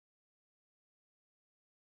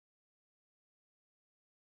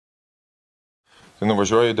Tai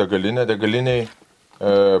nuvažiuoju į degaliniai,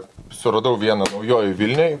 suradau vieną naujoji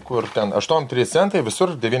Vilniai, kur ten 8,3 centai,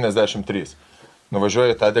 visur 93.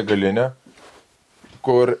 Nuvažiuoju į tą degalinę,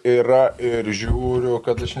 kur yra ir žiūriu,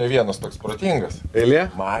 kad aš ne vienas toks protingas.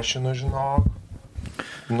 Eilė? Mašinų, žinok.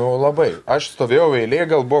 Nu, labai. Aš stovėjau eilėje,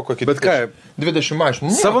 gal buvo kokį... Bet ką? 20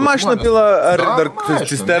 mašinų. Savo mašiną pila, ar dar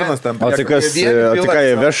cisternas tam? O tai ką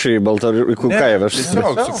jie veši į Baltarusį? Ką jie veši?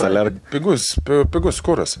 Pigus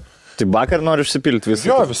kuras. Tai bakar nori užsipilti visą.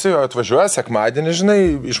 Jo, visi atvažiuoja sekmadienį, žinai,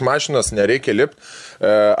 iš mašinos nereikia lipti,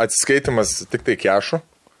 atsiskaitimas tik tai kešu.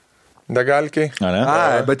 Degalkiai.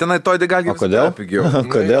 Bet tenai toj degalkiai kodėl? Pigiau.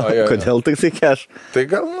 Kodėl tik tai keš? Tai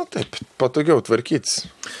gal, nu taip, patogiau tvarkytis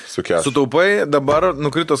su kešu. Sutaupai, dabar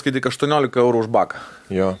nukrito skaityk 18 eurų už baką.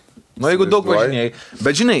 Jo. Nu, jeigu daug važinėjai.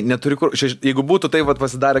 Bet žinai, neturi kur. Jeigu būtų tai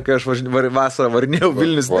pasidarę, kai aš vasarą varinėjau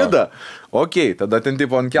Vilnius Nidą, okei, tada ten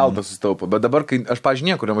tipo ant kelto susitaupo. Bet dabar, kai aš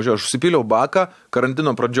pažinėjau, kur nevažiuoju, aš susipiliau baką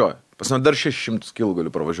karantino pradžioje. Pas man dar 600 kg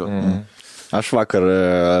galiu pravažiuoti. Aš vakar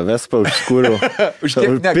Vespą užsikūriau.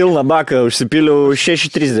 Pilną baką užsipiliau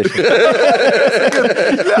 6,30.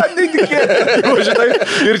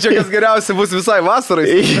 Ir čia kas geriausia bus visai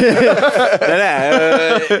vasarai.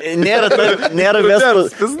 Nėra Vespa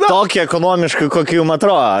tokia ekonomiška, kokį jums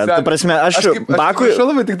atrodo. Ta prasme, aš bakui... Aš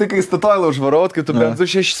labai tik tai, kai statoilą užvarot, kai tu benzu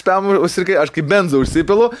 6 spamų užsirkai, aš kai benzu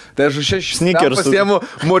užsipilu, tai aš 6 spamų pasiemu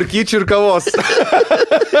morkyčių ir kavos.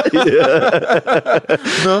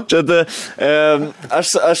 Čia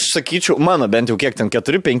aš sakyčiau, mano bent jau kiek ten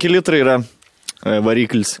 4-5 litrai yra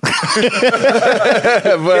variklis.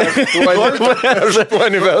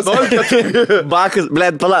 Bakas,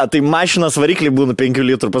 blėt, pala, tai mašinas varikliai būna 5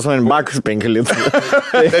 litrų, pas mane bakas 5 litrų.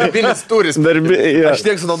 Darbinis turis. Aš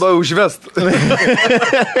tiek sunaudoju užvest.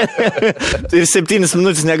 Ir 7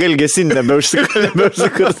 minutės negali gesinti,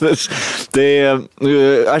 nebeužsikurti. Tai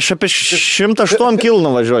aš apie 108 kg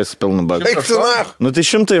nuvažiuoju su pilnu baku. Nu tai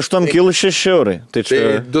 108 kg 6 eurai. Tai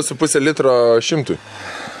 2,5 litro 100.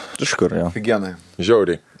 Iš kur jau? Figenai.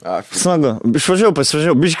 Žiauriai. Smagu.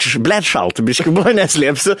 Pasivažiavau. Biški, blėt šalta, biški buvo,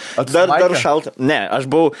 neslėpsiu. Dar šalta. Ne, aš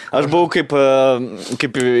buvau kaip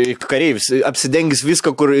kareivis, apsidengęs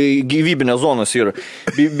viską, kur gyvybinės zonos yra.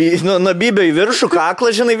 Nuo bybė į viršų, kaklą,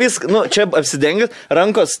 žinai, viską. Nu, čia apsidengęs,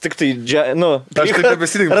 rankos tik tai,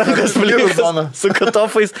 rankos plikas su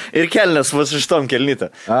katofais ir kelnes vas iš tom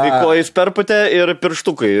kelnytą. Tai kojas perputė ir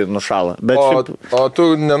pirštukai nušala. O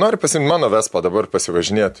tu nenori pasimti mano Vespą dabar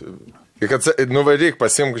pasivažinėti? Kad nuvaryk,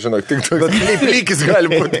 pasimk, žinok, tik tu. Bet plikis gali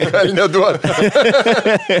būti, gali neduoti.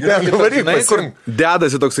 Nuvaryk, pasimk.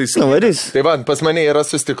 Dedasi toksai nuvarys. Tai va, pas mane yra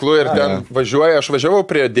su stiklu ir ten važiuoja. Aš važiavau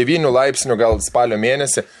prie 9 laipsnių, gal spalio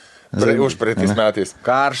mėnesį. Už praeitais metais.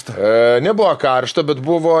 Karšta. Nebuvo karšta, bet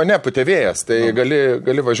buvo neputė vėjas. Tai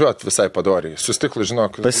gali važiuoti visai padoriai. Su stiklu,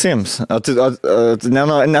 žinok. Pasims.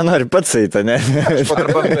 Nenori pats eiti, ne? Aš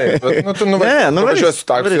patarbandai. Nu, tu nuvažiuosi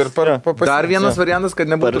taksį ir pasims. Dar vienas variantas, kad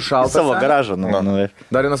nebūtų šalta. Savo garažą.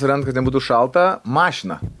 Dar vienas variantas, kad nebūtų šalta.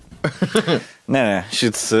 Mašina. Ne,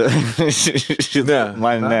 šits.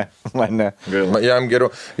 Man ne. Jam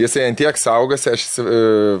geriau. Jisai ant tiek saugasi, aš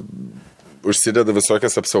užsideda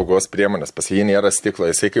visokias apsaugos priemonės, pas jį nėra stiklo,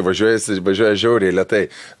 jisai kai važiuoja žiauriai lėtai,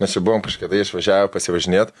 nes čia buvom kažkada išvažiavę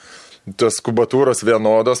pasivažinėti, tos kubatūros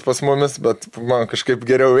vienodos pas mumis, bet man kažkaip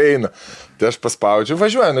geriau eina. Tai aš paspaudžiu,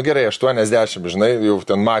 važiuoju, nu gerai, 80, žinai, jau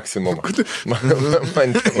ten maksimum.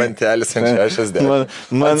 Mantelis ant 60.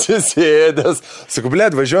 Atsisėdęs. Sakau,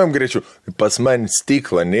 blėt, važiuojam greičiau. Pas man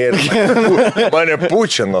stiklą nėra. Mane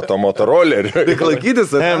pučia nuo to motorolerio. Tik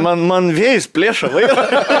laikytis, man vėjas plėša vairą.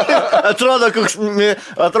 Atrodo,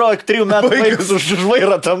 3 metų vaikus už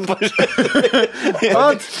vairą tampa.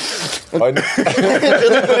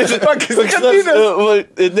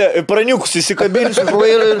 Praniukus įsikabinsiu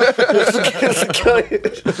vairą.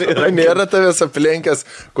 Nėra tavęs aplenkęs,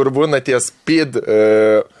 kur būna tie speed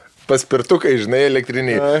paspirtukai, žinai,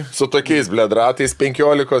 elektriniai, su tokiais bledratais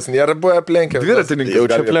 15, nėra buvę aplenkęs. Dviratininkai. Jau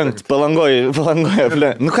čia aplenkt, palangoje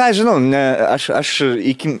aplenkt. Nu ką, žinau, aš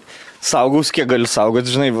iki... Saugaus, kiek galiu saugoti,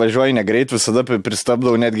 žinai, važiuoju negreit, visada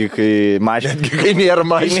pristabdau, netgi kai nėra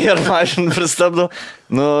mašinų pristabdau.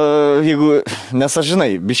 Nu, jeigu, nes aš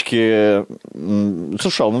žinai, biški su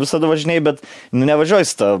šalmu visada važinėjai, bet nevažiuoju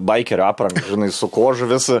su tą bikerio aprangą, žinai, su kožu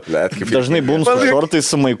visą. Dažnai būn su šortais,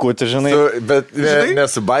 su maikuti, žinai. Bet ne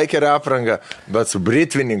su bikerio apranga, bet su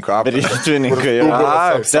britvininko apranga. Britvininkai,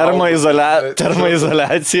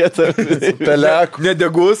 termoizoliacija. Pelek,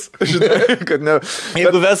 nedegus, žinai, kad ne...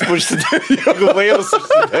 Jeigu Vespa Jeigu vairas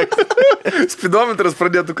užsidegs. Spidometras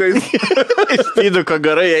pradėtų kaisti. Spydu, ko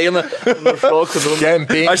garai eina, nušokų.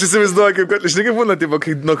 Aš įsivaizduoju, kaip, žinai, kaip būna, taip,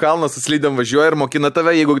 kai nuo kalno suslydėm važiuoja ir mokina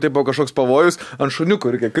tave, jeigu taip kažkoks pavojus, ant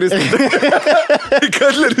šuniukų reikia kristi.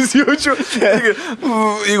 Katleris jaučiu.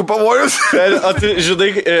 Jeigu pavojus. O tai,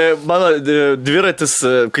 žinai, mano dviratis,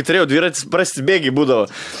 kai turėjau dviratis, prasti bėgiai būdavo.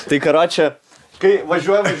 Tai karočią, kai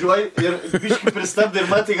važiuoji ir biškai pristabdai ir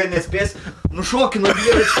matai, kad nespės, nušoki nuo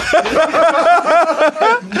dviračio.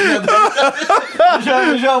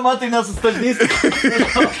 Važiuoju, matai, nesustabdys.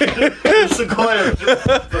 Su kojom.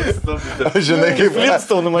 Žinai, kaip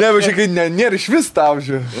Flintstone Ne, važiuoju, kai nėra iš vis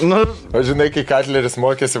tavžių. O žinai, kai Katleris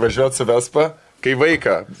mokėsi važiuoti su Vespa, kai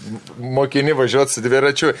vaiką mokini važiuoti su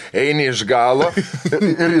dviračiu, eini iš galo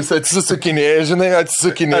ir jis atsisukinėja, žinai,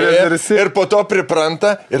 ir po to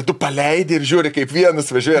pripranta ir tu paleidi ir žiūri, kaip vienas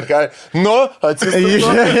važiuoja ir ką,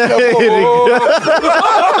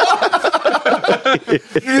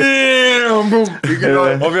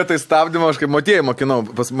 O vietoj stabdymo, aš kaip Motiejai mokinau,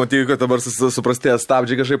 pas Motiejui, kad dabar suprastėjo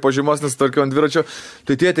stabdžiai kažkaip požymos, nes tvarkiau ant dviračio,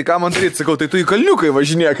 tai tėti, ką man daryti, sakau, tai tu į kalniukai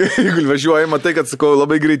važinėk, jeigu važiuoji, matai, kad, sakau,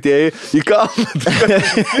 labai greitėjai į kalną,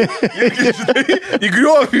 į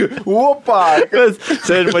griovį, opa.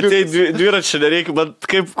 Čia ir Motiejai dviračio nereikia, bet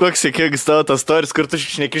kaip koks sėkėgis tavo tas storis, kur tu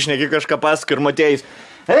šneki kažką pasako ir Motiejais.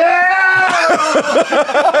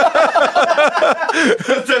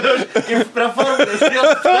 Kaip prie formulės.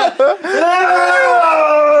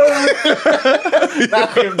 Na,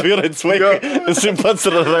 kaip dviratis vaikai, jisai pats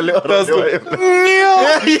raliuoja.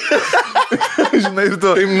 Žinai, ir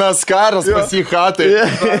tu. Taip naskaras pas jį hatai.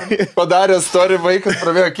 Padarė story vaikas,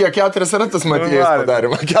 pravėjo, kiek 4 ratus Matijas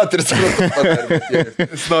padarė. 4 ratus padarė.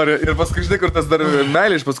 Jis nori. Ir paskui, žinai, kur tas dar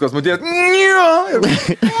meilė iš paskos Matijas.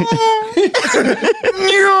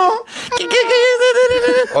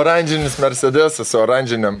 Oranžinis Mercedesas su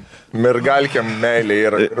oranžiniam mergalkiam meilė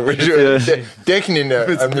yra. Ir važiuoja techninė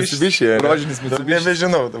Mitsubishi. Rožinis Mitsubishi.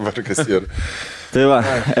 Nebežinau dabar, kas yra. Tai va,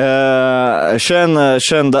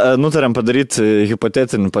 šiandien nutarėm padaryti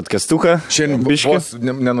hipotetinį podcastuką. Šiandien vos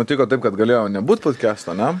nenutiko taip, kad galėjo nebūti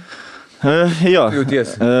podcasto, ne? Jo.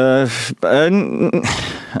 Jautiesi.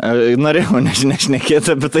 Norėjau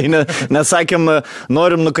nešnekėti apie tai, nesakėm,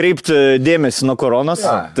 norim nukreipti dėmesį nuo koronos,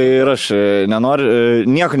 tai ir aš nenoriu,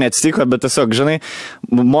 nieko neatsitiko, bet tiesiog, žinai,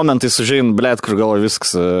 momentai sužain, blėt, kur galvo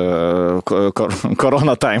viskas,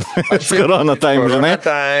 korona time, žinai.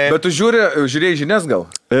 Bet tu žiūrėjai žinias gal?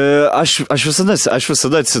 Aš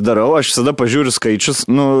visada atsidarau, aš visada pažiūriu skaičius,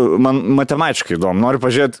 man matematiškai įdomu, noriu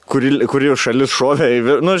pažiūrėti, kuri šalis šovė,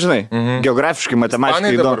 žinai, geografiškai,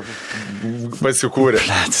 matematiškai įdomu. Pasikūrė.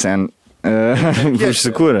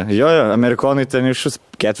 Išsikūrė. Jo, amerikonai ten iš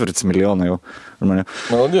 4 milijonų jau.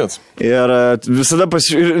 Maladėts. Ir visada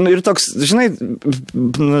ir toks, žinai,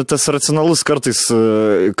 tas racionalus kartais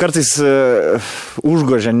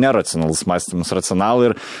užgožia neracionalus mąstymus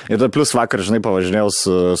racionalų ir plus vakar, žinai, pavažinėjau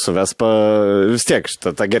su Vespa, vis tiek,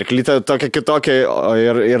 ta gerklytė tokia kitokia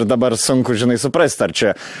ir dabar sunku, žinai, suprasti,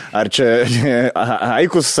 ar čia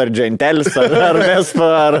Aikus, ar Džentelis, ar Vespa,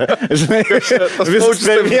 ar, žinai, viskas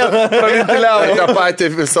per vieną. Praventiliavo. Ta pati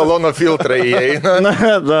salono filtrai įeina.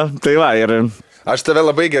 Na, tai va, ir... Aš tave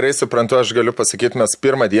labai gerai suprantu, aš galiu pasakyti, mes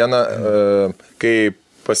pirmą dieną, kai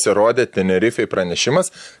pasirodė Tenerifei pranešimas,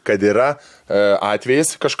 kad yra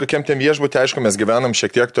atvejais kažkokiem tiem viešbutį, aišku, mes gyvenam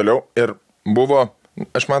šiek tiek toliau ir buvo,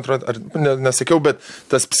 aš man atrodo, nesakiau, bet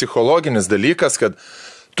tas psichologinis dalykas, kad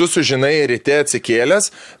tu sužinai ryte atsikėlęs,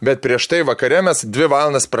 bet prieš tai vakare mes 2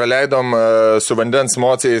 valandas praleidom su vandens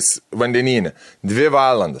mociais vandenyne. 2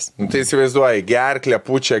 valandas. Tai įsivaizduoji, gerklė,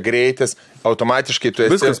 pučia, greitis, automatiškai tu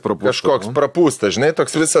esi kažkoks prapūstas, žinai,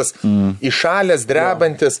 toks visas išalęs,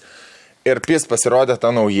 drebantis. Ir pis pasirodė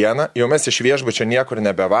tą naujieną, jau mes iš viešbučio niekur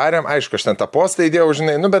nebevarėm, aišku, aš ten tą postą įdėjau,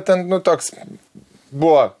 žinai, bet ten, toks...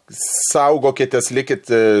 Buvo, saugokitės, likit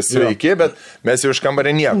sveiki, bet mes jau iš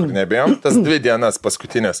kambarį niekur nebėjom, tas 2 dienas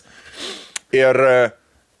paskutinės. Ir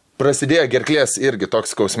prasidėjo gerklės irgi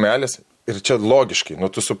toks skausmelis. Ir čia logiškai,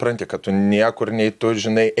 tu supranti, kad tu niekur nei tu,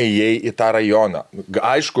 žinai, ėjai į tą rajoną.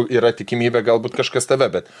 Aišku, yra tikimybė galbūt kažkas tave,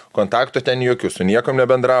 bet kontakto ten jokių, su niekom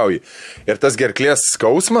nebendrauji. Ir tas gerklės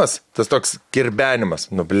skausmas, tas toks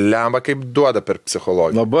kirbenimas, blemba kaip duoda per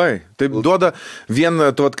psichologiją. Labai. Taip duoda vien,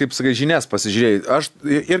 tu, kaip sakai, žinias pasižiūrėjai. Aš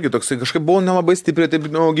irgi toksai kažkaip buvau nelabai stipriai, taip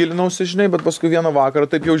gilinausi, žinai, bet paskui vieną vakarą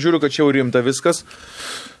taip jau žiūriu, kad čia jau rimta viskas.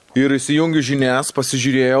 Ir įsijungiu žinias,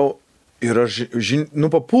 pasižiūrėjau. Ir aš,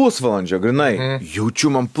 po pusvalandžio, grinai,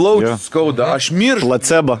 jaučiu, man plaučius skauda, aš mirštu.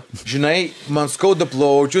 Placebo. Žinai, man skauda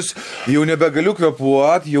plaučius, jau nebegaliu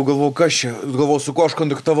kvėpuoti, jau galvau, su ko aš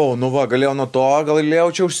kontaktavau. Nu va, galėjau nuo to,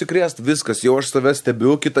 galėjau čia užsikrėsti, viskas, jau aš save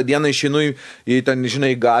stebiu, kitą dieną išeinu į ten,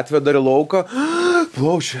 žinai, gatvę, dar į lauką,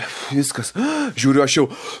 plaučiai, viskas, žiūriu, aš jau...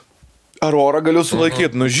 Ar orą galiu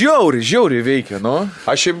sulaikyti? Nu, žiauriai veikia, nu.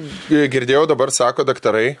 Aš girdėjau, dabar sako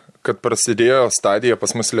daktarai, kad prasidėjo stadija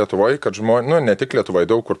pas mus Lietuvoje, kad žmonės, ne tik Lietuvoje,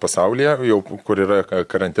 daug kur pasaulyje, jau kur yra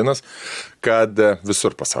karantinas, kad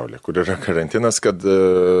visur pasaulyje, kur yra karantinas, kad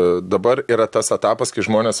dabar yra tas etapas, kai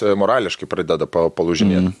žmonės morališkai pradeda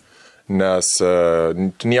palūžinėti. Nes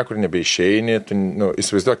tu niekur nebeišeini,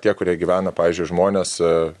 įsivaizduok tie, kurie gyvena, pavyzdžiui, žmonės,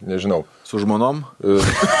 nežinau. Su žmonom?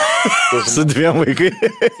 Su 2 vaikais.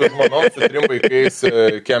 Su žmonom, su 3 vaikais,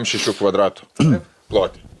 kem 6 kvadratų.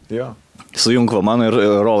 Ploti. Jo. Sujungva mano ir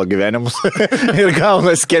Rolo gyvenimus. Ir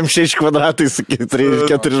gaunas kem 6 kvadratai su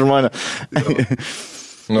 4 žmonės.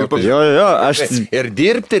 Aš... Ir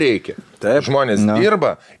dirbti reikia. Taip, žmonės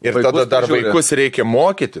dirba ir vaikus tada dar vaikus reikia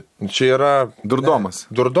mokyti. Čia yra durdomas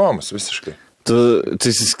visiškai.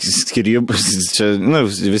 Tai skirybų, čia,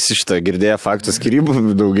 visi šitą girdėję faktą,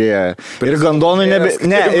 skirybų daugėja. Ir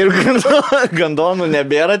gandonų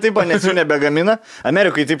nebėra, taip, nes jų nebegamina.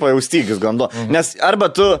 Amerikai, taip, jau stygis gandonų. Nes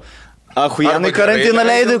arba tu ahujanai karantiną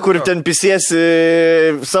leidai, kur ten pisiesi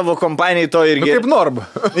savo kompanijai to irgi. Kaip Norba.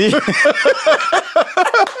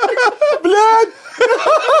 Blet!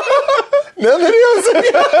 Nenorėjau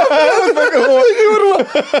sakyti.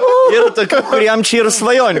 Yra tokių, kuriam čia yra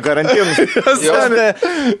svajonių karantinų.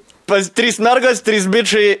 Pas 3 mergos, 3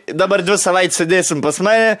 bičiai, dabar 2 savaitės sėdėsim pas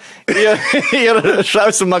mane ir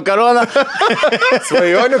šausim makaroną.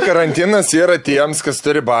 Svajonių karantinas yra tiems, kas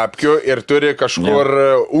turi babkių ir turi kažkur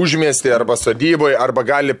užmiestį arba sodyboje, arba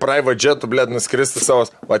gali private jetu, blėt, nuskristi savo.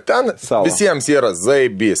 O ten visiems yra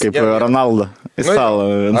zaibys. Kaip Ronaldo.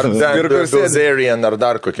 Ar Bilzerian, ar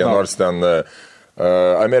dar kokie nors ten...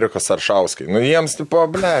 Amerikos Aršauskai. Jiems tipo,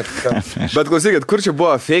 blek. Bet klausykit, kur čia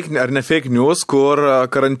buvo fake ar ne fake news, kur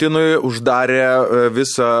karantinui uždarė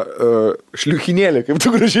visą šliuchinėlį, kaip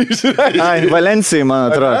tu gražiai išsireiškai. Ai, Valencijai,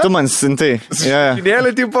 man atrodo, tu man sintai.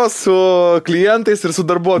 Šliuchinėlį tipo su klientais ir su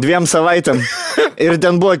darbuotojais. 2 savaitėm. Ir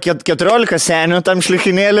ten buvo 14 senių tam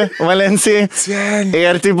šliuchinėlį Valencijai.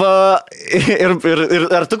 Ir tipo, ir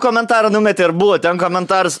ar tu komentarą numetė, ir buvo ten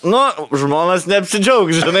komentaras, žmonas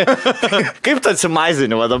neapsidžiaug, žinai. Kaip tu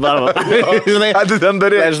atsimaizinį, va dabar, va. Žinai, ten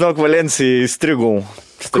darė. Aš žinau, Valencijai įstrigau.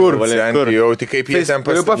 Kur? Jau tik kaip jie ten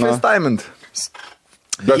pasitikė. Pafacetiment.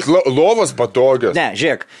 Bet lovos patogios. Ne,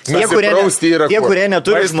 žiūrėk. Tie,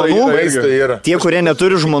 kurie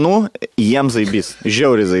neturi žmonų, jiems zaibys.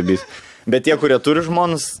 Žiauriai zaibys. Bet tie, kurie turi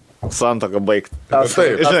žmonus, santoką baigti. Taip,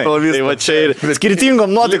 tai va čia ir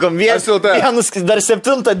skirtingom nuotaikom. Vienas dar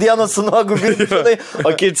 7 dieną su nuogu grįžtai,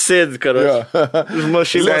 o kiti sėdi, karu.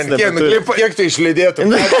 Žmošėlės nebeturi. Kiek tai išlydėtų?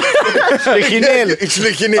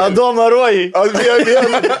 Išlikinėlį. Adomą Rojai.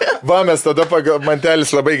 Va, mes tada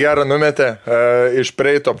Mantelis labai gerą numetė iš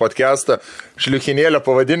praeito podcast'o. Šliuchinėlio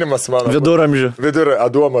pavadinimas mano. Viduramžių.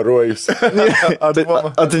 Adomą Rojus. O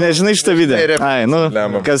tu nežinai šitą video? Ai,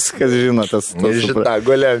 kas žino tas. Nežinau,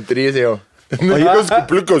 golėm 3 jau. Jūs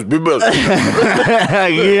kuplikos bibės.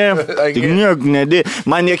 Tik nieko nedė.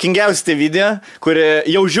 Man niekingiausi tie video, kurie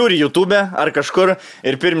jau žiūri YouTube ar kažkur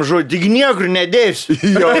ir pirm žiūri, tik niekur nedėsiu.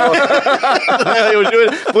 Jau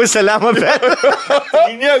žiūri, pusę lemą, bet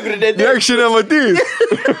tik niekur nedėsiu. Niek šiandien matys.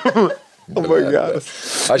 O my geras.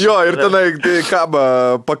 Jo, ir tenai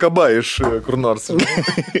kaba, pakaba iš kur nors.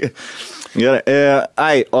 Gerai.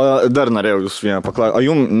 Ai, o dar norėjau jūs vieną paklausyti. O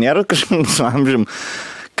jums nėra kažkaip su amžium,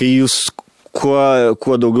 kai jūs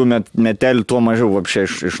kuo daugiau metelių, tuo mažiau vapšė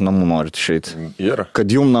iš namų norit išeiti? Yra. Kad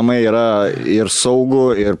jums namai yra ir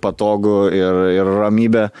saugu, ir patogu, ir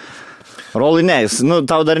ramybė. Rolai, ne,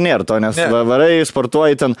 tau dar nėra to, nes varai,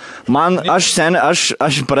 sportuoji ten.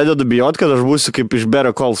 Aš pradedu bijoti, kad aš būsiu kaip iš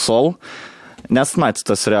Better Call Saul. Nes matyti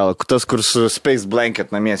tas realą, tas, kur su Space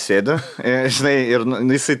Blanket namie sėdi, žinai, ir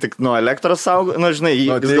jisai tik nuo elektros saugo, žinai,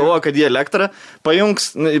 jis galvoja, kad jie elektrą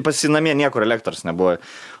pajungs, pasinamie niekur elektros nebuvo.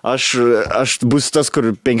 Aš būsiu tas, kur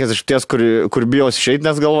 50, kur bijos išeiti,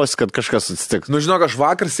 nes galvosi, kad kažkas atsitiks. Žinok, aš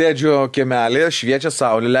vakar sėdžiu kiemelį, šviečia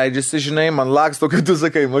saulė, leidžiasi, žinai, man laksto, kaip tu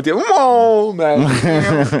sakai, matė,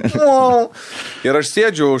 ir aš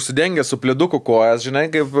sėdžiu, užsidengęs su pleduku kojas, žinai,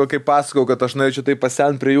 kaip pasakau, kad aš norėčiau tai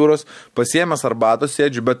pasent prie jūros, pasiėmęs arbatos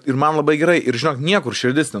sėdžiu, bet ir man labai gerai, ir žinok, niekur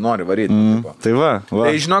širdis nenori varyti. Tai va.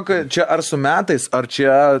 Tai žinok, čia ar su metais, ar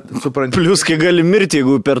čia supranti. Plius, kai gali mirti,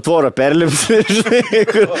 jeigu per tvorą perlips, žinai,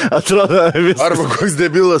 atrodo vis. Arba koks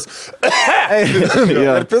debilas.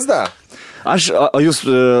 Ir pizda. O jūs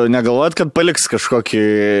negalvojat, kad paliks kažkokį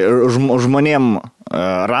žmonėm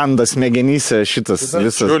randą smegenyse šitas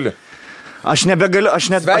visas? Čiuli. Aš nebegaliu, aš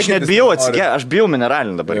net bijau atsigę, aš bijau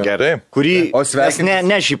mineralinį dabar gerai, kurį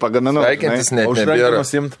ne šį pagaminau. Sveikintis net nebėra.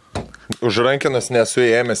 Už rankinas nesu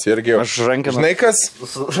ėmęs irgi. Aš rankinas. Žinai kas?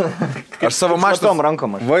 Aš savo mašinom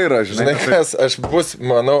rankom. Vairą, žinai kas? Aš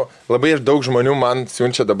manau, labai daug žmonių man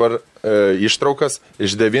siunčia dabar ištraukas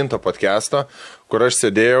iš 9 podcast'o, kur aš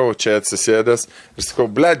sėdėjau čia atsisėdęs ir sakau,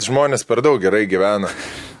 blėt, žmonės per daug gerai gyvena.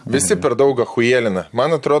 Visi per daug ahujelina.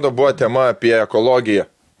 Man atrodo, buvo tema apie ekologiją,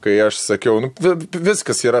 kai aš sakiau,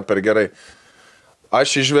 viskas yra per gerai.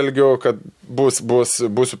 Aš išvelgiau, kad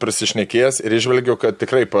būsiu prisišnekėjęs ir išvelgiau, kad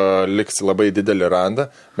tikrai paliks labai didelį randą,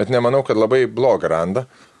 bet nemanau, kad labai blogą randą,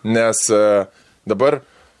 nes dabar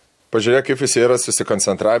pažiūrėk, kaip visi yra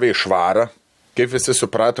susikoncentravę į švarą, kaip visi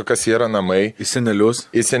suprato, kas yra namai. Į senelius,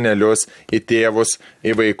 į tėvus,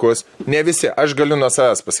 į vaikus. Ne visi, aš galiu nuo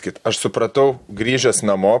savęs pasakyti. Aš supratau, grįžęs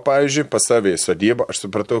namo, pavyzdžiui, pas save į sodybą, aš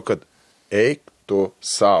supratau, kad eik tu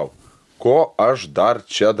savo. Ko aš dar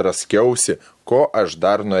čia draskiausi, ko aš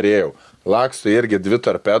dar norėjau. Lakstu irgi 2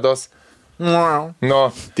 torpedos. Nu,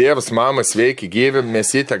 tėvas, mama, sveiki, gyvi,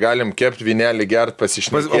 mesytę galim kepti vynelį, gert,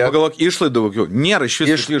 pasišnekėti. O pagalvok, išlaidų kokių? Nėra iš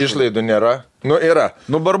viso. Išlaidų nėra. Nu, yra.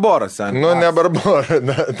 Nu, Barboras, sen. Nu, ne Barbora.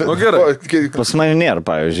 Nu, gerai. Pas mane nėra,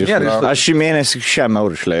 pavyzdžiui. Aš šį mėnesį 100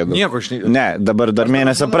 eurų išleidau. Nieko aš ne. Dar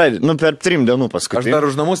mėnesį pradėjau. Nu, per 3 dienų paskutinį. Aš dar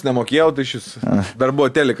už namus nemokėjau, tai šis. Dar buvo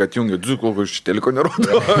telika atjungė. Kol aš teliko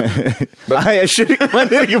nerodo.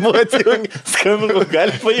 Man irgi buvo atjungė. Skambinu,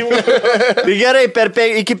 gali paimti. Tai gerai,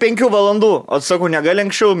 iki 5 valandų. Atsakau, negali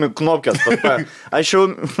anksčiau knopkės. Aš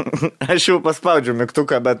jau paspaudžiu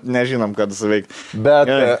mygtuką, bet nežinom, kad suveikti. Bet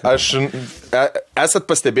aš... Esat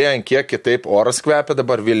pastebėję, kiek kitaip oras kvepia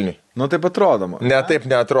dabar Vilniui? Nu, taip atrodoma. Ne, taip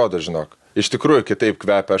neatrodo, žinok. Iš tikrųjų kitaip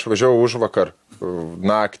kvepia. Aš važiavau už vakar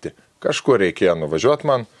naktį. Kažkur reikėjo nuvažiuoti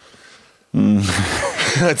man.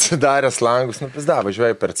 Atsidaręs langus. Nu, pizda,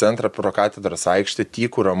 važiuoju per centrą, pro katedros aikštę,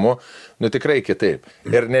 tykų ramu. Nu, tikrai kitaip.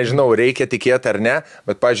 Ir nežinau, reikia tikėti ar ne,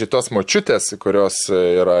 bet, pavyzdžiui, tos močiutės, kurios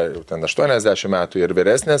yra jau ten 80 metų ir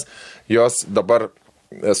vyresnės, jos dabar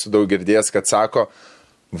esu daug girdėjęs, kad sako,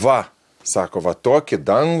 Sako, tokį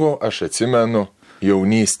dangų aš atsimenu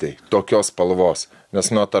jaunystėj, tokios spalvos. Nes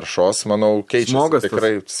nuo taršos, manau, keičiasi. Smogas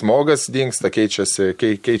tikrai smogas dingsta,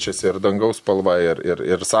 keičiasi ir dangaus spalva,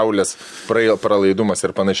 ir saulės pralaidumas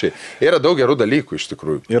ir panašiai. Yra daug gerų dalykų iš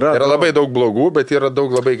tikrųjų. Yra labai daug blogų, bet yra daug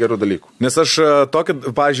labai gerų dalykų. Nes aš,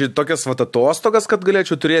 pavyzdžiui, tokias atostogas, kad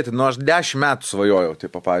galėčiau turėti, aš 10 metų svajojau,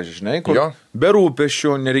 taip, pavyzdžiui, žinai, kur be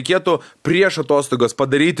rūpesčių, nereikėtų prieš atostogas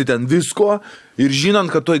padaryti ten visko ir žinant,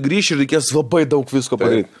 kad tu grįši ir reikės labai daug visko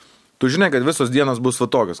padaryti. Tu žinai, kad visos dienos bus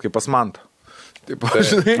tokios, kaip pas Mantą. Taip,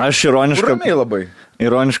 aš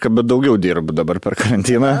ironiška, bet daugiau dirbu dabar per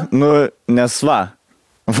karantiną. Nu, nes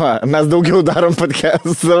mes daugiau darom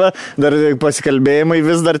podcastą, dar pasikalbėjimai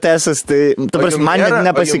vis dar tęsiasi, tai man net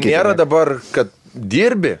nepasikeitė. Nėra dabar, kad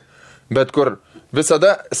dirbi, bet kur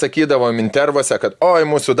visada sakydavom intervuose, kad oi,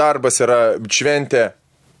 mūsų darbas yra šventė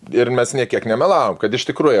ir mes niekiek nemelavom, kad iš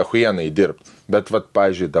tikrųjų ahuienai dirbt. Bet,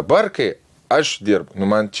 pavyzdžiui, dabar, kai aš dirbu,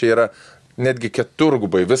 man čia yra netgi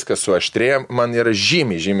keturgubai viskas suaštrėjom, man yra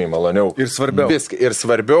žymiai maloniau. Ir svarbiau. Ir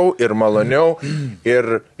svarbiau, ir maloniau,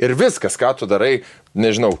 ir viskas, ką tu darai,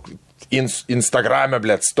 nežinau, Instagram'e,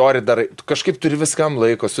 story darai, tu kažkaip turi viskam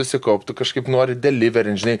laiko susikaupti, tu kažkaip nori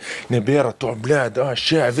delivery, žinai, nebėra to, aš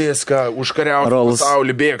čia viską užkariausiu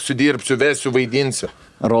pasaulį, bėgsiu, dirbsiu, vesiu, vaidinsiu.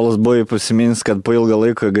 Rolas buvo pasimins, kad po ilgą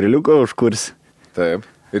laiką griliuką užkursi. Taip,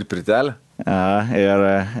 ir pritelę.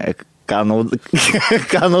 Ir ką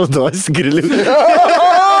naudos griliuką?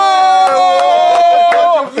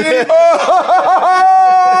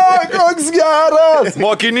 Koks geras!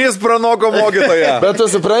 Mokinys pranoko mokytoją. Bet tu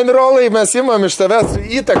supranti, Rolai, mes imam iš tavęs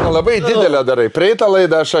įtaką labai didelę darai. Praeitą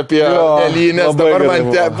laidą aš apie Elynės, dabar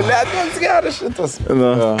man koks geras šitas.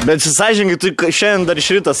 Bet sąžininkai, tu šiandien dar iš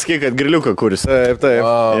ryto sakai, kad griliuką kuris. Taip.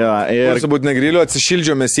 Kursi būt ne griliu,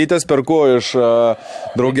 atsišildžiu mesytės, perku iš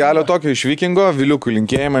draugelio tokio, iš Vikingo, Viliukų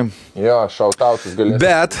linkėjimai. Jo, šautautus galėtų.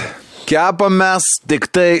 Bet kepam mes tik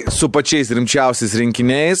tai su pačiais rimčiausiais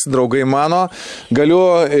rinkiniais, draugai mano. Galiu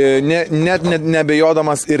net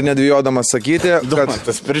nebejodamas ir nedvijodamas sakyti,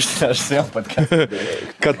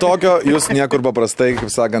 kad tokio jūs niekur paprastai,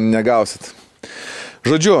 kaip sakant, negausit.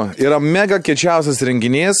 Žodžiu, yra mega kečiausias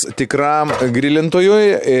renginys tikram grilintojui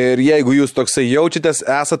ir jeigu jūs toksai jaučiatės,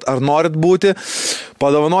 esat ar norit būti,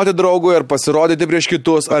 padovanoti draugui ar pasirodyti prieš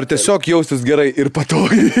kitus, ar tiesiog jaustis gerai ir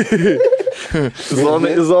patogiai.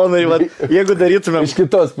 Zonai, jeigu darytumėm iš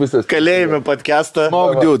kitos pusės kalėjime podcastą.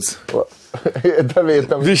 Smoke dudes.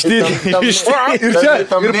 Vištytė. Ir čia,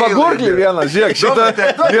 ir pagurklį vieną, žiūrėk, šitą,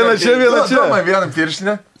 vieną čia, vieną čia. Doma vieną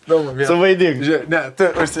piršinę. Suvaidyk. Ne, tu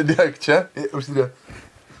užsidėk čia, užsidėk.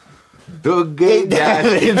 Du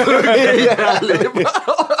gaideliai.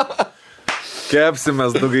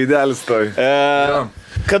 Kepsimės, du gaidelis toj.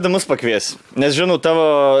 Kada mus pakvies? Nes žinau, tavo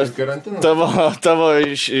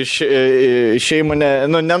šeimų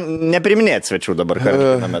nepriminėt svečių dabar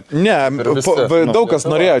karantino metu. Ne, daug kas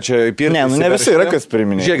norėjo čia pirkti. Ne visi yra kas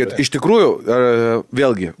priminėti. Žiūrėkit, iš tikrųjų,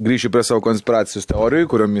 vėlgi, grįšiu prie savo konspiracijos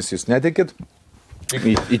teorijų, kuriomis jūs netikit.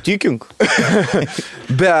 Įtikink.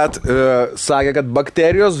 Bet sakė, kad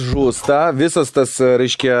bakterijos žūsta, visas tas,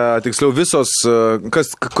 reiškia, tiksliau visos,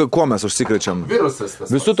 kuo mes užsikrečiam? Virusas tas.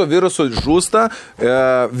 Visų to virusų žūsta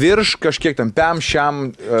virš kažkiek tam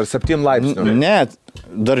 7 laipsnių. Ne,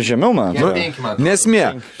 dar žemiau man.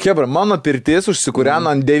 Nesmė. Hebra, mano pirtis užsikūreno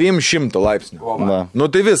ant 900 laipsnių. Va. Nu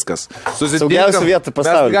tai viskas. Saugiausia vieta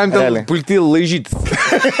pasaulyje. Mes galim ten pulti laižyti.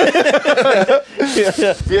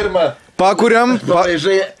 Pirma. Pakuriam.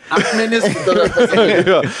 Laižai akmenis, tada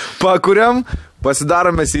pasakyti. Pakuriam.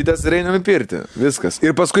 Pasidarome sytės ir einame pirti. Viskas.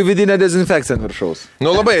 Ir paskui vidinę dezinfekciją ant viršaus.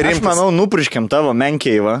 Nu labai rimtas. Aš manau, nupriškiam tavo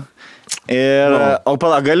menkeivą. Ir... O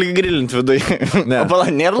pala, gali grilinti vidui. Ne. O pala,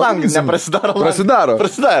 nėra langas, neprasidaro langas.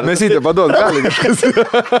 Prasidaro. Mes įtė paduot, gali kažkas.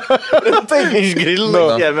 Tai išgrilino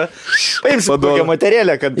jėme. Paimsim kokią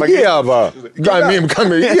materialę, kad pakeisim. Jėva.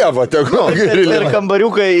 Kam jėva, tegu Ir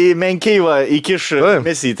kambariuką į menkeivą įkiš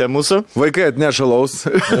mesytę mūsų. Vaikai atneša laus.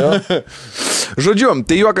 Žodžiu,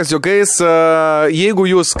 tai juokas juokais, jeigu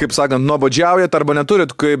jūs, kaip sakant, nuobodžiaujat arba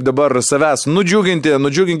neturit kaip dabar savęs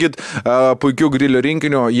nudžiuginkit puikių grilio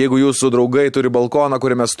rinkinių, jeigu jūsų draugai turi balkoną,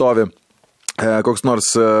 kuriame stovi koks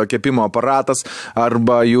nors kepimo aparatas,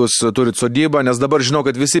 arba jūs turit sodybą, nes dabar žinau,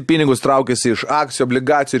 kad visi pinigus traukiasi iš akcijų,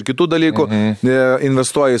 obligacijų ir kitų dalykų,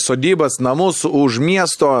 investuoja į sodybas, namus už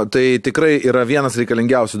miesto, tai tikrai yra vienas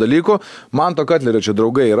reikalingiausių dalykų. Man to Katlerio čia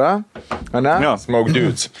draugai yra, ane? Jo. Smoke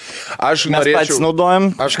dudes. Mes patys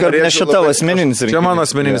naudojam, nes čia tavo asmeninis renginys. Čia mano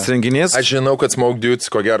asmeninis renginys. Aš žinau, kad Smoke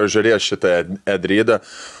dudes, ko gero, žiūrės šitą edrydą.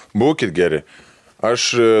 Būkit geri.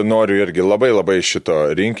 Aš noriu irgi labai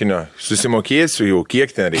šito rinkinio. Susimokėsiu jau,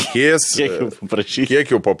 kiek ten reikės.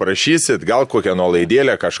 Kiek jau paprašysit, gal kokią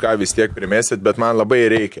nuolaidėlę, kažką vis tiek primesit, bet man labai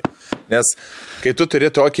reikia. Nes kai tu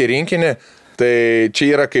turi tokį rinkinį, tai čia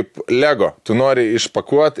yra kaip Lego. Tu nori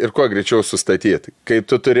išpakuoti ir kuo greičiau sustatyti. Kai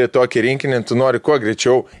tu turi tokį rinkinį, tu nori kuo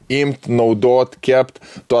greičiau imti, naudot, kept,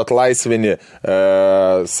 tu atlaisvini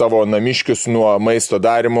savo namiškius nuo maisto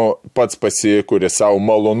darimo, pats pasikuri savo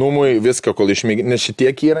malonumui, viską, kol išmėgini. Nes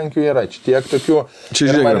šitiek įrankių yra, šitiek tokių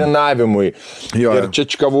ir marinavimui, ir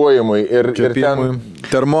čečkavojimui, ir ten...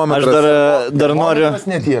 Termometras. Aš dar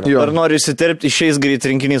noriu įsiterpti, išeis greit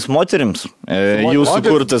rinkinys moterims. Jūsų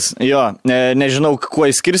kurtas. Jo, nežinau, kuo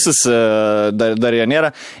jis skirsis, dar jo nėra.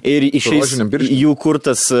 Ir išeis jų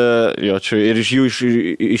kurtas, ir iš jų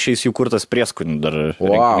išeis jų kurtas prieskonių dar.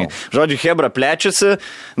 Wow. Žodžiu, Hebra plečiasi,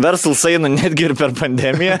 verslas eina netgi ir per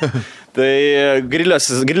pandemiją. Tai grilimas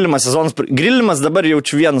sezonas, grilimas dabar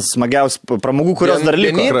jaučiu vienas smagiausių pramogų, kurios dar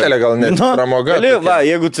liko. Vienintelė gal net pramoga. Va,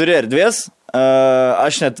 jeigu turi erdvės,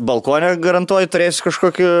 aš net balkonę garantuoju turėsiu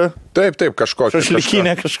kažkokį... Taip, kažkokią.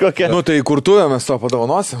 Šašlikinę kažkokią. Nu tai kurtuvę mes to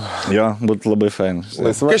padovanosim. Jo, būtų labai fainas.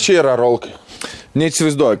 Kas čia yra rolkai?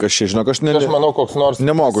 Neįsivaizduoju, kas čia, žinok, aš Aš manau, koks nors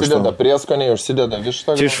nemoku užsideda prieskoniai, užsideda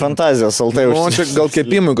vištą. Čia iš fantazijos, saltai užsideda. Čia gal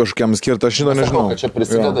kepimui kažkokiam skirta, aš šito nežinau. Kad čia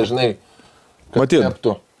prisideda, žinai, kad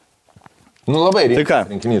keptų. Nu labai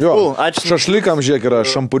rinkinys. Ačiū. Šašlikam, žiūrėk, yra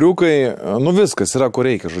šampuriukai, nu viskas yra, kur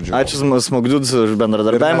reikia, žodžiu. Ačiū Smogduds už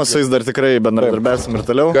bendradarbiavimą, su jais dar tikrai bendradarbiasim ir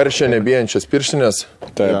toliau. Karščio nebijančias pirštinės.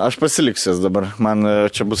 Aš pasiliksiu jas dabar, man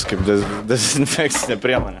čia bus kaip dezinfekcinė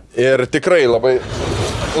priemonė. Ir tikrai labai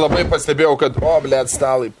pastebėjau, kad, blėt,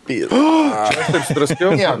 stalai pys. Čia aš taip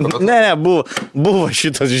sudraskiau? Ne, buvo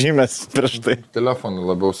šitos žymės prieš tai. Telefonų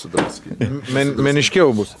labiau sudraskiau. Meniškiau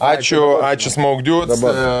bus. Ačiū Smogduds,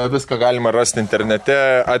 viską galima rasti internete,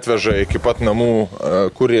 atveža iki pat namų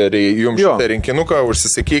kurjeriai jums šitą rinkinuką,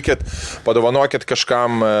 užsisakykit, padovanokit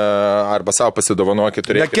kažkam arba savo pasidovanokit,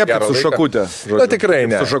 turėkit gerą laiką. Nekepkit su šakutė. Na tikrai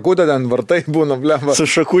ne. Su šakutė ten vartai būna, blema. Su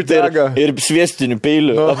šakutė ir sviestiniu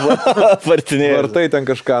peiliu. Vartinėjai. Vartai ten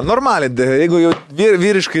kažką. Normaliai, jeigu jau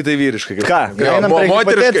vyriškai, tai vyriškai. Ką?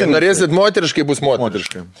 Moteriškai, norėsit moteriškai, bus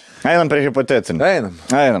moteriškai. Einam prie hipotetinio.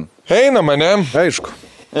 Einam, ne? Aišku.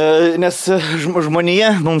 Nes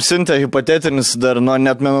žmonija mums siuntė hipotetinis dar nuo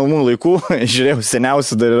neatmenamų laikų, žiūrėjau,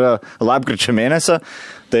 seniausia dar yra lapkričio mėnesio,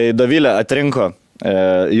 tai Dovilė atrinko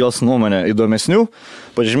jos nuomonę įdomesnių,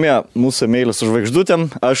 pažymėjo mūsų mailus su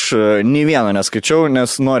žvaigždutėm, aš nei vieno neskaičiau,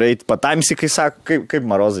 nes noriu eiti patamsi, kai sako, kaip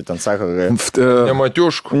Marozai ten sako.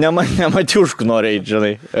 Nematiuškų. Nematiuškų noriu eiti,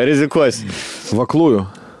 žinai, rizikuosi. Vaklųjų.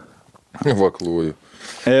 Vaklųjų.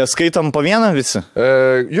 Skaitom po vieną visi?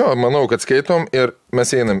 Jo, manau, kad skaitom ir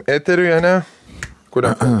mes einam eteriuje, ne?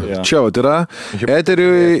 Kuriam? Čia yra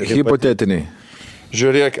eteriui hipotetiniai.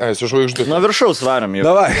 Žiūrėk, su žvaigždutė. Nuo viršaus varam jau.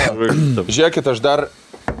 Davai. Žiūrėkit, aš dar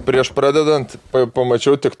prieš pradedant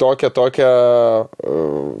pamačiau tik tokią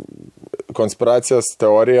konspiracijos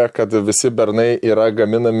teoriją, kad visi bernai yra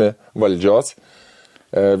gaminami valdžios.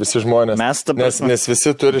 Visi žmonės. Nes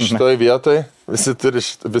visi turi šitoj vietoj,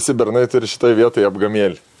 visi bernai turi šitoj vietoj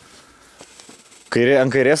apgamėlį.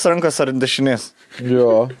 Ant kairės rankos ar dešinės?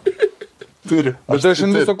 Jo. Turi. Bet aš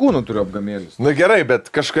ant viso kūno turiu apgamėlius. Na gerai, bet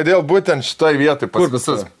kažkodėl būtent šitoj vietoj pas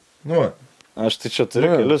visus. Nu. Aš tai čia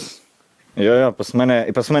turiu kelius. Jo, pas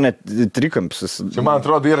mane trikampis. Čia man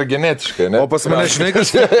atrodo yra genetiškai, ne? O pas mane, žinai,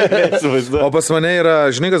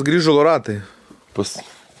 kas grįžulo ratai.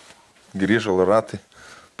 Grįžulo ratai.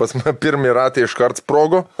 Pas mane pirmi ratai iškart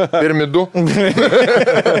sprogo, pirmi 2.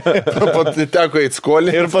 Teko eiti skolį.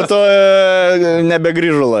 Ir po to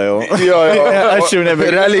nebegrįžulo jau. Jo. Aš jau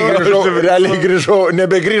realiai grįžau,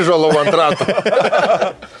 nebegrįžulo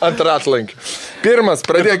ant ratlankį. Pirmas,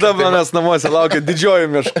 pradėkime. Tada manęs namuose laukia didžioji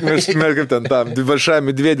kaip ten tam, viešąją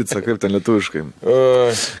medvėdicą, kaip ten lietuviškai.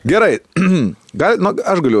 Gerai,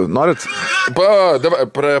 aš galiu, norit?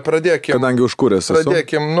 Pradėkim. Kadangi užkūręs esu.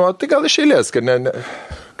 Pradėkim, tai gal iš eilės, kad ne.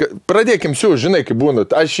 Pradėkim žinai, kaip būna.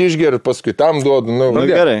 Aš išgeriu, paskui tam duodu.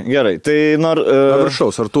 Gerai. Tai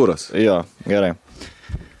viršaus, Artūras. Jo, gerai.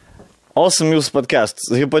 Awesome News podcast,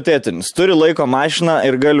 hipotetinis. Turi laiko mašiną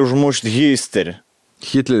ir gali užmušti Histerį.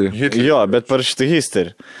 Hitlerį. Jo, bet parašyti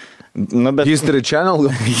Histerį. History Channel.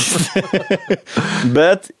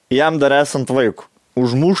 Bet jam dar esant vaikų.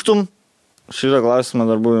 Užmuštum? Šitą klausimą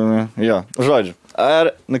dar buvo. Jo, žodžiu.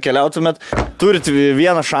 Ar nukeliautumėt? Turit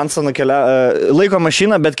vieną šansą laiko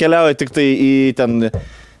mašiną, bet keliauja tik tai į ten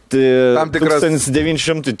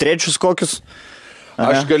 1903 kokius.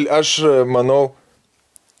 Aš manau,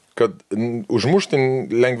 kad užmušti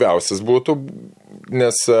lengviausias būtų,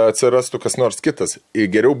 nes atsirastų kas nors kitas.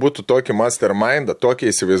 Geriau būtų tokį mastermindą, tokį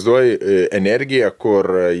įsivaizduoji energiją, kur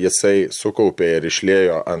jisai sukaupė ir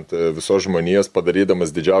išlėjo ant visos žmonijos,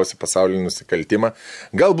 padarydamas didžiausią pasaulinį nusikaltimą.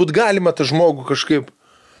 Galbūt galima tą žmogų kažkaip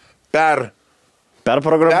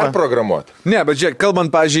perprogramuoti. Ne, bet žiūrėk, kalbant,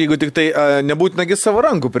 pavyzdžiui, jeigu tik tai nebūtinagi savo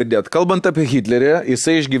rankų pridėti, kalbant apie Hitlerį,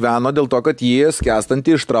 jisai išgyveno dėl to, kad jį skęstantį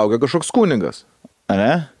ištraukė kažkoks kunigas.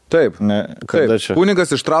 Ne? Taip. Kada čia?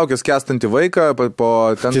 Kunigas ištraukė skęstantį vaiką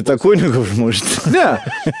po ten... Tai tą kunigą užmušti. Ne.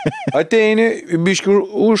 Ateini, biški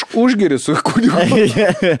užgeri su kunigu.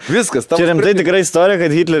 Viskas. Čia rimtai tikrai istorija,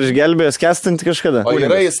 kad Hitleris gelbėjo skęstantį kažkada. O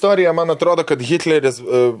yra istorija, man atrodo, kad Hitleris,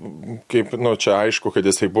 kaip, čia aišku, kad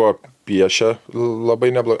jisai buvo piešia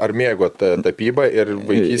labai neblogai, ar mėgo tapybą ir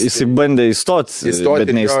vaikystėje. Jisai bandė įstoti,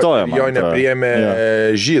 bet neįstojo. Jo nepriėmė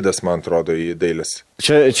žydas, man atrodo, į dailės.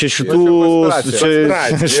 Čia šitų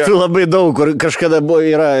labai daug, kur kažkada buvo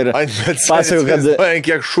yra ir pasako, kad...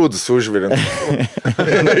 Kiek šūdus užvirint.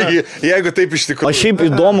 Jeigu taip iš tikrųjų. O šiaip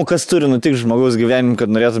įdomu, kas turi nutikti žmogaus gyvenim, kad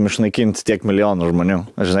norėtum išnaikinti tiek milijonų žmonių.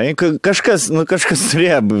 Žinai, kažkas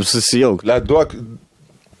turėjo susijaukti.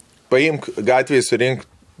 Paimk gatvėje, surink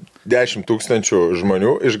 10 000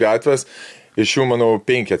 žmonių iš gatvės, iš jų, manau,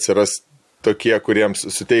 5 atsiras tokie, kuriems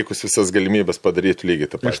suteikus visas galimybės padarytų lygiai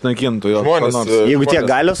tą patį. Išnaikintų jo. Jeigu tie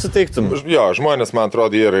galio suteiktum? Jo, žmonės, man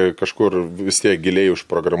atrodo, ir kažkur vis tiek giliai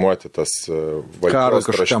užprogramuoti tas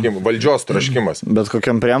valdžios traškimas. Bet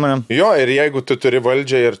kokiam priemonėm? Jo, ir jeigu tu turi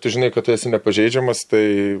valdžią ir tu žinai, kad tu esi nepažeidžiamas,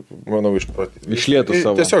 tai, manau, išlietų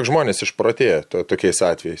savo. Tiesiog žmonės išprotėja tokiais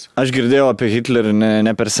atvejais. Aš girdėjau apie Hitlerį ne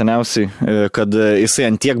per seniausiai, kad jisai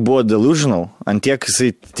antiek buvo delusional, antiek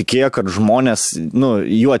jisai tikėjo, kad žmonės,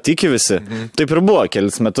 juo tiki visi. Taip ir buvo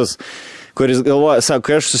kelis metus, kuris galvoja, sako,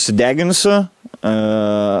 kai aš susideginsiu,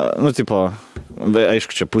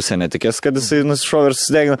 aišku, čia pusė netikės, kad jisai nusišovė ir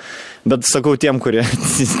susidegino, bet sakau tiem, kurie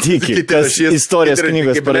tiki, kas istorijos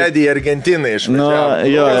knygos parašė. Argentinai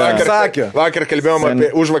išvažiavo.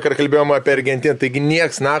 Užvakar kalbėjom apie Argentiną, taigi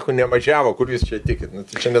nieks nemažiavo, kur jūs čia tikit,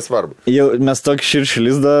 tai čia nesvarbu. Jau mes tokį širšį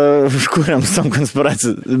lizdą užkūrėm su tom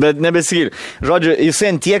konspiracijom, bet nebesigiliu. Žodžiu,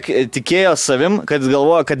 jisai tiek tikėjo savim, kad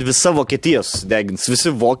galvoja, kad visa Vokietija susidegins, visi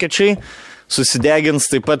vokiečiai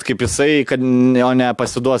susidegins taip pat kaip jisai, kad jo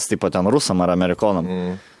nepasiduos taip pat ten rusam ar amerikonam.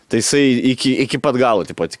 Tai jisai iki pat galo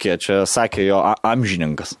taip pat tikėjo, čia sakė jo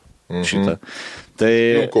amžininkas šitą.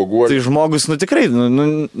 Tai žmogus, tikrai,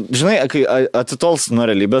 žinai, kai atitols nuo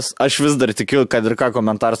realybės, aš vis dar tikiu, kad ir ką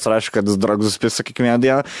komentaras rašė, kad jis draugus pisa kiekvieną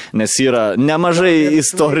dieną, nes yra nemažai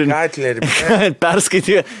istorinių.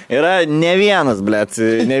 Perskaitė, yra ne vienas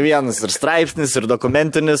ir straipsnis, ir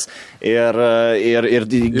dokumentinis, ir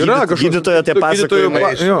gydytojo tie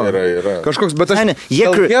pasakojimai. Yra. Kažkoks, bet aš...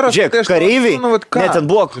 Žiūrėk, kareiviai, net ten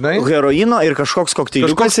buvo heroino ir kažkoks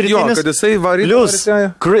kokteiliukas rytinis. Kad jisai Plius,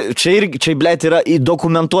 čia blėt, yra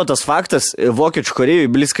dokumentuotas faktas, vokiečių kareiviai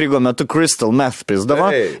Blitzkriego metu crystal meth pizdavo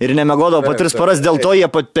ir nemegodavo po 3 paras, dėl to jie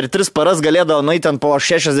per 3 paras galėdavo nueiti ten po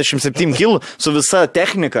 67 kilų su visa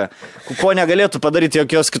technika, ko negalėtų padaryti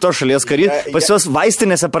jokios kitos šalies karys. Pas juos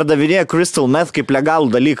vaistinėse pardavinėja crystal meth kaip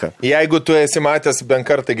legalų dalyką. Jeigu tu esi matęs bent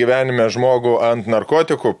kartą gyvenime žmogų ant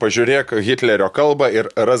narkotikų, pažiūrėk Hitlerio kalbą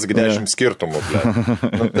ir rask 10 skirtumų.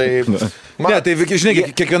 Tai žinai,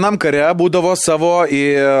 kiekvienam kare būdavo savo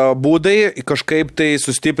būdai kažkaip tai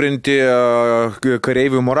sustiprinti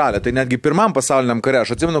kareivių moralę. Tai netgi pirmam pasauliniam kare,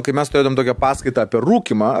 aš atsimenu, kai mes turėjom tokią paskaitą apie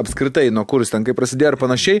rūkimą, apskritai, nuo kuris ten kaip prasidėjo ir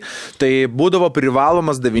panašiai, tai būdavo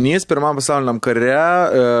privalomas davinys pirmam pasauliniam kare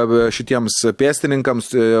šitiems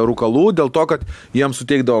pėstininkams rūkalų, dėl to, kad jiems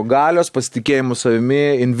suteikdavo galios, pasitikėjimų savimi,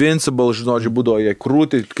 invincible, žinodžiai, būdavo jie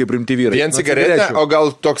krūti, kaip rimti vyrai. Vien cigaretė, o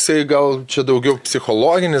gal toksai, gal čia daugiau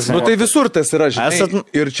psichologinis? Tai visur tas yra, žinai.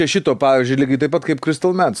 Ir čia šito, pavyzdžiui, lygiai taip pat kaip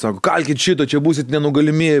Crystal Meth, sako, kalkit šito, čia būsit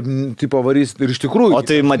nenugalimi, tipo varys ir iš tikrųjų. O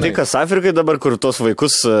tai matai, kas Afrikai dabar, kur tos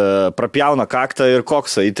vaikus prapjauna kaktą ir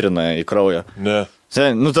koksą įtrina į kraują? Ne.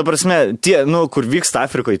 Ta prasme, kur vyksta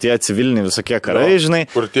Afrikoje tie civiliniai visokie karai, žinai,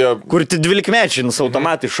 kur tie 12-mečiai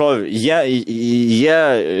automatai šovi,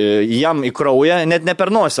 jam į kraują net ne per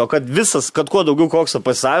nosį, o kad kuo daugiau kokso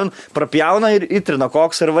pasisavin, prapjauna ir įtrina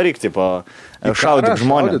koksą ir varyk, tipo, šaudyk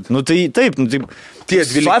žmonės. Taip, tie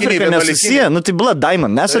su Afrika nesusiję, tai Blood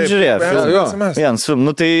Diamond, nesat žiūrėję.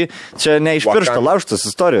 Tai čia ne iš piršto laužtas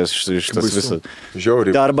istorijos šitas visas.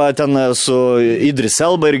 Žiauriai. Arba ten su Idris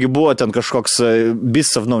Elba irgi buvo ten kažkoks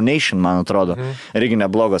Beasts of No Nation, man atrodo. Irgi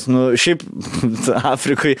neblogas. Šiaip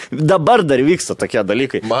Afrikai dabar dar vyksta tokie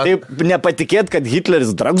dalykai. Taip nepatikėt, kad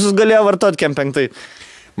Hitleris dragsus galėjo vartoti kem 5.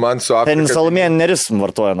 Man su Afrika... Ten Salomėja Neris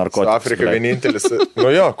vartoja narkotikus. Su Afrika vienintelis...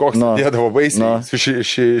 koks dėdavo baisiai.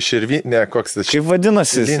 Koks tas... Kaip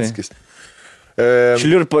vadinasi? Širvinskis.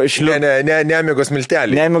 Nemigos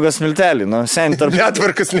miltelį. Nemigos miltelį, sen tarp...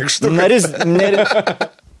 Netvarkas nikštukas.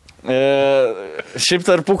 Šiaip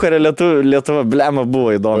tarpukario Lietuva blema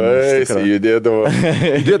buvo įdomi. Judėdavo.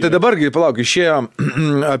 Tai dabargi, palauk, išėjo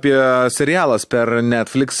apie serialas per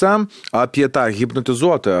Netflixą, apie tą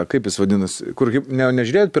hipnotizuotoją, kaip jis vadinasi, kur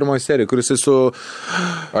nežiūrėjot pirmoji serija, kuris jis su...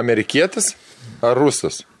 Amerikietis ar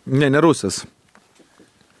rusas? Ne rusas.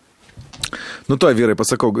 Toj, vyrai,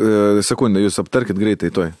 pasakau, sekundę, jūs aptarkit greitai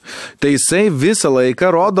toj. Tai jisai visą laiką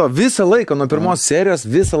nuo pirmos serijos,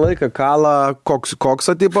 visą laiką kala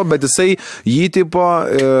koksą tipo, bet jisai jį tipo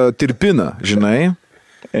tirpina, žinai.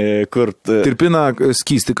 Tirpina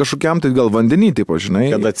skysti kažkokiam, tai gal vandenį tipo, žinai.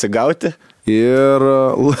 Kad atsigauti? Ir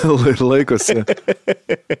laikosi.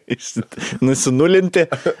 Nusinulinti,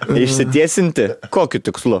 išsitiesinti. Kokiu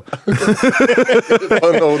tikslu?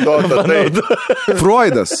 Panaudota tai.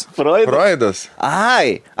 Freudas.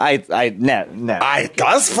 Ne.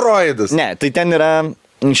 Tas Freudas? Ne, tai ten yra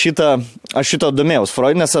aš šito domėjaus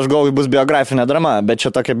Freud, nes aš galvoju, bus biografinė drama, bet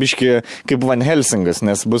čia tokia biški kaip Van Helsingas,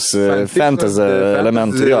 nes bus fantasy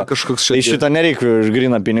elementų. Tai šito nereikia už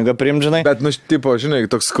gryną pinigą priimti, žinai. Bet, tipo, žinai,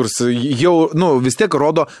 toks kurs jau, vis tiek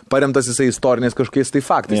rodo paremtas jisai istoriniais kažkokiais tai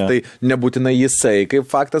faktais. Tai nebūtinai jisai kaip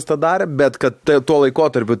faktas tą darė, bet kad tuo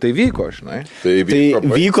laikotarpiu tai vyko, žinai. Tai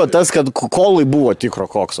vyko tas, kad kolai buvo tikro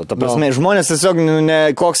kokso. Ta prasme, žmonės tiesiog ne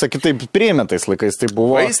koksą kitaip priėmė tais laikais. Tai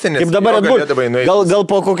buvo kaip dabar gal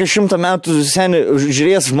po kokį 100 metų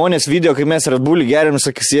žiūrės žmonės video, kai mes Red Bullį geriam,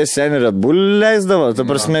 sakys, jie seni Red Bullį leisdavo, ta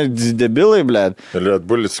prasme, debilai, blėd. Red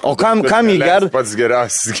Bullis. O kam jį ger... Pats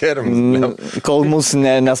geriausias geriamas. Kol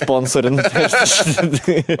mūsų nesponsorint.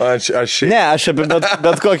 Ne, aš apie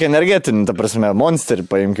bet kokį energetinį, ta prasme, Monsterį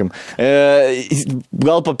paimkim.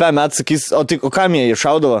 Gal po 5 metų sakys, o kam jie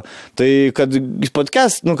išaudavo? Tai kad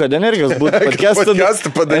podcast, kad energijos būtų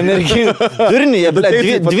podcastą padaryti. Turinį, jie,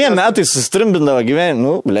 blėd, 2 metais sustrimbindavo gyvenimą.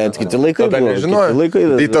 Blėt, kiti laikai buvo.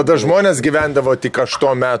 Tai tada žmonės gyvendavo tik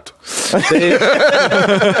 8 metų.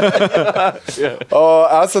 O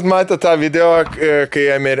esat matę tą video, kai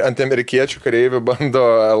ant amerikiečių kareivių bando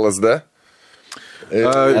LSD?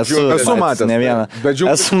 Esu matęs. Ne vieną. Bet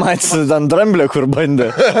džiaugiuosi. Esu matęs ant dramblio, kur bandė.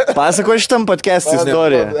 Pasako šitam podcast'e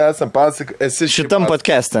istoriją. Esam pasak, esi Šitam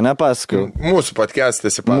podcast'e, nepasakau. Mūsų podcast'e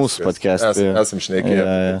esi pasakojęs. Mūsų podcast'e. Esam šnekėję.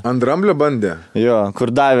 Ant dramblio bandė. Jo,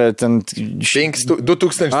 kur davė ten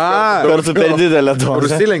 2000 kartų per didelę dozę.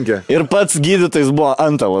 Prasilenkė. Ir pats gydytojas buvo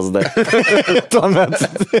ant lasda. Tuomet.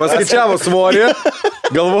 Paskaičiavo svorį,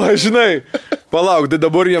 galvoja, žinai, palauk, tai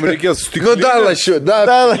dabar jam reikės Nu, dalašiu,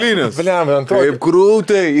 stiklinės. Bliam, ant to. Kaip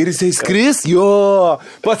krūtai, ir jisai skris, jo,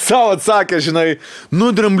 pats savo atsakė, žinai,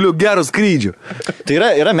 drambliu gerų skrydžių. Tai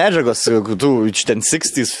yra medžiagos, tu ten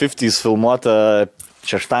 60s, 50s filmuota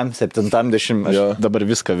 6, 70, aš dabar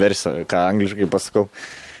viską versiu, ką angliškai pasakau.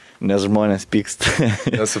 Nes žmonės pyksta.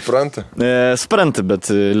 Nesupranta? Supranta, bet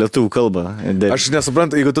lietuvių kalba. Aš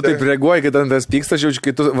nesuprantu, jeigu tu taip reaguoji, kai ten tas pyksta, aš jaučiu,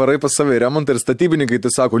 kai tu varai pas save į remontą ir statybininkai,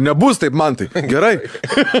 tai sako, nebus taip man tai. Gerai.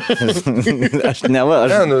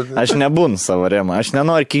 Aš nebūnu savo remą, aš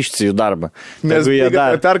nenoriu kišti jų darbą. Nes jie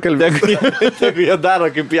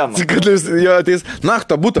daro kaip jam. Kad jo ateis,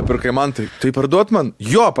 naktą būtą pirkai man tai. Tai parduot man?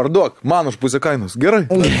 Jo, parduok. Man už pusę kainos. Gerai.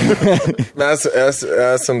 Mes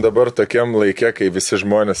esam dabar tokiam laikė, kai visi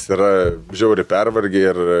žmonės yra žiauri pervargiai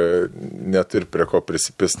ir neturi prie ko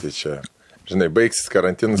prisipisti čia. Žinai, baigsis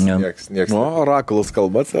karantinas, nieks. O, orakulas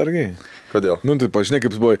kalba atsargiai. Kodėl? Nu, tai pažinai,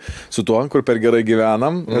 kaip buvo su tuo, kur per gerai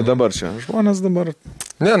gyvenam, ir dabar čia. Žmonės dabar...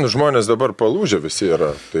 Ne, žmonės dabar palūžę visi yra.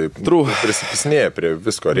 Taip, prisipisnėja prie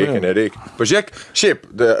visko, reikia, nereikia. Pažiūrėk, šiaip,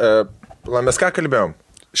 mes ką kalbėjom?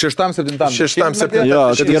 6-7. Jo,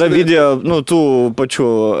 yra video, tų pačių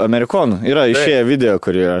amerikonų. Yra išėję video,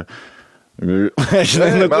 kurie...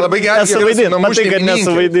 Man labai gerai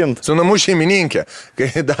nesuvaidint. Su namų šeimininkė,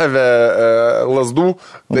 kai davė lasdų,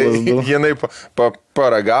 tai jinai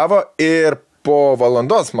paragavo ir po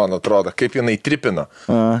valandos, man atrodo, kaip jinai tripino.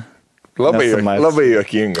 Labai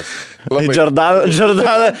juokingas.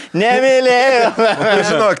 Jordana nemylėjo.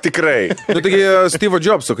 Žinok, tikrai. Taigi Steve'o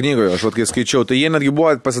Jobso knygoje, aš kai skaičiau, tai jie netgi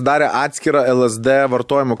buvo pasidarę atskirą LSD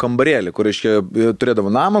vartojimo kambarėlį, kur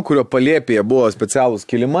turėdavo namą, kurio palėpėje buvo specialūs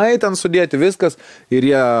kilimai, ten sudėti viskas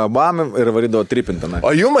ir jie bamim ir varydavo tripintą.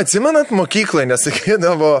 O jum atsimenat mokyklai,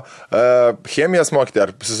 nesakydavo chemijos mokyti,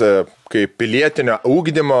 ar kaip pilietinio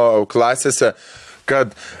ūkdymo klasėse,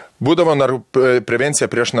 kad būdavo prevencija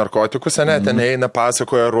prieš narkotikus, ten eina,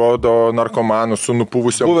 pasakoja, rodo narkomanų su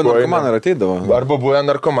nupuvusiom kojom. Buvę narkomanai ateidavo. Arba buvę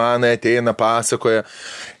narkomanai ateina, pasakoja.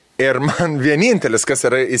 Ir man vienintelis, kas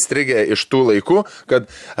yra įstrigę iš tų laikų, kad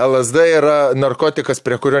LSD yra narkotikas,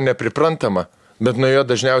 prie kurio nepriprantama, bet nuo jo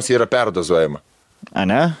dažniausiai yra perdozuojama. A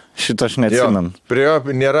ne? Šito aš neatsimenu. Prie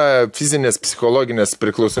jo nėra fizinės, psichologinės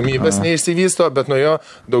priklausomybės neišsivysto, bet nuo jo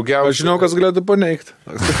daugiausiai... Aš žinau, kas galėtų paneigti.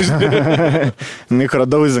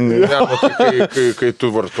 Mikrodauzingai. Ne, kai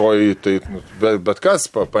tu vartoji, tai bet kas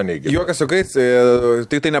paneigia. Jokas jokais,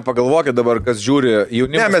 tik tai nepagalvokit dabar, kas žiūri,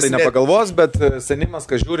 jaunimas tai nepagalvos, bet senimas,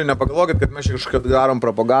 kas žiūri, nepagalvokit, kad mes kažką darom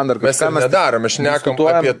propagandą. Mes nedarom, mes šnekam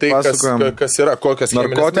apie tai, kas yra, kokias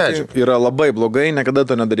cheminės medžiagas. Yra labai blogai, niekada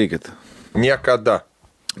to nedarykit. Niekada.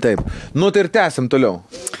 Taip. Nu, tai ir tęsim toliau.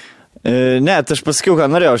 Ne, tai aš pasakiau, ką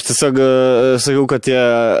norėjau. Aš tiesiog sakiau, kad jie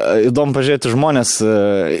įdomu pažiūrėti žmonės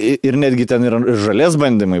ir netgi ten ir žalės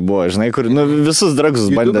bandymai buvo, žinai, kur visus dragsus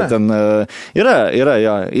bandė ten.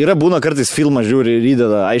 Yra būna kartais filmą žiūri ir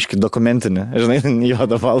įdeda aiškiai dokumentinį, žinai,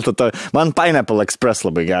 juodą baltą. Man Pineapple Express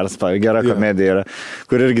labai gera komedija yra,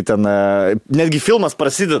 kur irgi ten, netgi filmas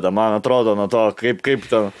prasideda, man atrodo, nuo to, kaip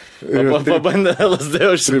ten pabandė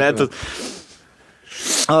LSD užsimetęs.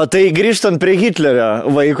 Tai grįžtant prie Hitlerio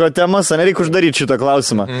vaiko temos, nereikia uždaryti šitą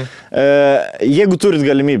klausimą. Jeigu turit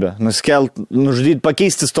galimybę nužudyti,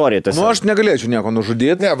 pakeisti istoriją tiesiog. Nu, aš negalėčiau nieko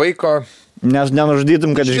nužudyti. Ne, vaiko. Nes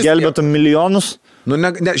nenužudytum, kad išgelbėtum milijonus. Nu,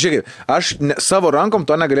 žiūrėk, aš savo rankom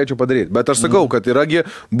to negalėčiau padaryti, bet aš sakau, kad yragi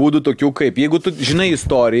būdų tokių kaip, jeigu tu žinai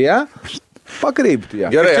istoriją, pakreipti ją.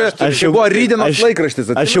 Gerai, aš jau buvo rydienos laikraštis.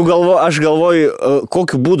 Aš galvoju,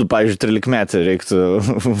 kokiu būdu, pavyzdžiui, 13-metį reiktų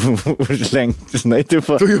užlenkti, žinai,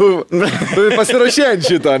 tipo. Tu pasirašėjant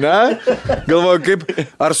šitą, ne? Galvoju, kaip,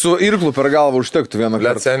 ar su irklu per galvą užtektų vieną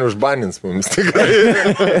kartą. Seniai užbanins mums,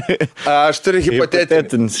 tikrai. Aš turiu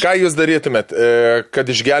hipotetinį. Ką jūs darytumėt,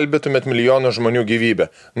 kad išgelbėtumėt milijonų žmonių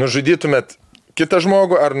gyvybę? Nužudytumėt kitą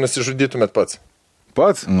žmogų ar nusižudytumėt pats?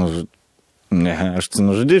 Pats? Ne, aš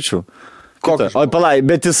tai nužudyčiau. O palai,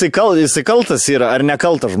 bet jisai kaltas yra, ar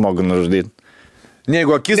nekaltas žmogų nužudyti?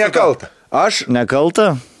 Jeigu akis nekalta. Aš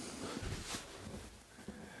nekalta?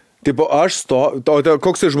 Tipo,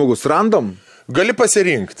 koks tai žmogus? Random? Gali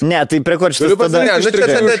pasirinkti. Ne, tai prie ko šitas tada... Ne,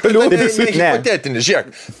 hipotetinis, žiūrėk,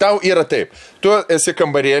 tau yra taip. Tu esi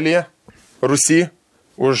kambarėlyje, Rusy,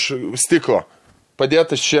 už stiklo.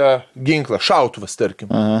 padėtas čia ginklas, šautuvas,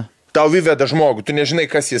 tarkim. Aha. Tau įveda žmogų, tu nežinai,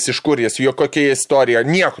 kas jis, iš kur jis, jo kokia istorija,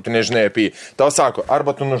 nieko tu nežinai apie jį. Tau sako,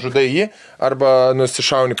 arba tu nužudai jį, arba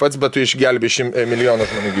nusišauni pats, bet tu išgelbė milijoną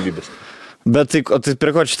žmonių gyvybės. Bet tai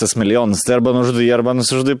prie ko šitas milijonas? Tai arba nužudai jį, arba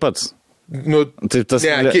nusižudai pats. Nu, tai tas...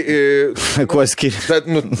 Kuo skiri?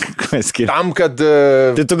 Tam, kad...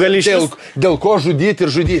 Tai tu gali dėl ko žudyti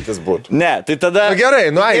ir žudytis būtų. Ne, tai tada... Na gerai,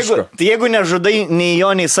 nu aišku. Jeigu nežudai nei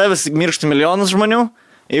jo, nei savęs, mirštų milijonas žmonių.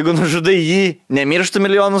 Jeigu nužudai jį, nemiršta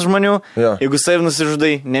milijonas žmonių. Jo. Jeigu savi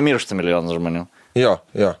nusižudai, nemiršta milijonas žmonių. Jo.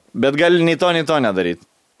 Bet gali nei to nedaryti.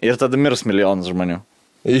 Ir tada mirs milijonas žmonių.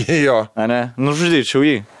 Jo. A ne? Nužudyčiau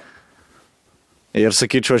jį. Ir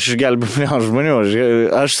sakyčiau, aš išgelbėjau milijoną žmonių,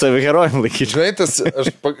 aš save herojim laikyčiau.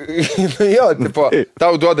 Žinai, jo, tipo,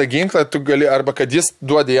 tau duoda ginklą, tu gali, arba kad jis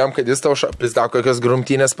duoda jam, kad jis tau pizda, kokios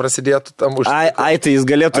grumtynės prasidėtų tam už... Ai, tai jis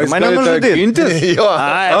galėtų ir mane nužudyti. Jo.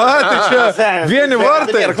 Tai čia vieni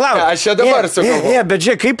vartai. Aš čia dabar sakau. Ne, bet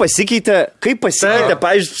žiūrėk, kaip pasikeitė,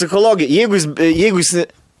 pavyzdžiui, psichologija.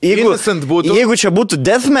 Jeigu čia būtų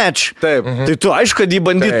deathmatch, tai tu aišku, kad jį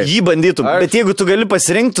bandytum, bet jeigu tu gali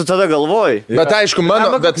pasirinkti, tu tada galvoji. Bet aišku,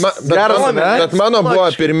 bet mano buvo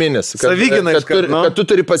pirminis, kad tu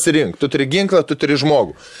turi pasirinkti, tu turi ginklą, tu turi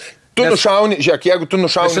žmogų. Tu nušauni, žiūrėk, jeigu tu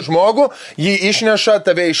nušauni žmogų, jį išneša,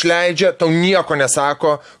 tave išleidžia, tau nieko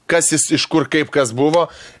nesako, kas jis iš kur kaip kas buvo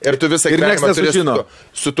ir tu visą gyvenimą turi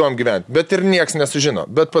su tuom gyventi. Bet ir nieks nesužino,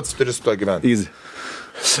 bet pats turi su tuo gyventi. Easy.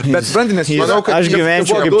 Bet suprantinės, manau, kad aš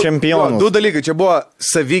gyvenčiau kaip čempionas. Du dalykai, čia buvo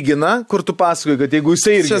savigina, kur tu pasakoji, kad jeigu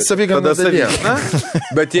jisai irgi... Čia savigina savigina.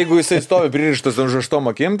 Bet jeigu jisai stovi pririštas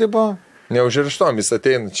užraštom akim, tipo... Neužrištom, jis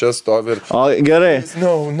ateina, čia stovi ir... O, gerai,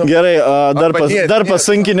 gerai, dar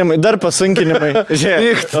pasunkinimai.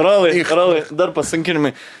 Žiūrėk, Rolai, dar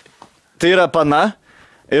pasunkinimai. Tai yra pana.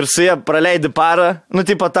 Ir su jie praleidi parą,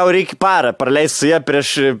 tipo, tau reikia parą praleisti su jie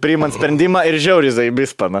prieš priimant sprendimą ir žiauriai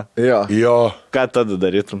zaibis pana. Jo. Ką tada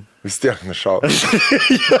darytum? Vis tiek nušau.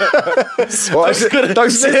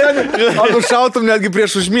 Ar nušautum netgi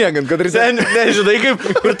prieš užmiegant, kad ryte... Nežinai, kaip,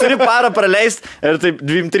 kur turi parą praleisti ir taip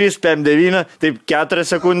 2, 3, 5, 9, taip 4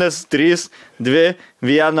 sekundės, 3, 2,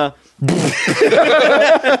 1...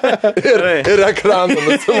 ir ekraną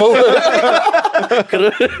nusivalai.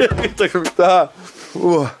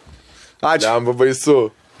 Ačiū. Jam buvo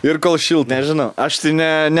baisu. Ir kol šilta. Nežinau, aš tai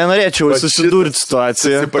nenorėčiau susidurti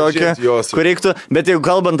situaciją tokią, kur reiktų, bet jeigu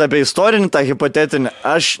kalbant apie istorinį, tą hipotetinį,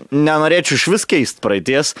 aš nenorėčiau iš vis keisti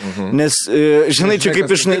praeities, nes, žinai, čia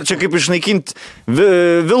kaip išnaikinti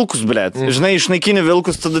vilkus, blėt. Žinai, išnaikini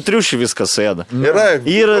vilkus, tada triušį viskas suėda.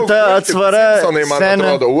 Ir ta atsvara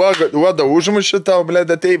senė. Uoda užmušė tau, blėt,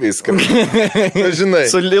 ateiviais. Žinai.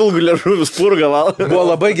 Su ilgu liežuviu spurga val. Buvo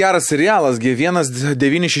labai geras serialas,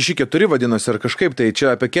 1964 vadinosi, ar kažkaip tai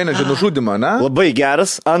čia apie Kenedžio nužudimą, ne? Labai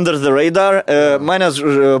geras, Under the Radar. Manęs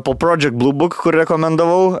po Project Blue Book, kur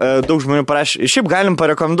rekomendavau, daug žmonių parašė. Šiaip galim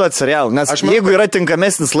parekomenduoti serialą, nes jeigu yra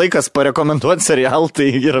tinkamesnis laikas parekomenduoti serialą,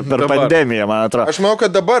 tai yra per pandemiją, man atrodo. Aš manau,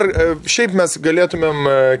 kad dabar šiaip mes galėtumėm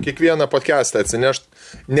kiekvieną podcastą atsinešti,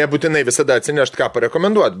 nebūtinai visada atsinešti, ką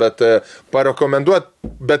parekomenduoti, bet parekomenduoti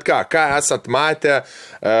bet ką esat matę,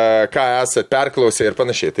 ką esat perklausę ir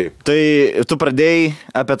panašiai. Taip. Tai tu pradėjai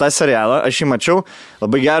apie tą serialą, aš jį mačiau,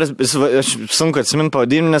 labai geras, aš sunku atsiminti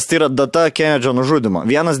pavadinimą, nes tai yra data Kenedžio nužudimo.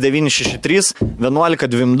 1963,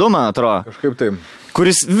 11:22, man atrodo. Kažkaip taip.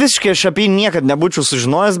 Kuris visiškai aš apie jį niekad nebūčiau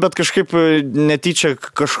sužinojęs, bet kažkaip netyčia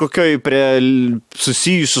kažkokioj prie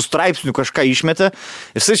susijusių straipsnių kažką išmetė.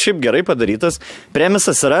 Jisai šiaip gerai padarytas.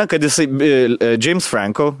 Premisas yra, kad jisai, James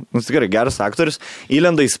Franco, geras aktorius,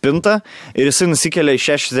 įlenda į spintą ir jisai nusikelia į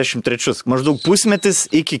 63, maždaug pusmetis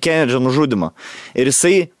iki Kenedžio nužudimo. Ir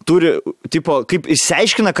jisai turi, tipo, kaip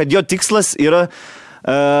išsiaiškina, kad jo tikslas yra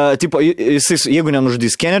tipo, jis, jeigu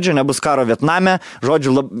nenužudys Kenedžio, nebus karo Vietname,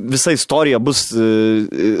 žodžiu, visa istorija bus...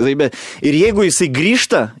 Ir jeigu jisai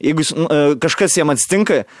grįžta, jeigu kažkas jam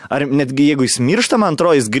atsitinka, ar netgi jeigu jis miršta, man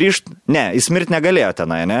atrodo, jis grįžta... Ne, jis mirt negalėjo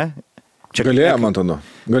tenai, ne? Čia galėjo, man atrodo.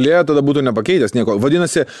 Galėjo, tada būtų nepakeitęs nieko.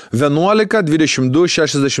 Vadinasi,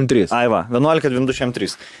 11:22:63. Aiva,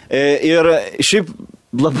 11:22:63. Ir šiaip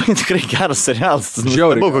labai tikrai geras serialas.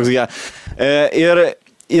 Žiauriai.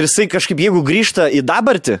 Ir jisai kažkaip, jeigu grįžta į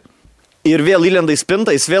dabartį ir vėl įlenda į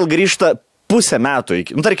spintą, jis vėl grįžta pusę metų.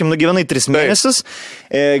 Tarkim, nugyvenai 3 mėnesius,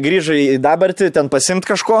 grįžai į dabartį, ten pasimt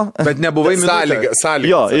kažko. Bet nebuvai sąlyga.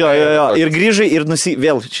 Jo. Ir grįžai ir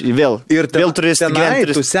vėl ir vėl turėsi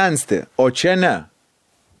gyventi. Tu sensti, o čia ne.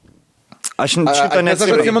 Aš šitą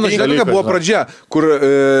neatsimenu. Aš atsimenu, žinai, buvo pradžia, kur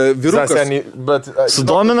vyrukas.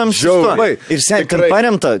 Sudominam šitą. Ir sen, ten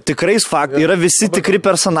paremta tikrais faktais, yra visi tikri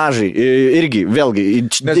personažai. Irgi, vėlgi,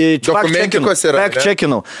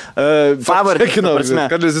 fact-checkinau. Fact-checkinau.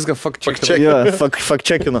 Kartais viską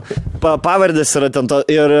fact-checkinau. Pavardės yra ten to.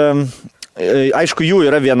 Ir aišku, jų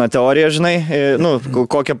yra viena teorija, žinai, nu,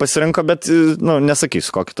 kokią pasirinko, bet, nu,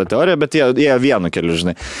 nesakysiu kokią tą teoriją, bet jie vienu keliu,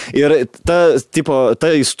 žinai. Ir ta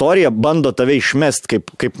istorija bando tave išmest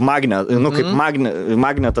kaip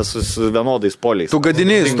magnetas su vienodais poliais. Tu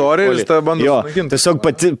gadini istoriją ir tave bando sunaginti. Tiesiog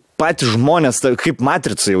patys žmonės, kaip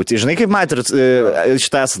matrica jauti. Žinai, kaip matrica,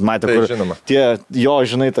 šitą esat matę, kur tie,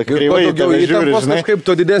 žinai, ta kreivai tave žiūri, žinai.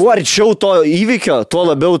 Kuo arčiau to įvykio, tuo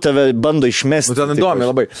labiau tave bando išmesti. Ten įdomi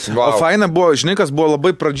labai. O faina buvo, žinai, kas buvo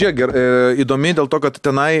labai pradžia įdomi dėl to, kad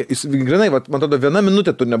tenai, grinai, man atrodo, 1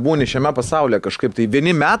 minutė tu nebūni šiame pasaulyje kažkaip. Tai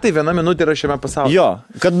 1 metai, 1 minutė yra šiame pasaulyje. Jo,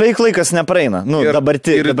 kad beveik laikas nepraeina. Nu,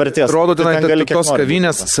 dabarties. Rodo tenai tos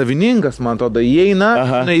kavinės savininkas, man atrodo,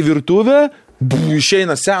 įeina į virtuvę,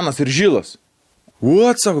 išeina senas ir žilas.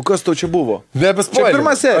 Sako, kas tau čia buvo? Čia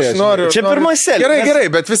pirma serija. Čia pirma serija.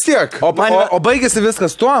 Gerai, bet vis tiek. O baigėsi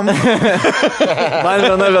viskas tuom.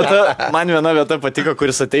 Man viena vieta patiko,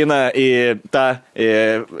 kuris ateina į tą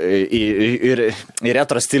į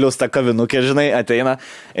retro stiliaus tą kavinukę, žinai, ateina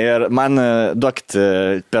ir man duokit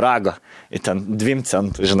pirago. Ten 2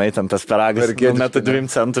 centų, žinai, ten tas piragas. Metu 2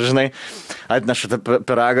 centų, žinai. Atneša tą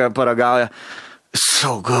piragą, paragauja.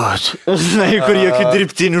 So good. Žinai, kur jokių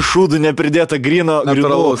dirbtinių šūdų nepridėta grino,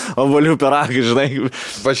 ovalių piragai, žinai.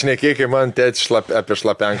 Pašnekėk, kai man tėtis apie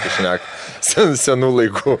šlapenką šnek. Senų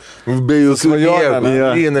laikų. Be jūsų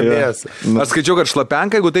grina mėsą. Aš skaičiau, kad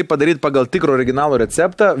šlapenką, jeigu tai padaryti pagal tikrą originalų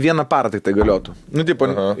receptą, 1 parą tik tai galiotų. Nu,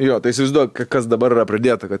 tipo, jo, tai įsivaizduok, kas dabar yra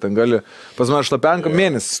pridėta, kad ten gali. Pas man šlapenką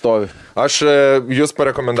mėnesį stovi. Jūs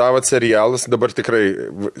parekomendavot serialus, dabar tikrai,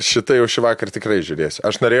 šitą jau šį vakar tikrai žiūrėsiu.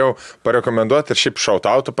 Aš norėjau parekomenduoti ir šiaip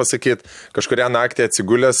šautautų pasakyti, kažkurią naktį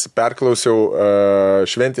atsigulęs, perklausiau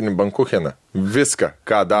šventinį Bankucheną. Viską,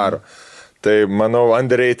 ką daro. Tai, manau,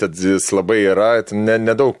 underrated jis labai yra,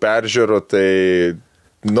 nedaug peržiūrų, tai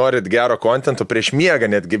norit gero kontento prieš miegą,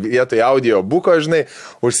 netgi vietoj audio buko, žinai,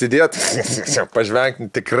 užsidėt,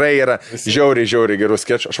 pažvengti, tikrai yra žiauriai gerų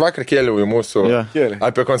skečų. Aš vakar kėliau į mūsų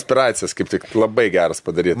apie konspiracijas, kaip tik labai geras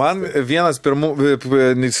padaryti. Man vienas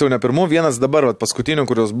dabar paskutinių,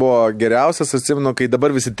 kurios buvo geriausias, atsimenu, kai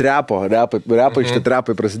dabar visi repai šitie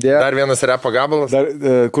trepai prasidėjo. Dar vienas repo gabalas?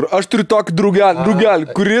 Kur aš turiu tokį drugelį,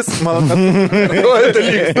 kuris, man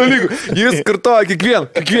jis kartoja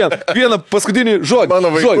kiekvieną paskutinį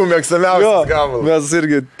žodį. Mano vaikų mėgstamiausias gabalas. Mes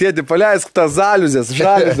irgi, tėti, paleisk tą žaliuzės.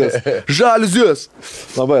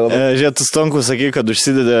 Labai. Žiūrėt, Stonku sakai, kad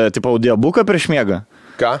užsideda, tipo, audiobuką prieš miegą.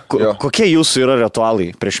 Ką? Kokie jūsų yra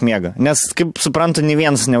ritualai prieš miegą? Nes, kaip suprantu, nei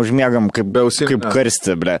vienas neužmiegam kaip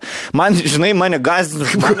karsti, ble. Man, žinai, mane gazdina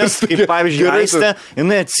žmonės, kaip pavyzdžiui, Aistė,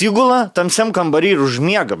 jinai atsigula tamsiam kambarį ir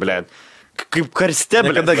užmiega, ble. Kaip karste,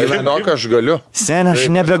 ble. Žinok, aš galiu. Sen, aš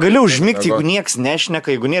nebegaliu užmigti, jeigu nieks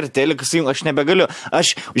nešneka, jeigu nėra telekas, aš nebegaliu.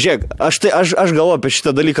 Aš galvoju apie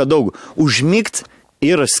šitą dalyką daug. Užmigt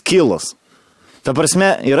yra skillas. Ta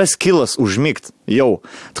prasme, yra skillas užmigt. Jau.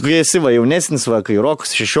 Tu kai esi jaunesnis, kai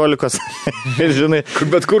Rokas 16, žinai.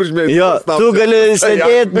 Bet kur užmėgti? Jo, tu gali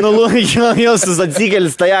sėdėti, jos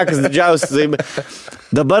atsikelis tajakas didžiausias.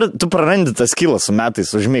 Dabar tu prarandi tą skilą su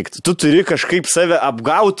metais užmigti. Tu turi kažkaip save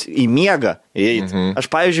apgauti į miegą.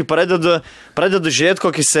 Aš, pavyzdžiui, pradedu žiūrėti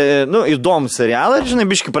kokį įdomų serialą, žinai,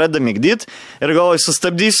 biškai pradedu migdyti ir galvoju,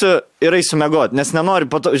 sustabdysiu ir eisiu miegoti, nes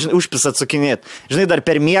nenoriu užpis atsakinėti. Žinai, dar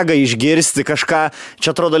per miegą išgirsti kažką,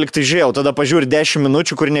 čia atrodo liktai žiūrėjau, tada pažiūri 10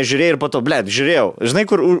 minučių, kur nežiūrėjai ir po to, žiūrėjau. Žinai,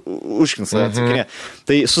 kur užkins atsakinėti.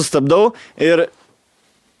 Tai sustabdau ir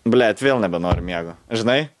vėl nebenoriu miego.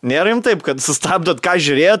 Žinai, nėra jums taip, kad sustabdot, ką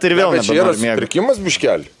žiūrėjot ir vėl nebenoriu miego. Čia yra sutrikimas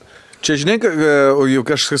biškelį. Čia, žinai, juk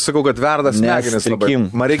aš sakau, kad verda smegenis labai.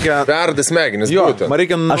 Verda smegenis, būtent.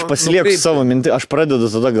 Aš pasilieku savo mintį, aš pradedu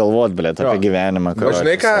tada galvoti, apie gyvenimą.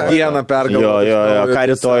 Žinai, ką? Dieną pergalvoti. Ką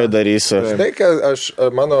rytoj darysiu. Žinai,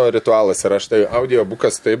 mano ritualas yra, štai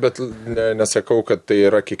audiobukas tai, bet nesakau, kad tai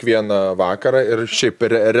yra kiekvieną vakarą ir šiaip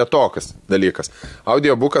retokas dalykas.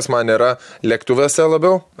 Audiobukas man yra lėktuvėse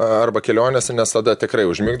labiau arba kelionėse, nes tada tikrai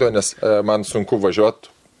užmigdo, nes man sunku važiuoti.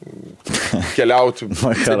 Keliauti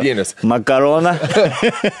sėdynės. Makaroną.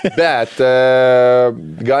 Bet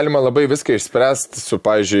galima labai viską išspręsti su,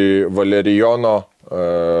 pavyzdžiui, valerijono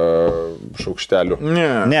šaukštelių.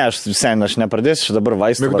 Ne, aš nepradėsiu, aš dabar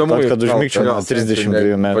vaistų vartot, kad užmigčiau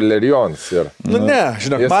 32 metų. Valerijonas yra. Nu ne,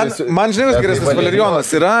 žinok, man žinai, geresnis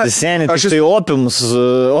valerijonas yra. Seniai, aš tai opiumus.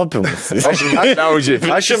 Aš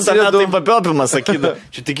 100 metų apie opiumą sakydavau.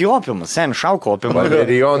 Čia tik opiumas, seniai, šauko opiumą.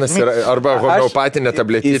 Valerijonas yra arba homeopatinė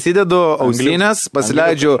tabletė. Įsidedu ausines,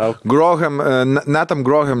 pasileidžiu Natam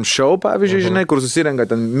Graham show, pavyzdžiui, žinai, kur susirenka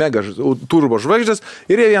ten mega turbo žvaigždės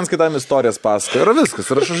ir jie viens kitam istorijas pasakoja. Yra viskas,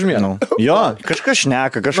 ir aš užmiegu. Jo, kažkas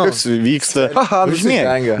šneka, kažkas vyksta. Aha,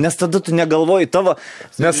 užmiegu. Nes tada tu negalvoji tavo...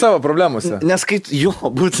 Nes savo problemuose. Nes kai, jo,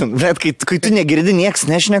 būtent, bet kai tu negirdi, nieks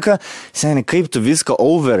nešneka, seniai, kaip tu viską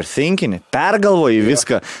overthinkini, pergalvoji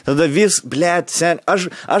viską, tada seniai, aš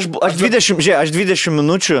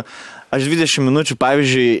 20 minučių,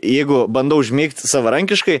 pavyzdžiui, jeigu bandau užmėgti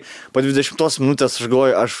savarankiškai, po 20 minutės aš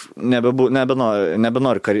galvoju, aš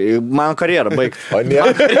nebenoriu, mano karjerą baigti.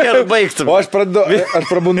 Mano karjerą baigti. O aš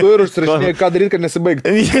prabundu ir užsirašinėjau, ką daryti, kad nesibaigtų.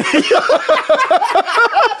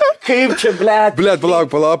 Kaip čia, blėt? Blėt,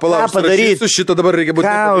 palauk. Ką padaryti? Su šito dabar reikia būti.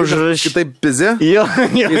 Ką užrašyti? Kitaip pizė? Jo.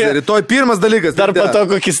 Rytoj pirmas dalykas. Dar po to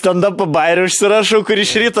kokį stand-upą bairį užsirašau, kur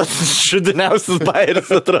iš ryto šudiniausias bairis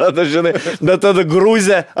atrodo, žinai. Bet tada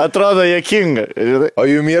Grūzė atrodo juokinga. O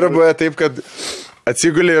jum yra buvę taip, kad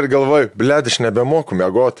atsigulė ir galvoju, blėt, aš nebemoku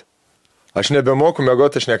mėgoti. Aš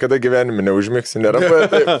niekada gyvenime neužmigsiu, nėra buvę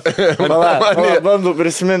taip. Bandu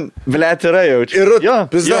prisiminti, blėt yra jaučiu. Ir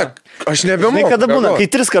pizdak, aš nebemoku. Žinai, kada būna, kai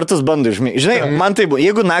 3 kartus bandu užmigti. Žinai, man tai buvo,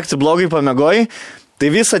 jeigu naktį blogai pamėgoji, tai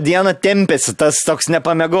visą dieną tempėsi tas toks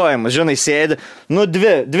nepamėgojimas. Žinai, sėdi,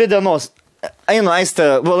 2 dienos. Einu, Aiste,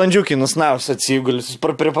 valandžiukį nusnaus atsigulis,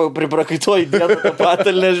 priprakaituoji dieną tą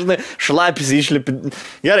patalę, žinai, šlapis išlipi.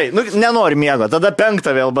 Gerai, nenori miego, tada 5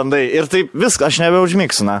 vėl bandai ir taip viską, aš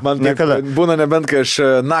nebeužmigsiu, na. Man niekada. Būna nebent, kai aš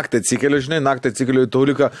naktį atsikeliu, žinai, į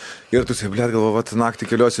Tuliką ir tu sai, blėt, galvo, naktį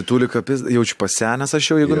keliuosi į Tuliką, jaučiu pasenęs aš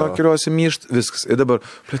jau, jeigu keliuosi myšt, viskas. Ir dabar,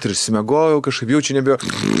 blėt, ir įsimegojau, kažkaip jaučiu nebėjau.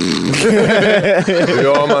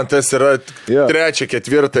 Jo, man tas yra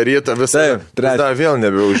 3-4 ryto visą. Vėl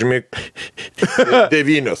nebeužmig.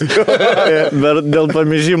 9. Dėl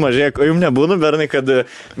pamižimo, žiūrėk, o jums nebūna, bernai, kad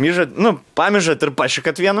myžat, pamižat ir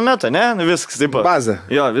pašikat vienu metu, ne? Viskas taip pat. Bazė.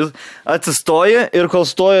 Jo, atsistoja ir kol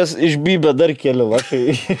stojas išbybė dar keli lašai.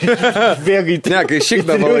 Bėgai. Ne, kai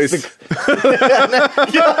šikdavais.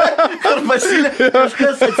 Ar pasilė,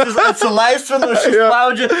 kažkas atsilaisvino,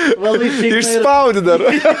 išspaudžia, valai šikdavai. Išspaudė dar.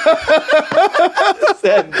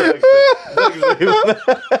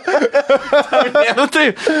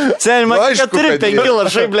 Seniai, man aišku, 4-5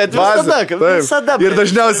 lašai, blėt, visada. Ir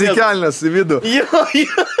dažniausiai kelnes į vidų. Jo.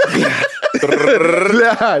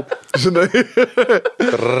 Blėt, žinai.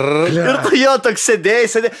 Ir tu jo toks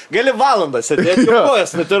sėdėjai, gali valandą sėdėti,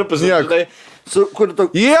 kojas netirpus.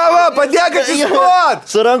 Ieva, padėk atsistot!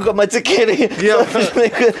 Su rankom atsikėliai.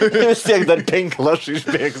 Vis tiek dar 5 lašai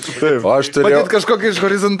išbėgs. O aš turėjau... Matyt kažkokia iš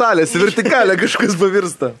horizontalės, į vertikalę kažkas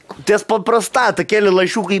pavirsta. Ties paprasta, ta keli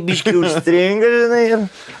lašiukai biški užstringa, žinai.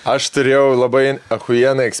 Aš turėjau labai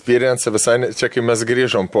achujeną experience visai, čia kai mes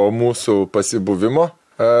grįžom po mūsų pasibuvimo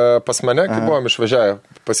pas mane, kai buvom išvažiavę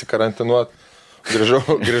pasikarantinuoti.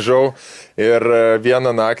 Grįžau ir vieną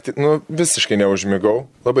naktį, visiškai neužmigau,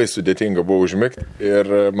 labai sudėtinga buvo užmigti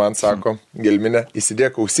ir man sako, Gelminė,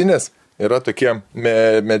 įsidėk ausinės, yra tokie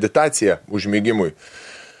meditacija užmigimui.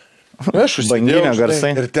 Aš užsidėjau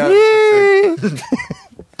garsai. Ir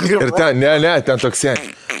ten toksai.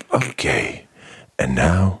 Okay, and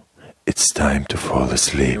now it's time to fall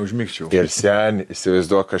asleep. Neužmigčiau. Ir seniai,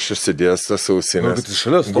 įsivaizduok, aš išsidėjęs tas ausinės.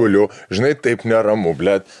 Guliu, žinai, taip neramu,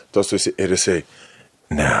 blėt, tos ausinės. Ir jisai,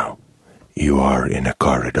 now you are in a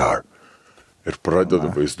corridor. Ir pradedu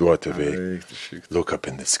vaizduoti veikti. Look up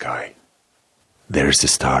in the sky. There's the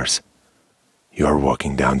stars. You are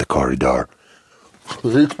walking down the corridor.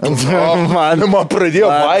 Man pradėjo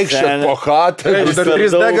vaikščioti po chatą. Dar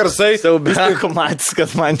 3D garsai. Siaubiako matys,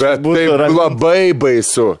 kad man čia Bet būtų tai labai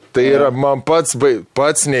baisu. Tai yra man pats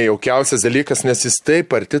nejaukiausias dalykas, nes jis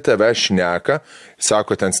taip arti tave šneka.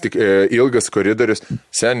 Sako, ten ilgas koridorius.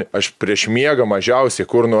 Seni, aš prieš miegą mažiausiai,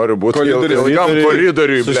 kur noriu būti. Ilgam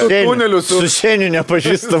koridoriui. Su seniu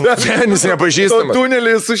nepažįstamas. Senis nepažįstamas.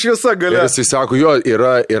 Tuneliai su šviesa gale. Ir jisai sako, jo,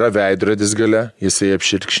 yra veidrodis gale, jisai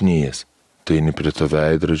apširkšnijas. Tai eini prie to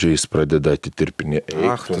veidrodžio, jis pradeda atitirpinė.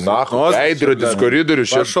 Veidrodis, koridorius,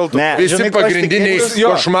 čia šaltų. Visi pagrindiniai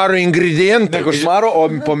košmaro ingredientai. Ne košmaro, o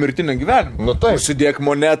pomirtinio gyvenimo. Nu tai. Užsidėk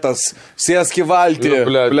monetas, sėsk į valtį.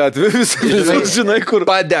 Blet, žinai, kur.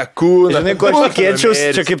 Padekūna. Žinai, ko aš tikėčiaus,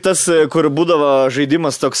 čia kaip tas, kur būdavo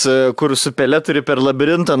žaidimas toks, kur su pelė turi per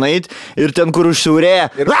labirintą nait ir ten, kur užsiaurėja.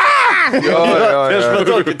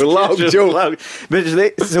 Bet žinai,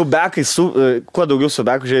 siaubekai, kuo daugiau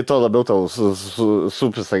siaubekų, žinai, to labiau tau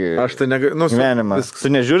supisakai. Aš tai negaliu. Tu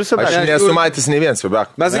nežiūri siaubekų? Aš nesu matęs nei vien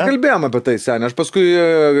siaubekų. Mes įkalbėjome apie tai, seniai. Aš paskui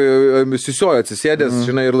sisioju atsisėdęs,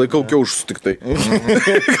 žinai, ir laikau kiaušus tik tai.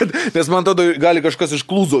 Nes man tada gali kažkas iš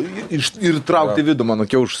klūzo ir traukti vidų mano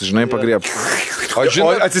kiaušus, žinai, pagriebti. O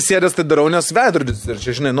atsisėdęs tai darau, nes veidrodis. Ir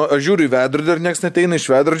čia, žinai, aš žiūriu į veidrodį ir nieks neteina iš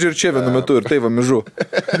veidrodžio ir čia vienu metu ir tai va mižu.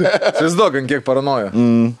 Svisdok, kiek paranoja.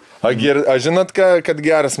 Žinot, kad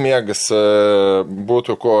geras miegas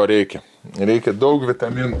būtų, ko reikia? Reikia daug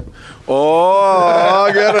vitaminų. O,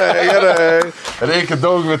 gerai. Reikia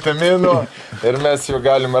daug vitaminų ir mes jau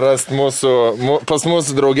galime rasti pas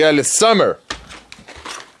mūsų draugelį Summer.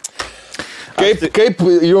 Kaip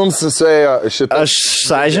jums suėjo šitą? Aš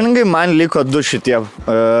sąžiningai, man liko 2 šitie.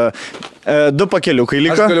 2 pakeliukai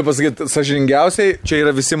liko. Aš galiu pasakyti, sąžiningiausiai, čia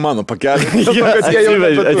yra visi mano pakeliai.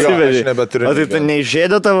 Atsivežė. O tai tu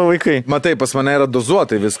neižėdė tavo vaikai? Matai, pas mane yra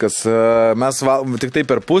dozuotai viskas. Mes tik tai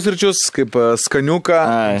per pusryčius, kaip skaniuką,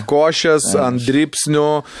 košės, ant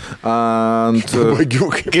dripsnių, ant...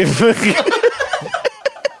 Pabagiukai.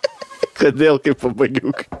 Kodėl kaip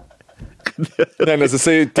pabagiukai? Ne, nes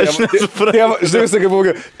jisai...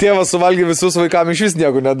 Tėvas suvalgė visus vaikams, iš vis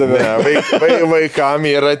nieko nedavė. Ne, vaikams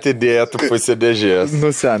yra atidėtų pusė dėžės. Nu,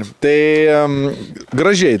 sen. Tai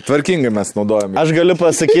gražiai, tvarkingai mes naudojame. Aš galiu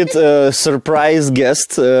pasakyti surprise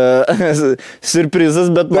guest, surprizas,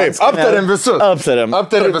 bet... Taip, aptariam visus. Aptariam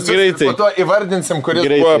visus. Greitai. Po to įvardinsim, kuris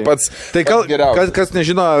buvo pats geriausias. Kas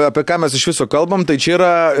nežino, apie ką mes iš viso kalbam, tai čia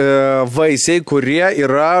yra vaisiai, kurie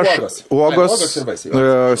yra... Uogos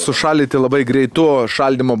sušalyti labai greitu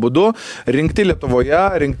šaldymo būdu, rinkti Lietuvoje,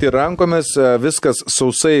 rinkti rankomis, viskas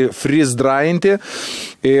sausai freeze dryinti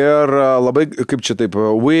ir labai, kaip čia taip,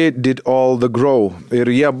 we did all the grow. Ir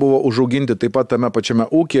jie buvo užauginti taip pat tame pačiame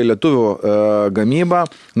ūkyje, lietuvių gamyba,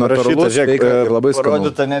 natūralus, sveika ir labai skanu.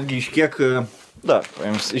 Parodyta netgi iš kiek...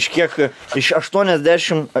 iš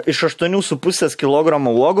 8,5 kg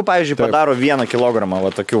uogų, pavyzdžiui, padaro 1 kg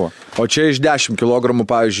va tokių. O čia iš 10 kg,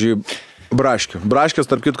 pavyzdžiui, braškių. Braškės,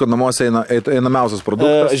 tarp kitko, namuose einamiausias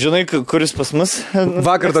produktas. Žinai, kuris pas mus?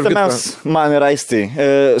 Vakar, tarp kitko. Man yra aistai.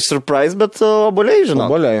 Surprise, bet obuoliai, žinau.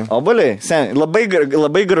 Obuoliai. Labai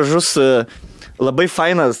gražus, labai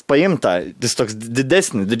fainas paimta. Jis toks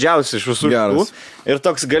didžiausias iš visų šitų. Ir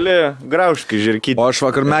toks gali graužti žirkyti. O aš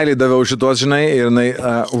vakar meiliai daviau šitos, žinai, ir jinai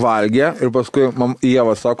valgė. Ir paskui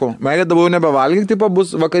Ieva sako, meiliai daviau nebevalgyk, tipo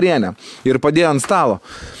bus vakarienė. Ir padėjo ant stalo.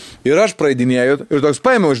 Ir aš praeidinėjau ir toks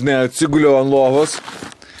paėmiau, žinai, atsiguliau ant lovos,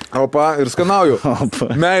 ir skanauju.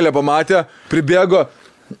 Meilė pamatė, pribėgo,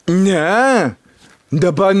 ne,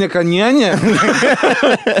 dabar nekanienė.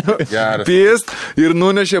 Pist ir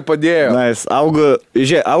nunešė, padėjo. Nice.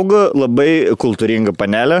 Auga labai kultūringa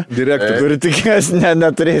panelė. Direktorius. Kuri tikės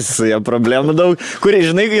neturės su ją problemų daug. Kuri,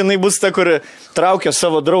 žinai, jinai bus ta, kuri traukia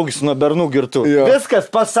savo draugis nuo bernų girtų. Jo. Viskas,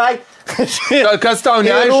 pasakė. Kas tau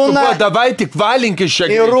neaišku, davai tik valinkis šiek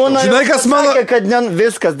tiek. Žinai, kas mano... Kad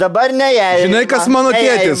viskas, dabar neįeina. Žinai, kas mano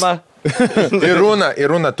tėtis.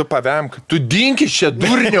 Irūna, tu pavemk, tu dinkis čia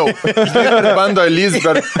durniau. Žinai, bando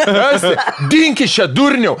Lisbert. Dinkis čia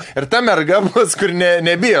durniau. Ir ta merga bus, kur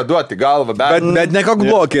nebijo duoti galvą. Bet ne koks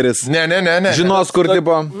blokeris. Ne. Žinos, kur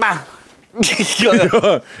tipo...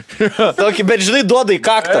 Tokį, bet žinai, duoda į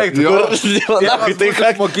kaktą.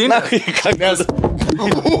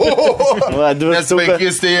 Nes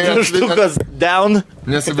vaikystėje... Dvirštukas down.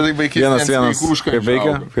 Nes vaikystėje... Vienas. Kaip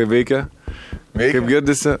veikia? Kaip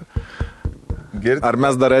girdisi? Ar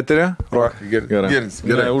mes dar eterį? Girdisi.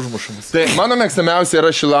 Gerai, užmušamas. Tai mano mėgstamiausia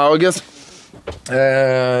yra šilauogės.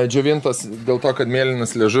 Džiovintos dėl to, kad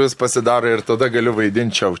mėlynas liežuvis pasidaro ir tada galiu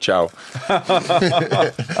vaidinti čiau.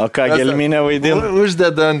 O ką gelminė vaidina?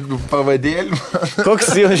 Uždedant pavadėlį.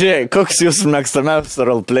 Koks jūsų mėgstamiausias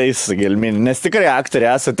roleplay su gelminė? Nes tikrai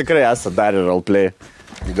aktoriai esate darę roleplay.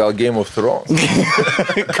 Gal Game of Thrones.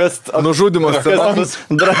 Nužudimo scenos.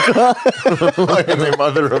 Jinai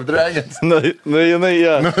Mother of Dragons. Jinai,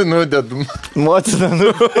 ja. Nudedum. Motina,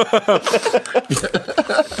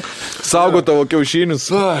 Saugo tavo kiaušinius.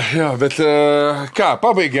 Jo, bet ką,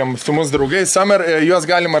 pabaigėm su mūsų draugais. Summer, juos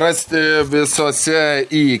galima rasti visose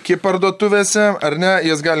iki parduotuvėse, ar ne?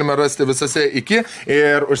 Juos galima rasti visose iki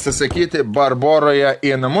ir užsisakyti Barboroje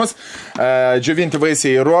į namus. Džiovinti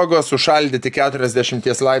vaisiai į ruogos, sušaldyti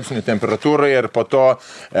 40 laipsnių temperatūroje ir po to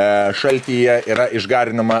šaltyje yra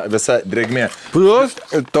išgarinama visa drėgmė. Plus,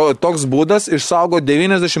 toks būdas išsaugo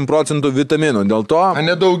 90% vitaminų. Dėl to... A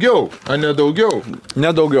ne daugiau? Nedaugiau.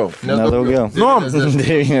 Nedaugiau. Nu,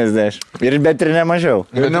 90. Ir bet ir nemažiau.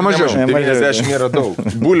 Ir nemažiau. 90 yra daug.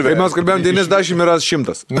 Bulvė. Kai mes kalbėjom, 90 yra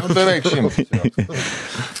 100. Nu, beveik 100.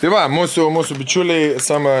 Tai va, mūsų bičiuliai,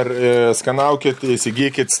 Summer, skanaukit,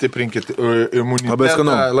 įsigykit, stiprinkit imunitetą. Labai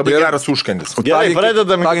skanu. Labai geras užkandis. Gerai,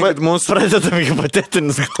 pradedam Pradedam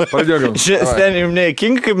hipotetinis. Pradėkim. Šiandien jums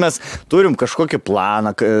neįkinga, kaip mes turim kažkokį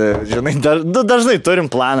planą, žinai, dažnai turim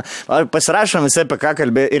planą, pasirašom visi apie ką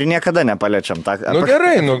kalbė ir niekada nepaliečiam tą. Nu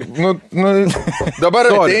gerai, dabar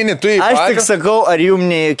ateini, tu į Aš tik sakau, ar jums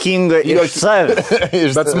neįkinga iš savęs.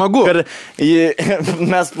 Bet smagu.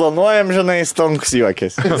 Mes planuojam, žinai, stonks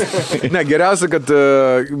juokės. Ne, geriausia, kad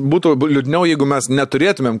būtų liūdniau, jeigu mes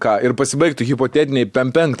neturėtumėm ką ir pasibaigtų hipotetiniai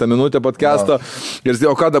 5 minutę podcast'o ir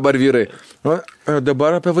o ką dabar vyrai?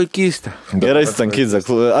 Dabar apie vaikystę. Gerai, Stankidze,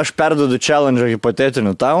 aš perdodu challenge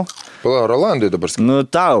hipotetinių tau. Pala, Rolandai dabar skaitai. Nu,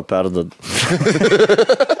 tau perdodu.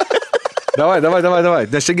 Davai,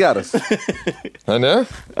 nes čia geras. A ne?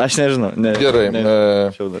 Aš nežinau. Gerai.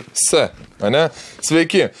 S. A ne?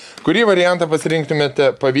 Sveiki. Kurį variantą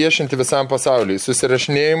pasirinktumėte paviešinti visam pasauliui?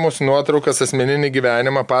 Susirašinėjimus, nuotraukas, asmeninį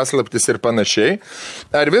gyvenimą, paslaptis ir panašiai?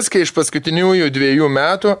 Ar viską iš paskutiniųjų 2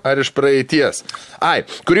 metų, ar iš praeities?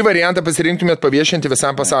 Kurį variantą pasirinktumėte paviešinti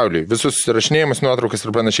visam pasauliui? Visus susirašinėjimus, nuotraukas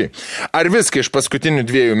ir panašiai. Ar viską iš paskutinių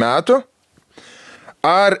 2 metų,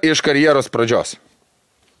 ar iš karjeros pradžios?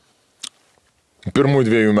 Pirmų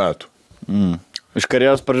 2 metų. Iš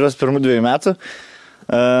karjeros pradžios pirmų 2 metų?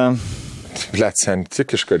 Blet, sen,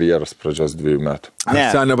 tik iš karjeros pradžios 2 metų. Ne.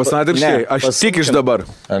 Sen, nepasakyti ir šiai. Aš tik iš dabar.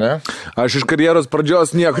 A ne? Aš iš karjeros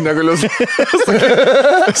pradžios nieko negaliu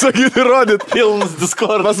sakyti, rodyti. Pilnas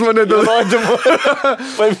Discord. Pas mane dėl rodymų.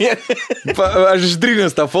 Pavienį. Aš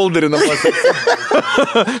išdrynęs tą folderį namuose.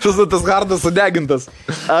 Šis tas hardas sudegintas.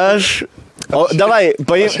 O, davai,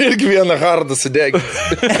 Aš irgi vieną hardą sudeginti.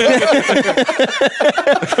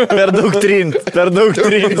 Per daug trint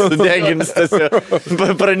sudegins tas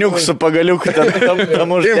praniuksiu pagaliuku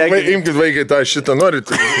tam uždeginti. Imkit vaikai tą šitą,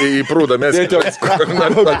 norit į prūdą mes.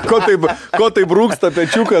 Ko taip rūksta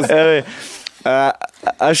pečiukas?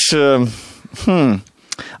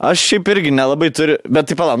 Aš šiaip irgi nelabai turiu,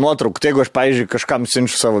 bet tai pala, nuotraukų. Tai jeigu aš, pavyzdžiui, kažkam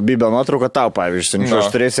siunčiu savo bibio nuotrauką, tau, pavyzdžiui, siunčiu,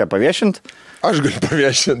 aš turėsiu ją paviešinti. Aš galiu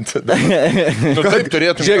paviešinti. Taip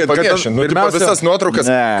turėtum paviešinti. Visas nuotraukas.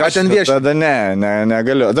 Ką ten viešinti? Tada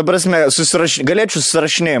negaliu. Dabar galėčiau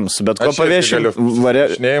susirašinėjimus, bet ko paviešinti.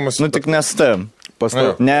 Nu tik nestam.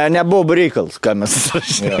 Nebuvo reikals, ką mes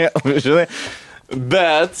susirašinėjom, žinai.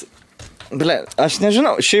 Bet... Aš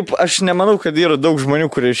nežinau, šiaip aš nemanau, kad yra daug žmonių,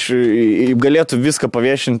 kurie galėtų viską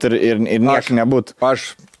paviešinti ir nieko nebūtų.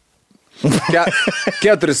 Aš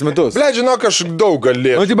 4 metus. Žinok, aš daug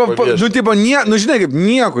galėčiau žinai kaip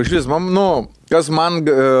nieko iš vis, kas man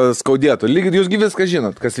skaudėtų. Lygiai jūs viską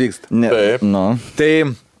žinot, kas vyksta. Taip. Tai...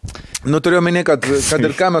 turiu omeny, kad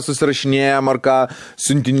ir ką mes susirašinėjom, ar ką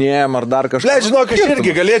siuntinėjom, ar dar kažką. Žinok, aš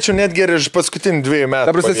irgi galėčiau netgi ir iš paskutinių 2 metų.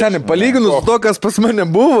 Dabar, seniai, palyginus to, kas pas mane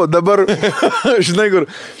buvo, dabar, žinai, kur...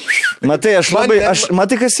 Matai,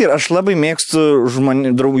 kas yra, aš labai mėgstu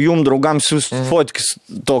jum draugams siūsti fotkis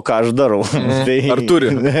to, ką aš darau. Ar turi?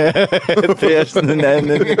 Tai aš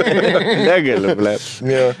negaliu, blet.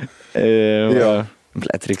 Jo.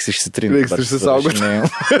 Blet, reiks išsitrinti. Reiks išsisaugoti.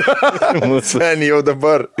 Sen, jau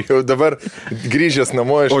dabar grįžęs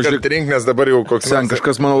namo iškart rink, nes dabar jau koks... Sen,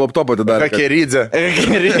 kažkas mano laptopą atidarė. Hakeridze.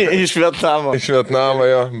 Iš Vietnamo. Iš Vietnamo,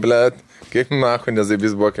 jo, blet. Kiek nacho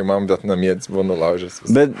nezaibys buvo, kai mam dat namietis buvo nulaužęs.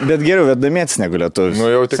 Bet geriau, vietnamietis negu lietuvis.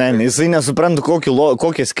 Sen, jisai nesupranta,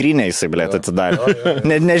 kokią skrynę jisai, blet, atidarė.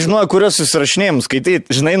 Nežinoja, kurios susirašinėjimus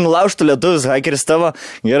skaityti. Žinai, nulaužtų lietuvis, hakeris tavo.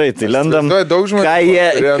 Gerai, tai lendam.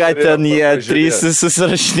 Ką ten jie 3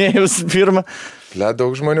 susirašinėjimus pirmą.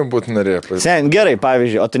 Daug žmonių būtų norėjo. Sen, gerai,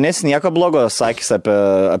 pavyzdžiui, o tu nesi nieko blogo sakys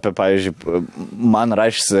apie pavyzdžiui, man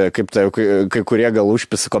rašys, kaip tai, kai kurie gal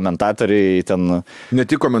užpisi komentatoriai ten... Ne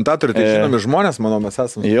tik komentatoriai, tai žinomi žmonės, manau, mes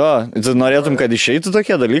esame. Jo, tu norėtum, kad išeitų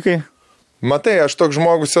tokie dalykai? Matai, aš toks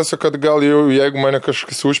žmogus esu, kad gal jau, jeigu mane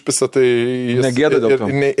kažkas užpisa, tai jis, negėda dėl to.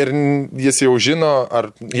 Ir jis jau žino, ar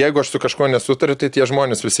jeigu aš su kažkuo nesutariu, tai tie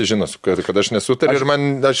žmonės visi žino, kad aš nesutariu ir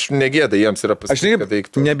aš negėda jiems yra pasakyti.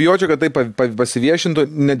 Aš nebijočiau, kad tai pasiviešintų,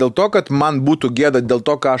 ne dėl to, kad man būtų gėda dėl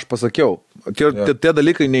to, ką aš pasakiau. Tie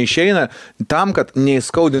dalykai neišeina tam, kad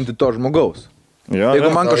neįskaudinti to žmogaus. Jeigu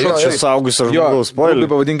man kažkoks čia saugusio žmogaus spoileris,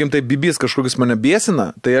 pavadinkim tai bibis kažkoks mane bėsina,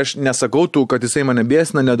 tai aš nesakau tų, kad jisai mane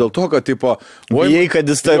bėsina ne dėl to, kad tipo, jei kad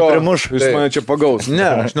jis tai primuš, jis mane čia pagaus. Ne,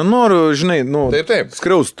 aš nenoriu, žinai,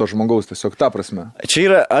 skriaus to žmogaus tiesiog tą prasme. Čia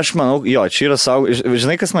yra, aš manau, čia yra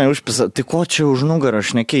žinai, kas mane užpisa, tai ko čia už nugarą,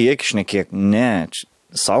 šnekėk, ne,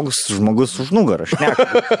 saugus žmogus už nugarą,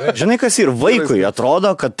 žinai, kas ir vaikui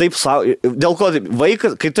atrodo, kad taip dėl ko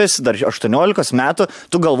vaikas, kai tu esi dar 18 metų,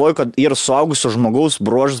 tu galvoji, kad ir suaugusio žmogaus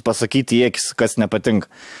bruožas pasakyti į akis, kas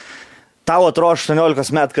nepatinka. Tau atrodo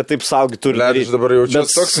 18 metų, kad taip saugi turi daryti. Aš dabar jaučiu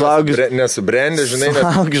toks nesubrendė, žinai.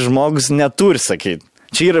 Saugus žmogus neturi sakyti.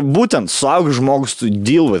 Čia yra būtent suaugus žmogus, tu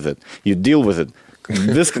deal with it.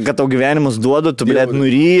 Viską, kad tau gyvenimas duoda, tu, blėt,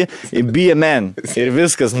 nuryji, be a man. Ir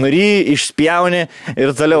viskas, nuryji, išspjauni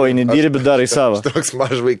ir toliau eini dirbi darai savo. Aš toks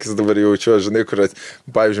mažvaikis dabar jaučiu, žinai, kur,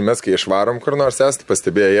 pavyzdžiui, mes, kai išvarom kur nors, esate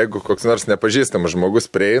pastebėję, jeigu koks nors nepažįstamas žmogus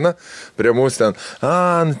prieina prie mūsų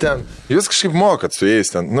ten, jūs kažkaip mokat su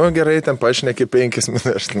jais ten, gerai, ten pašneki 5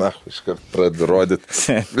 minutės, iškart pradedu rodyti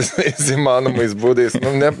visais įmanomais būdais,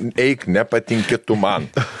 eik, nepatinki tu man,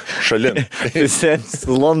 šalin.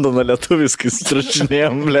 Londono lietuvis, kai strašinėjom,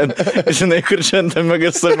 žinai, kur šiandien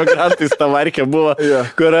megas su emigrantais tavarkė buvo,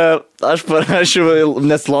 kur aš parašiau,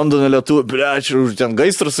 nes Londono lietuvių, ten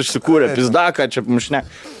gaisras išsikūrė, pizdaką, čia mušne.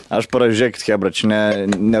 Aš paražiūrėkit, hebra, čia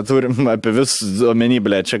neturim apie vis omeny,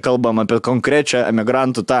 čia kalbam apie konkrečią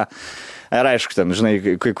emigrantų tą. Ir aišku, ten, žinai,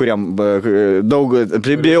 kai kuriem daug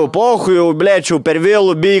pribėjau pochujų, blėčiau per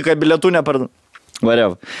vėlų, bijai, kad bilietų nepardu.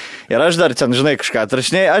 Variau. Ir aš dar ten, žinai, kažką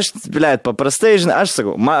atrašinėjau, aš, blėt, paprastai, žinai, aš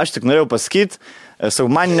sakau, aš tik norėjau pasakyti,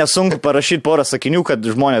 man nesunku parašyti porą sakinių, kad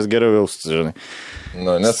žmonės geriau jaustų, žinai.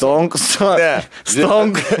 Stonk.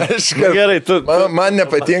 Gerai, tu. Man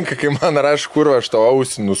nepatinka, kai man rašo kurva, aš tau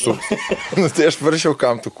ausį nusuksiu. Tai aš parašiau,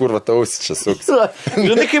 kam tu kurva tau ausį čia suksiu.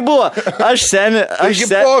 Žinai, kaip buvo,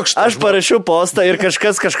 aš parašiau postą ir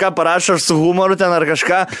kažkas kažką parašo su humoru ten ar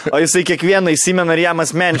kažką, o jisai kiekvieną įsimena ir jam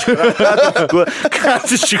asmeniškai. Ką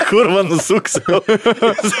tu šį kurvą nusuksiu?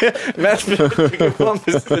 Mes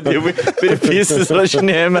pirpysis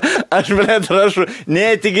rašinėjame, aš rašau,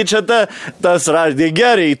 netigi čia tas rašė.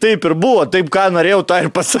 Gerai, taip ir buvo, taip ką norėjau, tą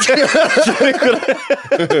ir pasakė.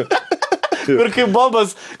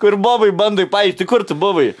 Kur Bobai bandai paaiškinti, kur tu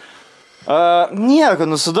buvai? Nieko,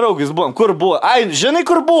 su draugais buvom. Kur buvo? Žinai,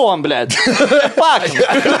 kur buvom, blėt? Pak.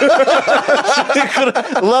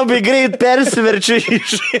 Labai greit persiverčiu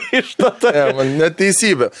iš to. Man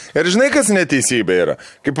neteisybė. Ir žinai, kas neteisybė yra?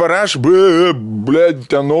 Kai paraš, blėt,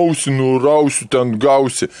 ten ausį nurausiu, ten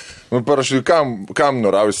gausi. Parašai, kam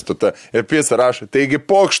nurausi tada? Ir piesa rašo, taigi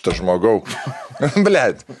pokštą žmogau.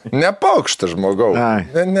 Blėt, ne pokštą žmogau.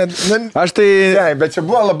 Aš tai... Bet čia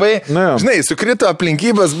buvo labai, žinai, sukrito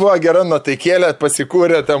aplinkybės, buvo gera nuotaikėlė,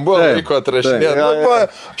 pasikūrė, ten buvo laiko atrašinėti.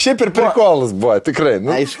 Šiaip ir prikolas buvo, tikrai.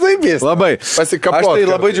 Labai. Pasikapot. Aš tai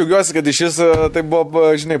labai džiaugiuosi, kad iš jis tai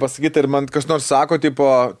buvo, žinai, pasakyti ir man kas nors sako, tipo,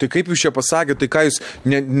 tai kaip jūs čia pasakėte, tai ką jūs,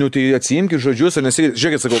 tai atsiimkite žodžius,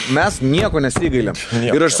 žiūrėkit, sakau, mes nieko nesigailėm.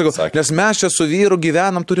 Ir aš sakau, nes mes čia su vyru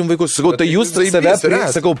gyvenam, turim vaikus. Sakau, tai jūs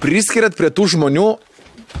save priskiriat prie tų žmonių.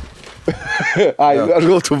 Aš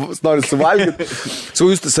gal tu nori suvalgyti. Sakau,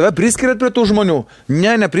 jūs save priskiriat prie tų žmonių?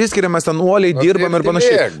 Ne, nepriskiriam, mes ten uoliai dirbam ir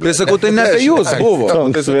panašiai. Tai sakau, tai ne apie jūs buvo.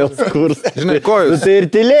 Žinai, ko jūs? Tai ir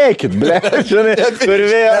tylėkit, ble. Žinai,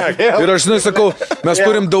 ir aš, žinai, sakau, mes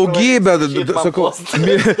turim daugybę, sakau,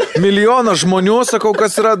 milijoną žmonių, sakau,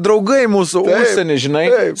 kas yra draugai mūsų užsienį, žinai.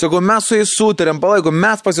 Sakau, mes su jais sutarėm, palaikom,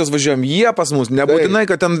 mes pas juos važiuojam, jie pas mus, nebūtinai,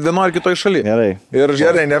 kad ten vienoje ar kitoje šalyje. Gerai. Ir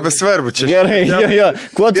gerai, nebesvarbu čia. Gerai, jo.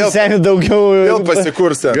 Kuo tu seni daugiau... Vėl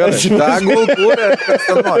pasikursė.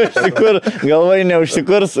 Galvai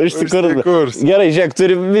neužsikurs, užsikurs. Gerai, žiūrėk,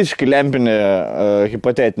 turi visiškai lempinį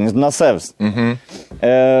hipotetinį, nuo savęs.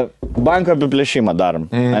 Banko apiplėšimą darom,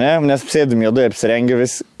 ne? Nes sėdum juodai apsirengę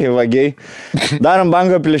visi vagiai. Darom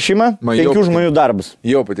banko apiplėšimą, 5 žmonių darbas.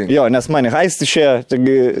 Jau patinka. Jo, nes mane haisti išėjo,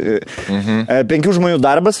 5 žmonių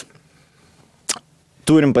darbas.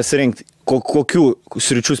 Turim pasirinkti, kokių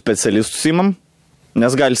sričių specialistus imam.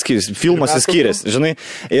 Nes gali skiriasi, filmuose skiriasi, žinai,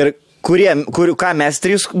 ir ką mes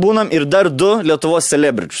 3 būnam ir dar 2 Lietuvos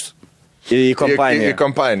celebričius į kompaniją. Į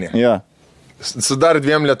kompaniją. Jo. su dar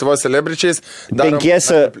 2 Lietuvos celebričiais. 5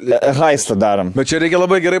 haistą darom. Bet čia reikia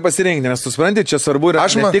labai gerai pasirinkti, nes tu supranti, čia svarbu yra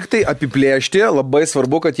ne tik tai apiplėšti, labai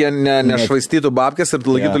svarbu, kad jie nešvaistytų babkės ir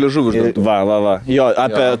laikytų liežuvį. Va. Jo,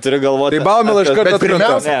 turi galvoti. Tai Baumila iš karto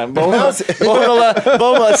atkrenta.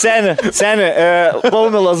 Baumila, seni,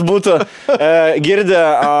 Baumilas būtų girdė,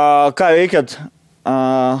 ką veikėt.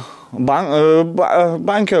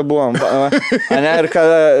 Bankė buvom. Ir kad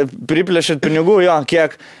priplėšėt pinigų, jo,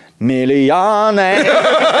 kiek milijonai.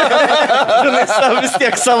 Vis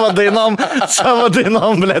tiek savo dainom,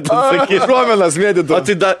 blėt, atsakyti. Ruomenas mėdytų. O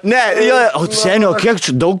tai ne, jo, o senio, kiek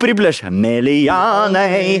čia daug priplėšė?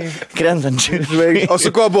 Milijonai. Krentančiai žvaigždžiai. O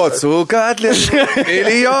su kuo buvo? Su katlės.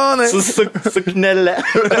 Milijonai. Su suknelė.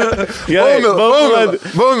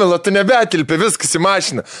 Baumila, tu nebetilpi viskas į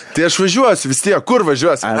mašiną. Tai aš važiuosiu vis tiek, kur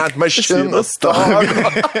važiuosiu? Ant mašinos stogo.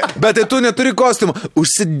 Bet tai tu neturi kostiumų.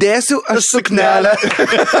 Užsidėsiu aš suknelę.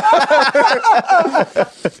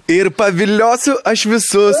 Ir paviliosiu aš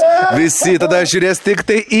visus. Visi tada žiūrės tik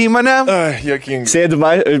tai į mane. Jokingai. Sėdi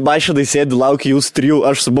mašinai, laukia jūs 3,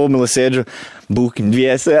 aš su Baumila sėdžiu. Būkim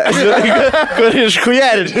dviese. Kur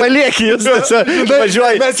iškujerit, palieki jūs.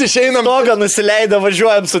 Važiuoji. Mes išeinam. Stogą nusileidę,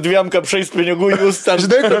 važiuojam su 2 kapšais pinigų, jūs ten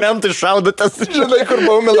instrumentai šaudatės. Žinai, kur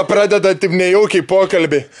Baumila pradeda taip nejaukiai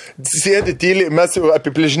pokalbį. Sėdi tyliai, mes jau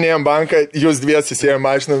apipližinėjom banką, jūs dviesi sėjom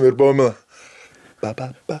mašinom ir Baumila.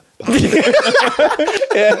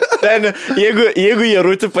 Jeigu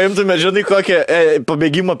Jarutį paimtume, žinai, kokią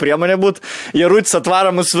pabėgimo priemonę būtų, Jarutis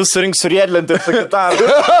atvaro mus vis surink su riedlentį ir su gitaru.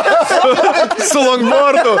 Su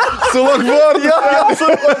longboardu.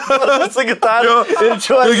 Su gitaru. Ir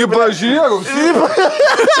čiuosi. Taigi pažiūrėjau.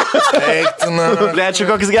 Čia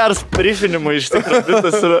koks geras parifinimų iš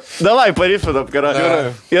tikrųjų. Davai, parifinam, kara.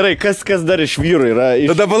 Gerai, kas dar iš vyrų yra?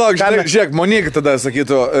 Tada palauk, žiūrėk, Monik tada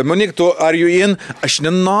sakytų, Monik, tu are you in? Aš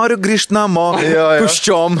nenoriu grįžti namo.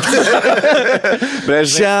 Tuščiom.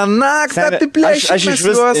 Šią naktą apiplėšim. Aš iš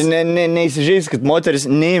vis neįsižeiskit moteris,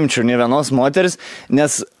 neimčiau ne vienos moteris,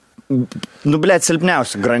 nes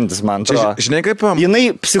silpniausia grandis man. Žinai kaip?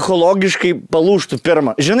 Jinai psichologiškai palūštų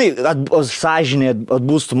pirmą. Žinai, sąžinė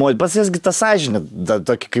atbūstų moterį. Pas jasgi ta sąžinė,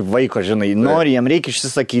 tokia kaip vaiko, žinai. Nori, jam reikia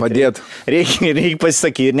išsisakyti. Padėt. Reikia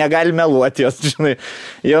pasisakyti, negali meluoti jos, žinai.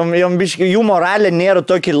 Jų moralė nėra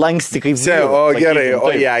tokia lanksti kaip vyrų. O gerai,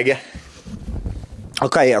 o jėgė. O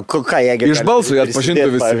ką jėgė? Iš balsų ją atpažintų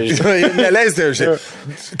visi. Neleisdė jau šiaip.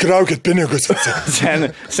 Kraukit pinigus.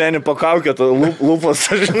 Seni pakaukėt lūpos,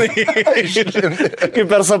 žinai. Kaip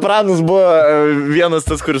per Sopranus buvo vienas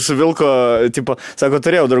tas, kuris suvilko, tipo, sako,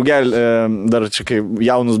 turėjau draugelį, dar čia kai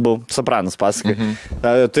jaunus buvau, Sopranus pasakai.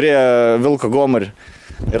 Turėjo vilko gomarį.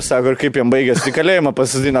 Ir sako, ir kaip jam baigęs į kalėjimą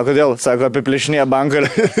pasidino, kodėl? Sako, apiplėšinėja banką.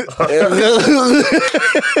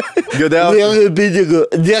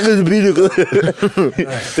 Dėkui pinigų.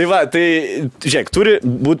 Tai va, tai, žiūrėk, turi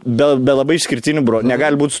būti be labai išskirtinių bro.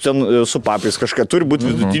 Negali būti su papais kažką. Turi būti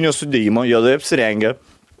vidutinio sudėjimo, jodai apsirengę.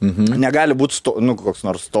 Negali būti, koks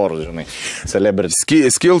nors storas, žinai, celebrity.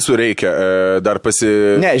 Skillsų reikia dar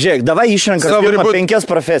Ne, žiūrėk, davai išrenkas 5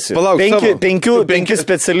 profesijų. 5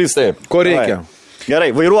 specialistai. Ko reikia?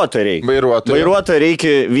 Gerai, vairuotojai reikia. Vairuotojai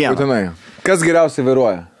reikia vieną. Būtinai. Kas geriausiai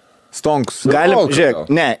vairuoja? Stonks. Galim, žiūrėk,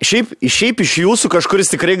 ne, šiaip iš jūsų kažkuris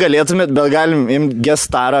tikrai galėtumėt, bet galim imti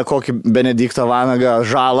gestarą, kokį Benediktą Vanagą,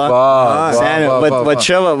 Žalą. Va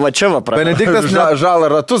čia va. Benediktas Žalą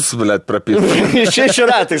ratus, blėt, prapirti. 6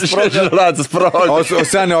 ratais. 6 ratais, O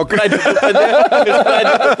senio, o ką?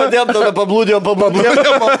 Padėjom, tada pablūdėjom.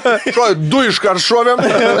 2 iškart šovėm.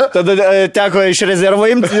 Tada teko iš rezervo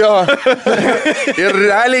imti. Jo. Ir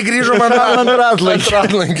realiai grįžom ant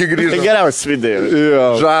ratlankį grįžom. Tai geriausias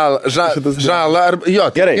video. Žalą, jo,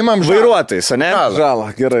 gerai, imam vairuotojais, ne?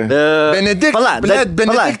 Žalą, gerai.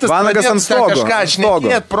 Benediktas Vanagas ant stogo. Kažką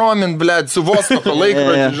šnekėt, promint, blėt, su Vostoko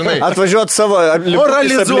laikrodžiu, žinai. Atvažiuot savo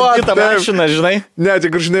kitą mašiną, žinai. Ne,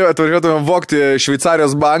 tik, žinai, atvažiuotume vokti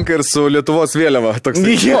Šveicarijos banką ir su Lietuvos vėliava.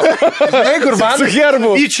 Žinai, kur su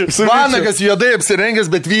herbu. Vanagas juodai apsirengęs,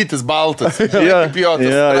 bet Vytis baltas.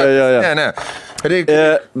 Ne.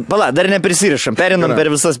 Pala, dar neprisirišam, perinam per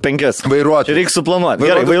visas 5. Vairuotojai. Reikia suplanuoti.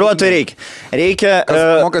 Gerai, vairuotojai reikia. Reikia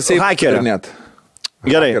hakerio.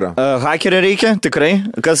 Gerai, hakerio reikia, tikrai.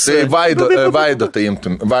 Kas... Tai Vaido tai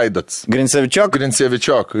imtum, Vaidots. Grincevičiok.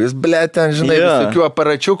 Jis, blėt, ten, žinai, visokių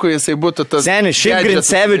aparačiukų, jisai būtų tas... Seni, šiaip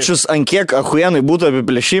Grincevičius ant kiek ahuenai būtų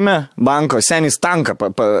apiplėšime banko, seni stanką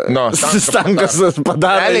stankas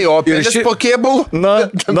padarė. Realiai, opelis po kėbulų.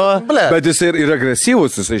 Bet jis ir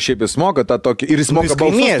agresyvus, jisai šiaip jis moka tą tokį, ir jis moka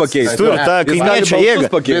balsus pakeisti. Turi tą kaimiečio jėgą.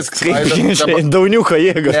 Dauniuko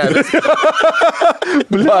jėgą.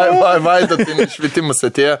 Vaido tai nešvietimas filmas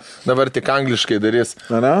atėjo, dabar tik angliškai darys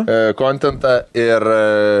kontentą ir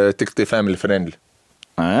tik tai family friendly.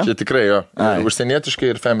 Čia tikrai jo.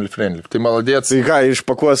 Užsienietiškai ir family friendly. Tai maladėts. Tai ką,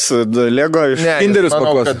 išpakuos Lego, iš Kinderius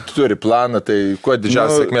pakuos? Kad turi planą, tai kuo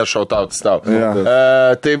didžiausia sėkmė šautautis tau.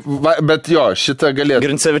 Tai, bet jo, šitą galėtų.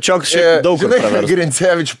 Grincevičiok šiaip daug kur pravers.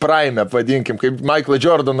 Grincevič Prime, vadinkim, kaip Michael'o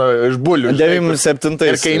Jordano iš Bulių. 97.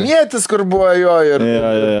 Ir kaimietis, kur buvo jo.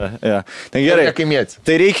 Ja. Tai gerai.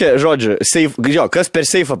 Tai reikia, žodžiu, kas per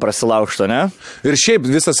seifą prasilaužto, ne? Ir šiaip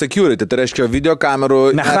visą security, tai reiškia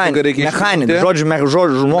videokamerų. Mechaninį,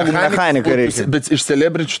 žodžiu, žmogų mechaniką reikia. Bet iš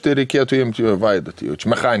celebričių tai reikėtų imti vaidą, tai jaučiu,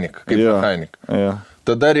 mechanika, kaip mechanika.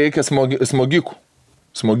 Tada reikia smogikų.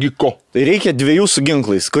 Smogiko. Tai reikia 2 su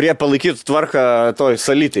ginklais, kurie palaikytų tvarką toj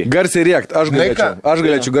salytai. Garsiai rėkt, aš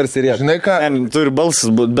galėčiau garsiai rėkt. Žinai ką? Turi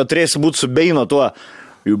balsas, bet turėsi būti su Beino tuo.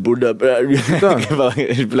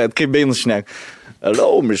 Kaip Beinas šnek.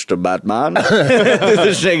 Hello, Mr. Batman.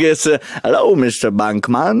 Tai šnekėsi, hello, Mr.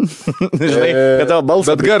 Bankman. Žinai, kad tavo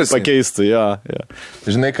balsą pakeistų.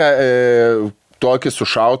 Žinai ką, tokį su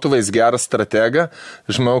šautuvais gerą strategą,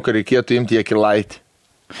 žinau, kad reikėtų imti Jekilaitį.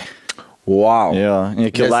 Wow.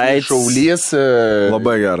 Jekilaitis. Šaulys.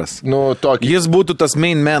 Labai geras. Tokį. Jis būtų tas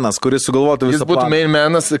main manas, kuris sugalvotų visą planą. Jis būtų main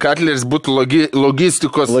manas, Katleris būtų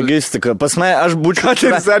logistikos. Logistika. Pas mane aš būčiau...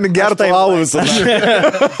 Katleris seni gertų alų visą.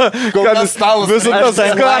 Kokias stalas. Visą tas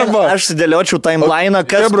skarbą. Aš sudėliočiau timeliną,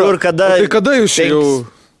 kas kur, kada... Tai kada jūs jau...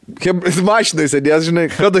 Mašinai sėdės, žinai,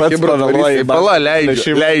 kada Hebra vėluoja. Pala,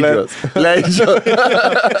 leidžiu.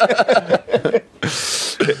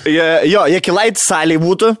 Jo, Jekilaitis saliai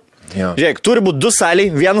būtų. Žiūrėk, turi būti 2 saliai,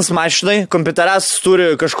 vienas mašinai, kompiuteras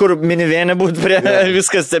turi kažkur minivėnė būti prie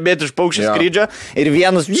viskas stebėti iš paukščio skrydžio ir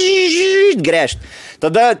vienas grėžti.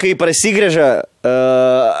 Tada, kai prasigrėžia,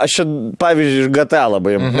 aš čia, pavyzdžiui, iš GTA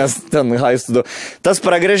labai, nes ten haistudu, tas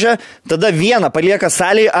pragrėžia, tada vieną palieka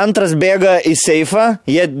saliai, antras bėga į seifą,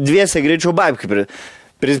 jie dviese greičiau babkiai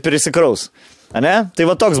prisikraus. Ne? Tai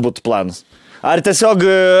va toks būtų planas. Ar tiesiog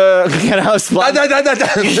geriausias planas?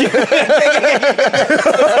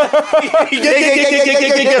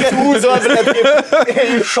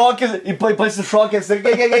 Pasišokęs ir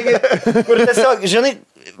kur tiesiog, žinai,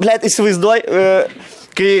 blėt, įsivaizduoji,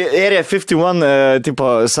 kai Area 51, tipo,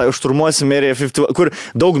 šturmuosim Area 51, kur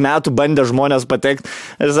daug metų bandė žmonės patekti,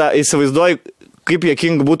 įsivaizduoji, kaip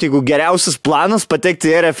jėkinga būtų, jeigu geriausias planas patekti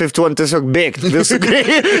į Area 51 tiesiog bėgti. Visų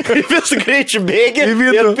greičių bėgi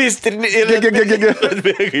ir pistirni ir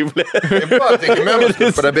atbėgai. Taigi memas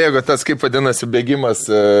prabėgo tas, kaip vadinasi, bėgimas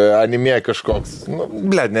anime kažkoks.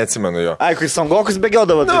 Blėt, neatsimenu jo. Ai, kai Songokus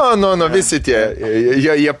bėgiodavo. Visi tie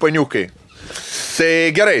japoniukai.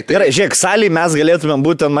 Tai gerai. Gerai, žiūrėk, salį mes galėtumėm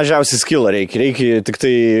būti ant mažiausiai skilo, reikia tik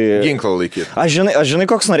tai... Ginklą laikyti. Aš žinai,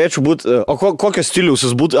 koks norėčiau būti, o kokio stiliaus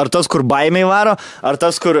jis būtų, ar tas, kur baimiai varo, ar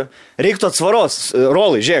tas, kur reiktų atsvaros,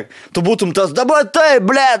 rolai, žiūrėk, tu būtum tas, dabar tai,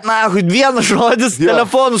 blėt, nahui, vienas žodis,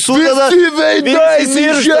 telefonų sudeda, visi veidai į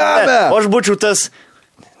žemę. O aš būčiau tas...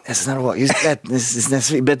 Bet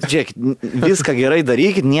žiūrėk, viską gerai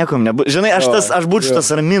darykit, niekom nebūtų. Žinai, aš būčiau tas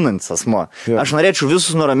raminantis asmo. Aš norėčiau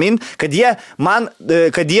visus nuraminti, kad jie man,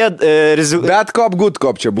 Bad cop, good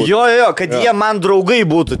cop čia būtų. Jo, kad jie man draugai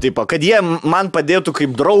būtų, tipo, kad jie man padėtų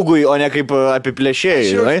kaip draugui, o ne kaip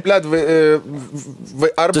apiplėšėjai.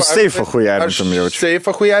 Tu seifą hujarinčiam jaučiu.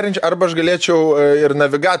 Seifą hujarinčiam, arba aš galėčiau ir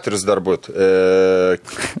navigatorius dar būti.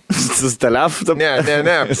 Su telefu? Ne.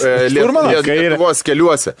 Lietuvos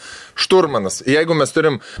keliuose. Šturmanas. Jeigu mes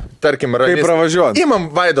turim, tarkim, kaip pravažiuot. Imam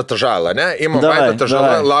Vaidotą žalą, ne?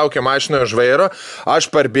 Laukia mašinoje už vairo, aš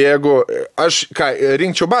parbėgu, aš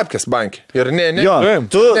rinkčiau babkės bankį. Ir Jo,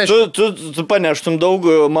 tu paneštum daug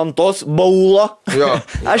mantos baulo.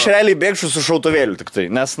 Aš realiai bėgčiau su šautuvėliu tik tai,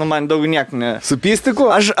 nes man daug niek ne... Su pistiku?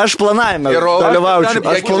 Aš planavime dalyvaučiau.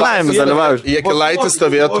 Jekilaitis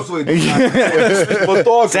stovėtų.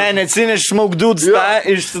 Sen atsineš šmaukdūts tą,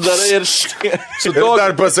 išsidarai ir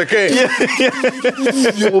dar pasakai.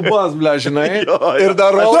 Lubas, ble, žinai. Ir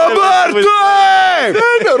dar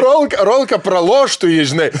rolka praloštų jį,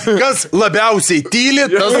 žinai. Kas labiausiai tyli,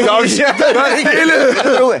 tas gausiai.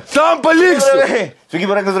 Tam paliksiu. Sveiki,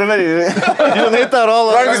 brangus draugai. Žinai tą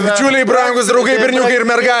rolą. Brangus bičiuliai, brangus draugai, berniukai ir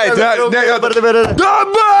mergaitė.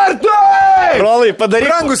 Dabar tai! Rolai, padaryk.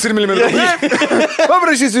 Brangus ir mylimi draugai.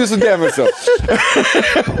 Paprašysiu jūsų dėmesio.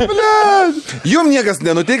 Jums niekas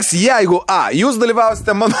nenutiks, jeigu jūs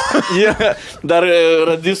dalyvausite mano... Dar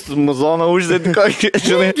radistų muzoną uždėti kokį,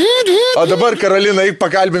 žinai. O dabar, Karolina, eik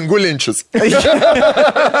pakalbink gulinčius.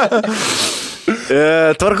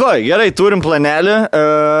 Tvarkoj, gerai, turim planelį.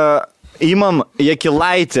 imam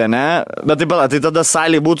Jekilaitę, ne? Bet taip pat, tai tada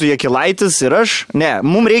salė būtų Jekilaitis ir aš? Ne,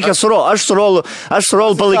 mums reikia aš su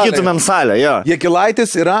Rolu palaikytumėm salę, jo.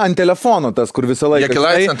 Jekilaitis yra ant telefono tas, kur visą laiką.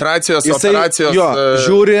 Jekilaitis ant racijos, operacijos. Jo,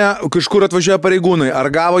 žiūri, kažkur atvažiuoja pareigūnai, ar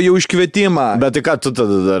gavo jau iškvietimą. Bet tai ką tu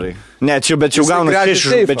tada darai? Ne, čia gauna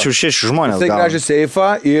 6 žmonės. Tai gražiai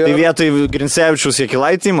seifą ir... Tai vietoj Grincevičius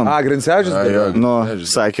Jekilaitį imam? Grincevičius? Nu,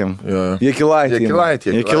 sakėm. Jekilaitį.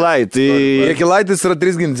 Jekilaitis yra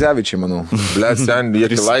 3 Grincevičiai, manau. Blet, ten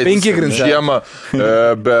Jekilaitis. 5 Grincevičiai. Žiemą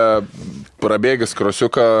be... Prabėgęs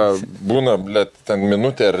krosiuką būna, blet, ten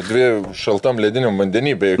minutė ar 2 šaltam lediniam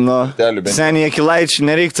vandenį, be kortelių. Seniai Jekilaičiai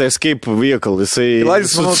nereiktų escape vehicle, jisai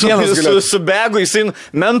su begu, jisai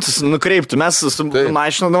mentus nukreiptų, mes su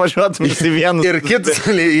mašinu nuvažiuotume į vieną. Ir kitas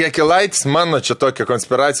Jekilaitis, mano čia tokia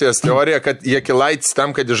konspiracijos teorija, kad Jekilaitis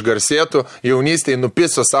tam, kad išgarsėtų, jaunystėje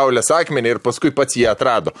nupiso saulės akmenį ir paskui pats jį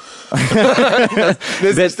atrado.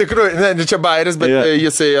 Nes iš tikrųjų, ne, čia bairis, bet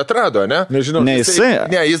jisai atrado, ne? Nežinau. Ne, jisai.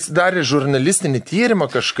 Ne, jis darė žurnalistinį tyrimą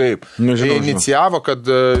kažkaip. Nežinau. Inicijavo, kad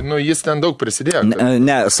jis ten daug prisidėjo.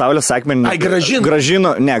 Ne, saulės akmenį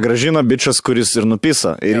gražino bičias, kuris ir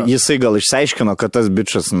nupiso. Ir jisai gal išsiaiškino, kad tas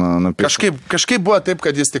bičias nupiso. Kažkaip buvo taip,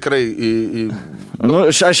 kad jis tikrai...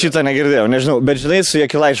 Aš šitą negirdėjau, nežinau. Bet žinai, su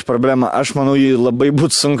Jekilaičiu problema, aš manau, jį labai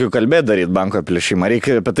būtų sunku kalbėti daryti banko apiplėšimą.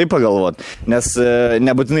 Reikia apie tai pagalvoti. Nes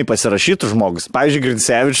nebūtinai pasirašytų žmogus. Pavyzdžiui,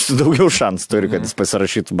 Grincevičius daugiau šansų turi, kad jis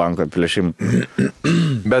pasirašytų banko apiplėšimą.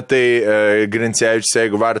 Bet tai Grincevičius,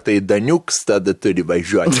 jeigu vartai Daniuks, tada turi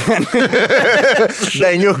važiuoti.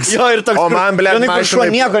 Daniuks. Jo, ir toks. O man, ble,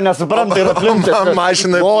 mašinai... nieko nesupranta ir aplinkti. Man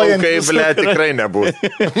mašinai plaukai, ble, tikrai nebūtų.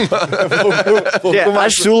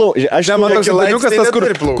 Aš siūlau... Man toks Daniukas tas,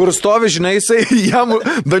 kur stovi, žinai, jisai, jam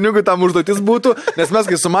Daniukui tam užduotis būtų, nes mes,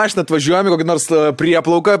 kai su mašina atvažiuojame kokį nors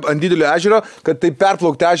prieplauką ant didelio ežero, kad tai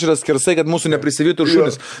perplaukti ežeras skersai, kad mūsų neprisivytų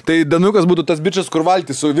šunis. Tai Daniukas būtų tas bičias, kur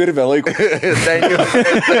valtį su virvė laiko.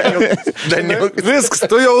 Daniuk. Viskas,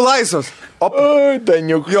 tu jau laisvas.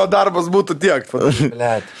 Daniuk. Jo darbas būtų tiek.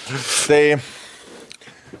 Tai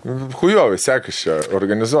hujovi sekas čia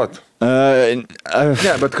organizuoti.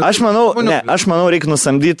 Aš manau, reikia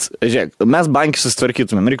nusamdyti, žiūrėk, mes bankį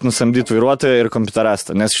susitvarkytumėm, reikia nusamdyti vairuotoją ir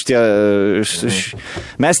kompiuterastą, nes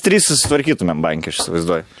mes 3 susitvarkytumėm bankį, aš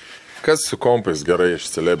įsivaizduoju. Kas su kompais gerai iš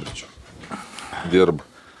celebričių dirba?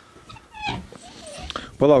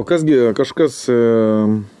 Palauk, kažkas...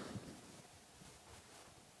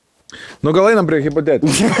 gal einam prie hipotetikų.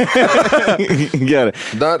 Gerai.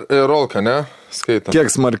 Dar Rolka, ne? Skaitam. Kiek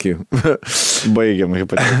smarkiai. Baigiam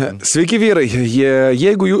hipotetiką. Sveiki vyrai,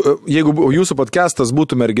 jeigu jūsų podcastas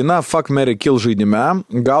būtų mergina Fuck, Marry, Kill žaidime,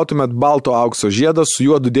 gautumėt balto aukso žiedą su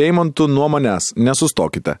juodu deimantu nuo manęs.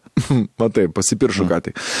 Nesustokite. Matai, pasipiršu ką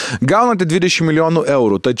tai. Gaunate 20 milijonų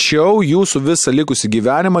eurų, tačiau jūsų visą likusį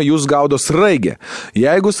gyvenimą jūs gaudo sraigė.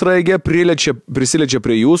 Jeigu sraigė prisiliečia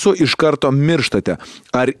prie jūsų, iš karto mirštate.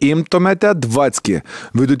 Ar imtumėte dvatskį?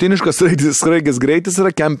 Vidutiniškas sraigės greitis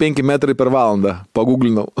yra kem 5 metrai per valandą.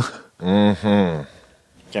 Paguglinau.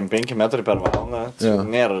 Kem 5 metrai per valandą.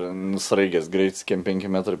 Nėra sraigės greitis, kem 5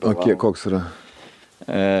 metrai per valandą. Koks yra?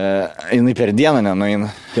 Jinai per dieną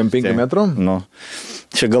nenueina. Kem 5 metrų? Nu.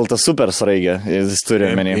 Čia gal ta super sraigė, jis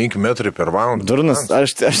turi menį. 5 metrai per valandą. Durnas,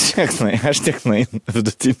 aš tiek nueinu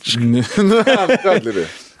vidutiniškai.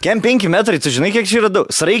 Kem 5 metrai, tu žinai, kiek čia yra daug?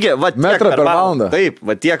 Sraigė, va, metrą per valandą. Taip,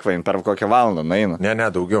 va tiek vain, per kokią valandą nueina. Ne,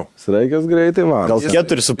 daugiau. Sraigės greitai valandą. Gal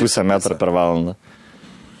 4,5 metrą per valandą.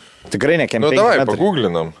 Tikrai ne kem 5 metrų. Davai,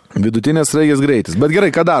 paguglinam. Vidutinės sraigės greitis. Bet gerai,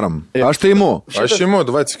 ką darom? Aš tai imu. Aš imu,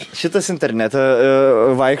 dvatskį. Šitas internete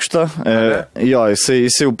vaikšto. Jo, jisai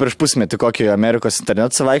jau prieš pusmetį kokį Amerikos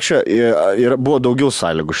internetą vaikščio ir buvo daugiau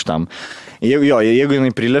sąlygų šitam. Jeigu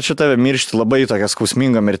jinai priliečia tave miršti labai tokia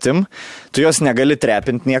skausminga mirtim, tu jos negali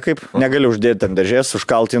trepinti niekaip, negali uždėti ant dėžės,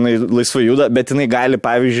 užkalti, jinai laisvai juda, bet jinai gali,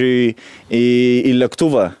 pavyzdžiui, į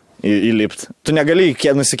lėktuvą įlipti. Tu negali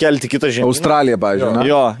nusikelti kitą žemyną. Australija, pavyzdžiui, ne?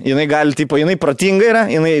 Jo, jinai gali, jinai protinga yra,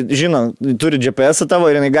 jinai žino, turi GPS tavo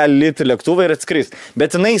ir jinai gali lipti lėktuvą ir atskristi.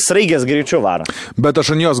 Bet jinai sraigės greičiau varo. Bet aš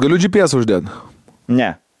ant jos galiu GPS uždėti?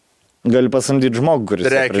 Ne. Gali pasamdyti žmogų, kuris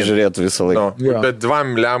prižiūrėtų visą laiką. No, bet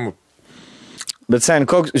 2 lemų. Bet sen,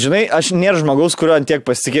 žinai, aš nėra žmogaus, kurio ant tiek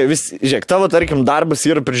pasitikėjau. Žiūrėk, tavo, tarkim, darbas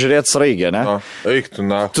yra prižiūrėti sraigę, ne? Eik tu,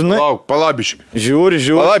 lauk, palabiškai. Žiūri.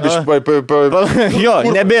 Palabiškai. Jo,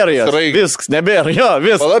 nebėra jos. Viskas, nebėra, jo,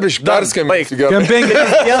 viskas. Palabiškai, perskambink.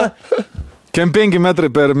 Kem 5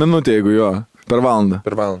 metrai per minutę, jeigu jo, per valandą.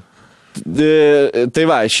 Tai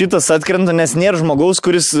va, šitas atkrenta, nes nėra žmogaus,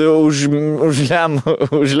 kuris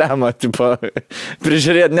užlemą, tipo,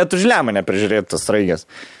 prižiūrėti, net užlemą neprižiūrėti tas sraigės.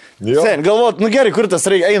 Sen, galvot, nu gerai, kur tas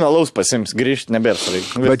sraigas eina laus pasims, grįžti, nebėra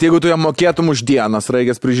sraigas. Bet jeigu tu jam mokėtum už dieną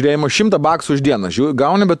sraigės prižiūrėjimo, 100 baksų už dieną,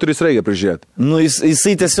 gauni, bet turi sraigę prižiūrėti. Nu,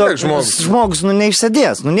 jisai tiesiog žmogus, nu,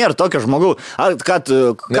 neišsėdės, nu, nėra tokio žmogaus.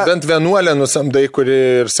 Nebent vienuolę nusamdai,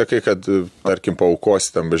 kuri ir sakai, kad, tarkim,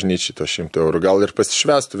 paukosi tam bažnyčiai to 100 eurų, gal ir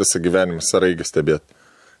pasišvestų visą gyvenimą sraigę stebėti.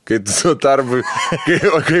 Kai tu tarp,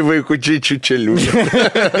 kai vaikučiai čiučelių.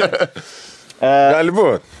 Gali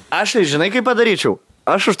būti. Aš, žinai, kaip padaryčiau?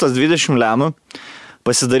 Aš už tas 20 lemų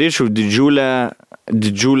pasidaryčiau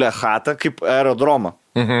didžiulę chatą kaip aerodromą.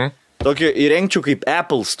 Tokį įrengčiau kaip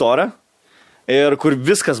Apple Store ir kur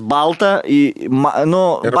viskas balta,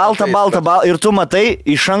 balta, ir tu matai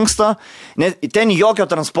iš anksto, ten jokio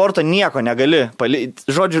transporto nieko negali.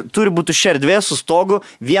 Žodžiu, turi būti šerdvė su stogu,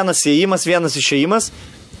 vienas įėjimas, vienas išėjimas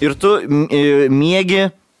ir tu miegi.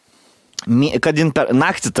 Kad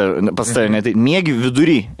naktį pas tave miegi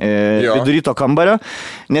vidury to kambario,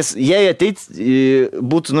 nes jei ateit,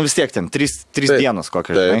 būtų, nu vis tiek ten, 3 dienos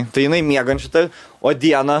kokios, žinai. Tai jinai miegant šitą, o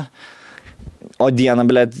dieną,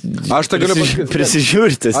 blėt, aš tą galiu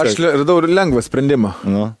prisižiūrti. Aš radau lengvą sprendimą.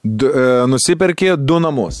 Nusiperkė 2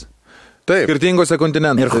 namus. Taip. Skirtingose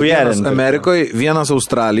kontinentuose. Ir hujerin. Vienas Amerikoje, vienas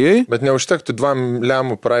Australijoje. Bet neužtektų 2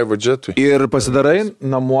 lemų private jetui. Ir pasidarai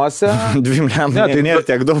namuose. 2 lemų, tai nėra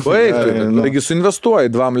tiek daug. Taigi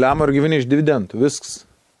suinvestuoji 2 lemų ir gyveni iš dividendų. Viskas.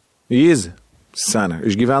 Easy. Sena.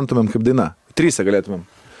 Išgyventumėm kaip daina. 3 galėtumėm.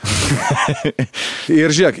 Ir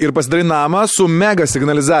žiūrėk, ir pasidarai namą su mega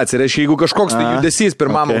signalizacija. Reiškia, jeigu kažkoks tai judesys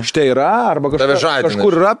pirmam aukšte yra, arba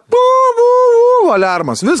kažkur yra,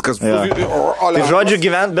 alarmas, viskas. Tai žodžiu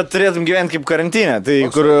gyvent, bet turėtum gyventi kaip karantinė. Tai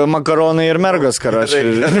kur makaronai ir mergos karačiai.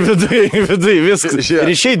 Vidui viskas. Ir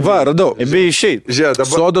išeit. Va, radau. Be išeit.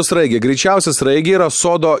 Sodo sraigė. Greičiausia sraigė yra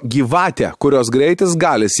sodo gyvatė, kurios greitis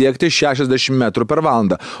gali siekti 60 metrų per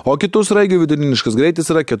valandą. O kitų sraigių vidutiniškas greitis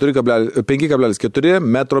yra 5,4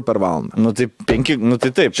 metro per valandą. Nu tai 5, nu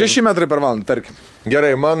tai taip. 6 metrai per valandą, tarkim.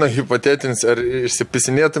 Gerai, mano hipotetinis, ar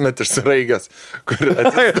išsipisinėtumėt iš sraigės, kur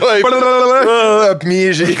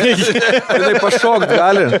apmyžiai. Tai pašokt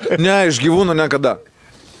gali. Ne, iš gyvūnų niekada.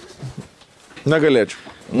 Negalėčiau.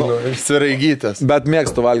 Sraigytės. Bet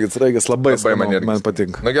mėgstu valgyti sraigės, labai man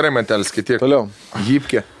patinka. Na gerai, mantelis, skaityk. Toliau.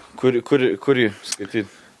 Jypkė. Kurį skaityti?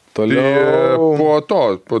 Toliau.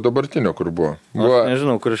 Po dabartinio, kur buvo. Aš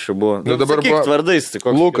nežinau, kur čia buvo. Nu, dabar buvo vardais.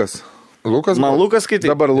 Lukas. Man Lukas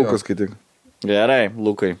skaityk? Dabar Lukas skaityk. Gerai,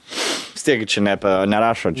 Lukai. Stiegi čia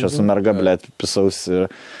nerašo, čia su merga, blėt, pisausi.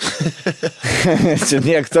 Čia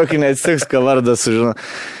niek tokį neatsitiks, ką vardą sužino.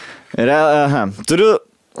 Turiu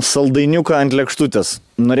saldainiuką ant lėkštutės.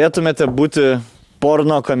 Norėtumėte būti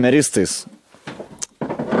porno kameristais?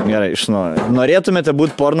 Gerai, norėtumėte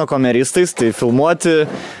būti porno kameristais, tai filmuoti,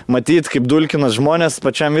 matyti, kaip dulkinas žmonės,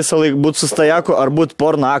 pačiam visą laiką būti su stajaku, ar būti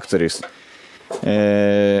porno aktoriais.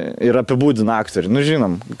 Ir apibūdina aktorių. Nu,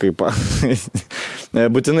 žinom, kaip.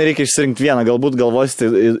 Būtinai reikia išsirinkti vieną, galbūt galvosite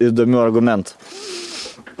įdomių argumentų.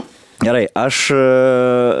 Gerai, aš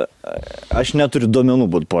neturiu duomenų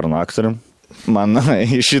būti porno aktorium. Man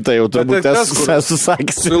šitą jau turbūt esu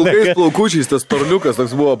sakęs. Su ilgais plaukučiais tas torliukas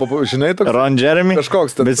toks buvo, žinai, toks? Ron Jeremy.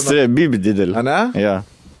 Kažkoks ten. Bet jis turėjo bibi didelį. A ne? Ja.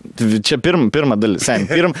 Čia pirma dalis.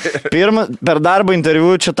 Per darbo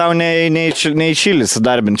interviu čia tau neišylis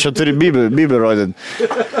darbinti. Čia turi bibi rodinti.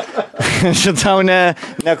 Čia tau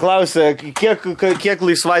neklausė, kiek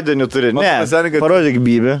laisvaidienių turi. Ne, parodyk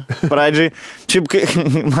bibi. Pradžiai. Šiaip,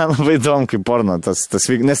 man labai įdomu, kaip porno tas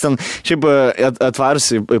vyk. Nes ten šiaip atvarus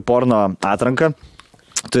į porno atranką.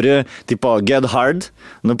 Turi, tipo, get hard,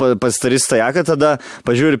 pasidarys stajaką, tada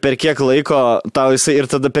pažiūri per kiek laiko tau jisai ir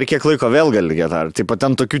tada per kiek laiko vėl gali get hard. Taip pat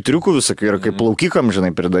ten tokių triukų visokių yra, kaip plaukikam,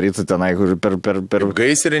 žinai, pridaryti tenai, per... Kaip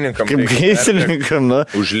gaisrininkam. Kaip gaisrininkam, nu.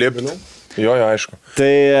 Užlipti. Jo, aišku.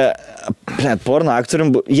 Tai, porno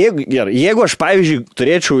aktorium, jeigu aš, pavyzdžiui,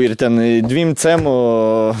 turėčiau ir ten 2 cemų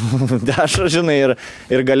dešą, žinai,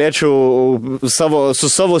 ir galėčiau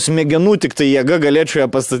su savo smegenų tik tai jėga galėčiau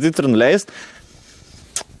ją pastatyti ir nuleisti,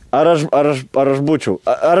 Ar aš būčiau?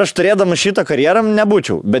 Ar aš turėdama šitą karjerą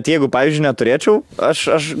nebūčiau? Bet jeigu, pavyzdžiui, neturėčiau,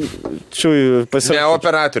 aš pasirašyčiau. Ne,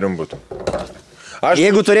 operatorium būtų.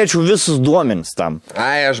 Jeigu turėčiau visus duomenis tam.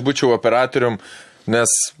 Aš būčiau operatorium, nes,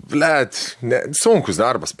 sunkus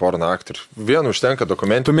darbas porno aktorių. Vienu užtenka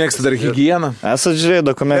dokumentų. Tu mėgsti dar higieną? Esat žiūrėjai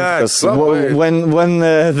dokumentas. When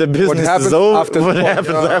the business is over, what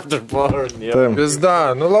happens after porn. Visda,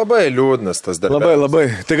 labai liūdnas tas darbas. Labai.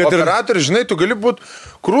 Operatorius, žinai, tu gali būti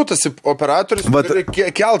krūtas operatorius, tu gali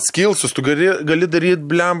kelt skilsus, tu gali daryti,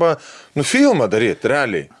 blemba, filmą daryti,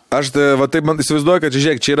 realiai. Aš va taip man įsivaizduoju, kad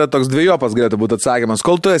žiūrėk, čia yra toks dviejopas galėtų būti atsakymas.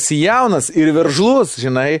 Kol tu esi jaunas ir veržlus,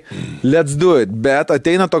 žinai, let's do it. Bet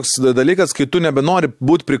ateina toks dalykas, kai tu nebenori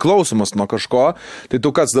būti priklausomas nuo kažko, tai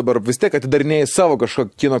tu kas dabar vis tiek atidarinėjai savo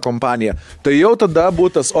kažkokią kino kompaniją. Tai jau tada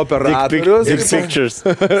būtų tas operatorius. Dick Pictures.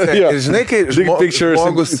 Ir žinai, kai Dick Pictures.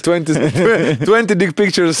 žmogus 20 Dick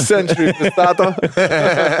Pictures Century pristato.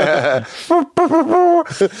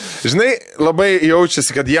 Žinai, labai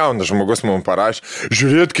jaučiasi, kad jaunas žmogus mums parašė,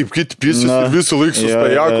 žiūrėt, kaip kiti pisis ir visą laiką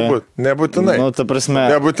sustajaku. Nebūtinai. Nu, ta prasme,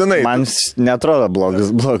 nebūtinai. Man netrodo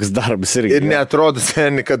blogas darbas irgi. Ir netrodo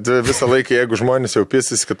seniai, kad visą laiką, jeigu žmonės jau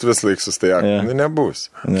pisis, kad visą laiką sustajaku. Nu, nebus.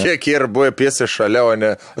 Kiek ir buvo pisis šalia, o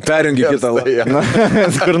ne... Perjungi kitą laiką.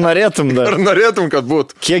 Kur norėtum dar. Ar norėtum, kad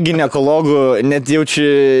būtų? Kiek ginekologų net jaučia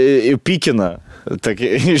pykina.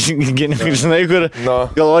 Žinai, kur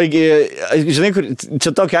galvoji, žinai, kur čia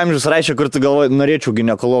tokio amžiaus raišia, kur tu galvoji, norėčiau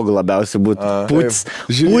ginekologų labiausiai būti. Puts.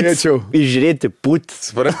 Išžiūrėti put.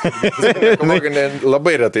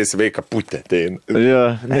 Labai retai sveika putė.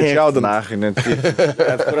 Nečiaudana. Net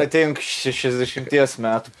kur atein 60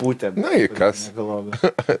 metų putė. Na, į kas?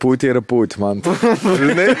 Putė yra putė, man.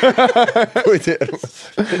 Žinai, putė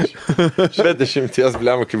yra 60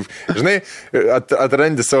 blem, kaip, žinai,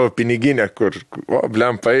 atrandi savo piniginę, kur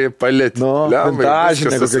blem, palėti.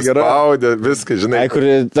 Dažnai, kokia gera. Viską, žinai.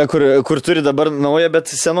 Kur turi dabar naują, bet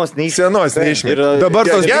senos neišmėt. Dabar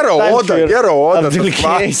tos gera oda.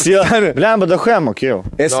 Blem, bet dahuė mokėjau.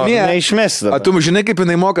 Esmė. Neišmesi dabar. A tu žinai, kaip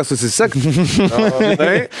jinai moka susisekti?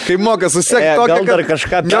 Kaip moka susisekti tokia, gal dar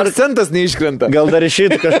kažką akcentas neiškrenta. Gal dar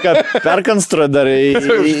išeitų kažką perkonstruoti, dar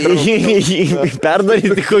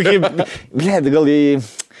perdaryti kokį... Blėd, gal į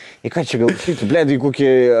ką čia gal išeitų? Blėd, į kokį...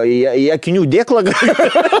 į akinių dėklą gal...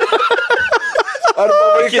 Arba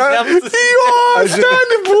vaikams.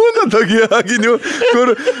 Ten būna tokie akinių,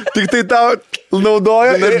 kur tik tai tau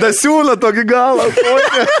naudoja ir dasiūna tokį galą.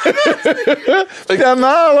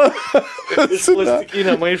 Penalą.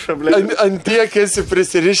 Plastikinę maišą, blė. Antiek esi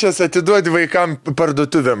prisirišęs atiduoti vaikam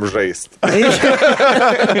parduotuvėm žaist.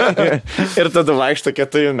 Ir tada vaikšto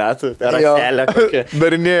 4 metų. Rakelę kokią.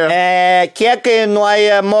 Darinėjo. Kiek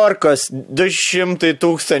kainuoja morkos? 200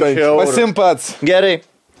 000 eurų. Pasim pats. Gerai.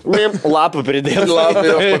 Lapą pridėti. Lapą,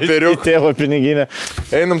 papiriuką. Į tėvo piniginę.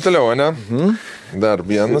 Einam toliau, ne? Dar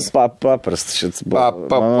vienas. Paprastas šits buvo.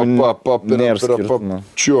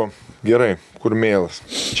 Čia, gerai, kur mėlas?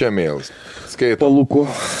 Čia mėlas. Skaitau. Palūku,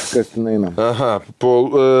 kas ten eina. Aha,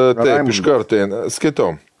 taip, iš karto eina.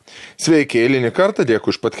 Skaitau. Sveiki, eilinį kartą, dėkui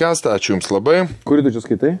už podcastą, ačiū Jums labai. Kurį tu čia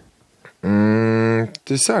skaitai?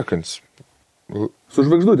 Tai sekants. Su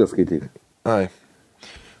žvaigždutė skaitai. Ai.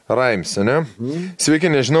 Raims, ne? Sveiki,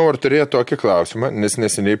 nežinau, ar turėjo tokį klausimą, nes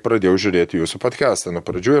neseniai pradėjau žiūrėti jūsų podcastą nuo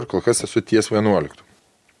pradžių ir kol kas esu ties 11.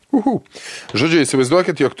 Žodžiu,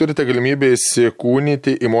 įsivaizduokit, jog turite galimybę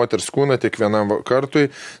įsikūnyti į moters kūną tik vienam kartui,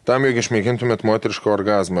 tam, jog išmėgintumėt moterišką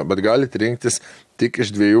orgazmą, bet galite rinktis tik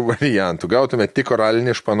iš 2 variantų. Gautumėt tik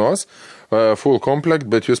oralinį iš panos, full complete,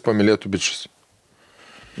 bet jūs pamylėtų bičius.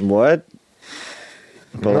 What?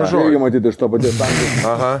 Irgi matyti iš to paties amžiaus.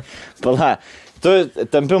 Aha. Pala. Tu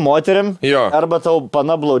tampi moterim, arba tau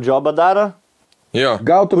pana blowjobą daro,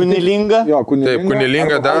 gautų kunilingą. Taip,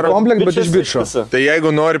 kunilingą daro. Komplekt, bet iš bičio. Tai jeigu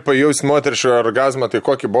nori pajausti moterišką orgazmą, tai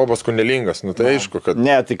kokį bobas kunilingas? Nu tai aišku, kad...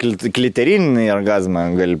 Ne, tai kliterinį orgazmą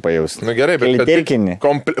gali pajausti. Nu gerai,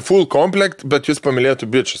 bet full complete, bet jūs pamylėtų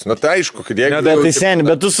bičius. Nu tai aišku, kad jeigu... Bet tai seniai,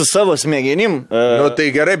 bet tu su savo smegenim. Nu tai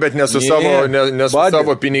gerai, bet ne su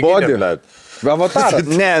savo piniginė. Avataras.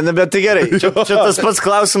 Ne, bet tai gerai. Čia tas pats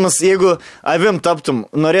klausimas, jeigu avim taptum,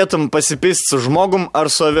 norėtum pasipist su žmogum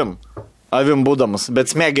ar su avim? Avim būdamas,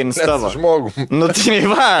 bet smegenis tavo. Žmogum. Nu tai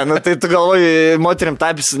va, tai tu galvoji, moterim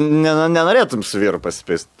tapis, nenorėtum su vyru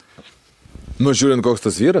pasipist. Nu, žiūrint, koks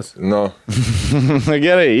tas vyras. Nu.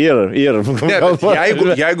 Gerai, ir. Ne,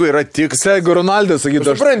 jeigu yra tik... Jeigu Ronaldas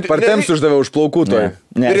sakytų, aš partiems uždaviau už plaukų toj.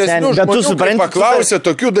 Vyresnių žmonių, kai paklausė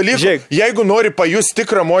tokių dalykų, jeigu nori pajusti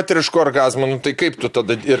tikrą moterišką orgazmą, nu tai kaip tu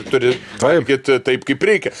tada ir turi valgyti taip, kaip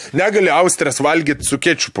reikia. Negali austrės valgyti su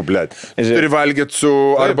kečupu, blėt. Turi valgyti su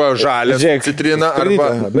arba žalę, citriną,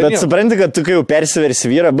 arba... Bet supranti, kad tu kai jau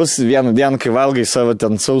persiversi vyrą, bus vieną dieną, kai valgai savo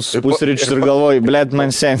ten sausus pusryčius ir galvoji, blėt,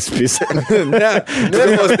 man sens pisa. Ne,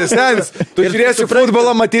 nesens. Tu žiūrėsi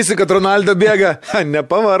futbolą, matysi, kad Ronaldo bėga.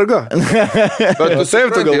 Nepavargo. Bet tu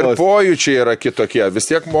taip, tu galvoji. Ir pojūčiai yra kitokie. vis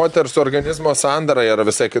tiek moters organizmo sandara yra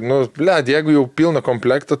visai, nu, blėd, jeigu jau pilna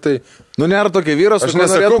komplektą, tai... Nu, nėra tokio vyro, aš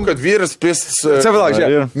nesakau, kad vyras pis...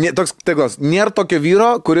 Toks teiklas, nėra tokio vyro,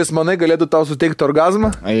 kuris, manai, galėtų tau suteikti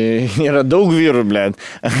orgazmą? Yra daug vyrų, blėd.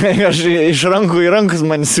 Aš iš rankų į rankas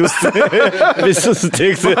man siūsti visi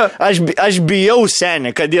suteikti. Aš bijau,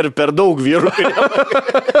 seniai, kad yra per daug vyrų.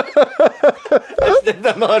 Aš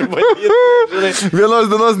nenoriu bandyti.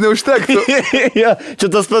 Vienos dienos neužtektų. Ja,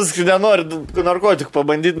 čia tas pats, kad nenori narkotikų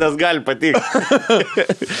pabandyti, nes gali patikti.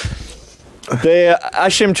 Tai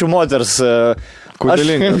aš imčiau moters. Aš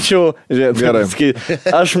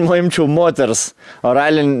imčiau moters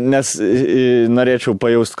oralin, nes norėčiau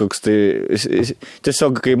pajausti, koks tai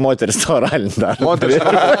tiesiog kai moteris to oralin dar. Moteris.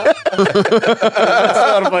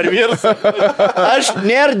 Arba ar vyras. Aš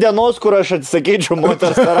nėra dienos, kur aš atsisakėčiau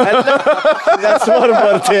moters oralin. Nesvarbu,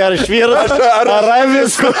 ar tai ar vyras, ar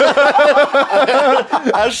avis.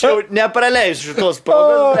 Aš jau nepraleisiu šitos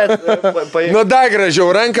progos. Nu, da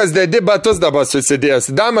gražiau, rankas dedi, batus dabar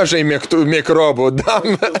susidės. Da mažai mikrobų.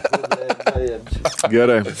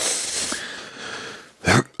 Gerai.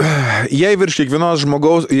 Jeigu virš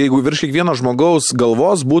kiekvieno žmogaus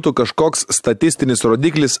galvos būtų kažkoks statistinis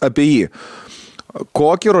rodiklis apie jį,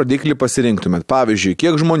 kokį rodiklį pasirinktumėt? Pavyzdžiui,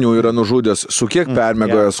 kiek žmonių yra nužudęs, su kiek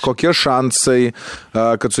permėgojęs, kokie šansai,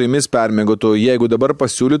 kad su jumis permėgotų, jeigu dabar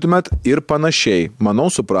pasiūlytumėt ir panašiai.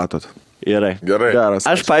 Manau, supratot. Gerai. Geras.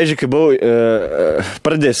 Aš, pavyzdžiui, kai buvau,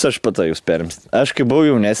 pradėsiu aš patą jūs perimst. Aš, kai buvau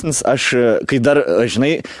jaunesnis, kai dar,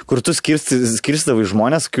 žinai, kur tu skirstavai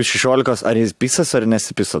žmonės, kai 16, ar jis pisas, ar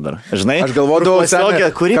nesipiso dar. Žinai? Aš galvodavau,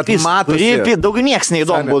 kad matosi. Daug nieks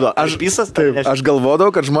neįdomu būdavo. Aš pisas, aš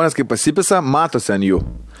galvodavau, kad žmonės, kai pasipisa, matosi ant jų.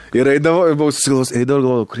 Ir eidavau ir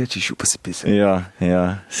galvodavau, kurie čia iš jų pasipisa. Jo.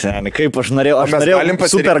 Seniai, kaip aš norėjau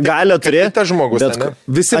super galę turėti. Tas žmogus,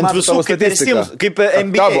 visi ant mato visų tavo statistiką. Kaip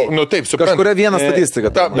NBA. Nu taip, kažkuria viena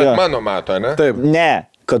statistika. Bet mano mato, ne? Taip.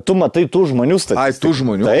 Ne, kad tu matai tų žmonių statistiką. Ai, tų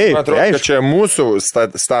žmonių. Taip, man atrodo, kad čia mūsų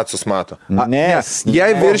status mato.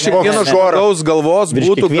 Jei virš kiekvieno žmogaus galvos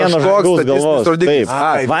būtų kažkoks statistinis rodiklis.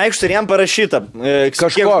 Vaikštų ir jam parašyta,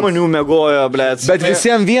 kiek žmonių mėgojo, blėt. Bet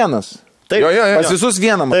visiems vienas. Taip. Pas visus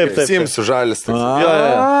vienam. Taip. Simsų žalis.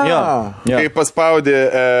 Jo. Kai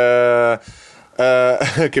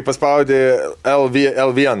paspaudė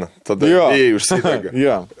L1, tada jie užsidega.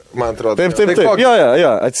 Man atrodo. Taip. Jo,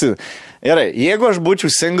 Gerai, jeigu aš būčiau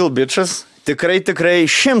single bitches, tikrai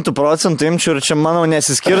 100% imčiau ir čia, manau,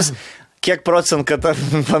 nesiskirs, kiek procentų, kad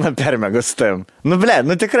pana permėgos tam. Nu,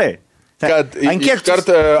 tikrai. Kad ant kiek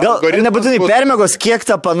gal nebūtinai permėgos, kiek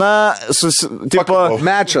ta pana tipo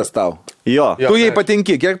mečas tau. Jo. Tu jai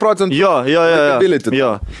patinki, kiek procentų? Jo.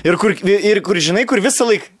 Ir kur žinai, kur visą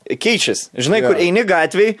laiką keičiasi. Žinai, kur eini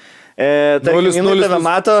gatviai, jinai tave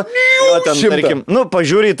mato, ten, tarkim,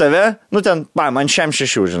 pažiūri į tave, ten, man 6,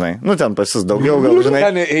 žinai, ten pasis daugiau, gal, žinai.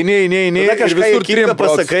 Eini, kažką kitką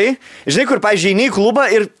pasakai, žinai, kur, pažiūrėjai, eini į klubą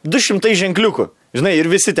ir 200 ženkliukų, žinai, ir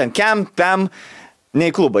visi ten, kem, ne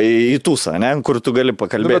į klubą, į tūsą, ne, kur tu gali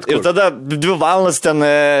pakalbėti. Ir tada 2 valandas ten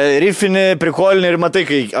rifinį, prikolinį ir matai,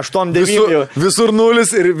 kai 8-9. Visur 0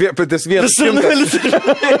 ir ties 1. Visur 0.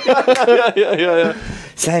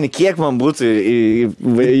 Seniai, kiek man būtų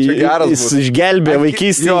išgelbė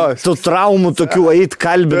vaikystėje tų traumų tokių eit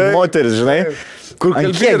kalbėti moteris, žinai. Kur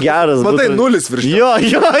kiek geras. Matai, 0 virš. Jo.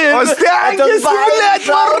 O stengiasi,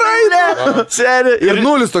 Seniai. Ir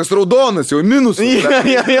 0 toks raudonas, jau minusas.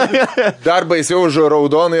 Dar baisiau už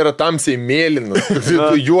raudoną yra tamsiai mėlynas.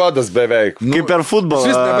 Juodas beveik. Kaip per futbolą.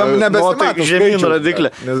 Šis nebesimato. Žemyn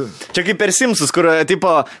radiklė. Čia kaip per Simsus, kur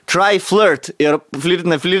tipo try flirt ir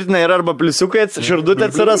flirtina ir arba pliusiukai širdutė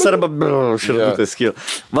atsiras, arba širdutė skyl.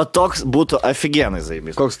 Va toks būtų aфиgenai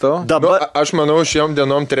zaibys. Koks tavo? Aš manau, šiom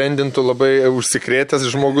dienom trendintų labai užsikrėtęs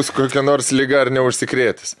žmogus kokią nors lygą ar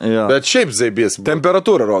neužsikrėtęs. Bet šiaip zaibys.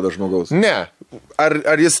 Temperatūra rodo žmogaus. Ne.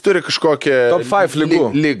 Ar jis turi kažkokią top 5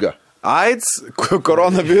 lygą? AIDS,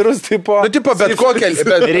 koronavirus, tipo... Nu, tipo, bet kokią...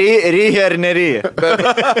 Ryja ar neryja.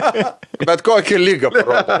 Bet kokią lygą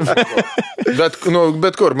parodo.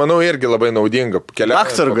 Bet kur, manau, irgi labai naudinga.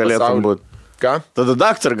 Daktarų galėtum būti. Ką? Tada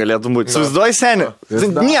daktarų galėtum būti. Suvizduoji seniai.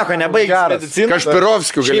 Nieko nebaigęs.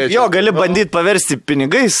 Kašpirovskių galėčiau. Jo, gali bandyti paversti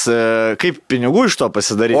pinigais, kaip pinigų iš to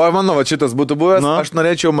pasidaryti. O, manau, šitas būtų buvęs. Aš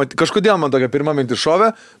norėčiau matyti, kažkodėl man tokia pirma mintis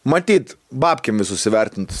šovė, matyti babkim visus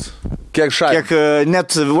įvertintus. Kiek šai. Kiek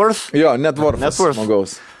net worth? Jo, net worth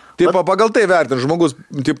žmogaus. Tipo, pagal tai vertin, žmogus,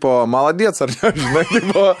 tipo, maladėts, ar ne, žinai,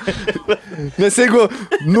 tipo, nes jeigu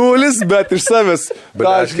 0, bet iš savęs,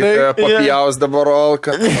 žinai, papjaus dabar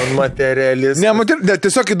rolką, materialis. Ne,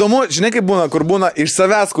 tiesiog įdomu, žinai, kaip būna, kur būna iš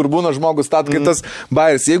savęs, kur būna žmogus stat, kai tas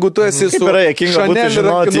bairis, jeigu tu esi su Chanel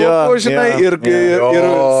rakinuku, žinai, ir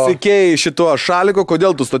sikėjai šituo šaliko,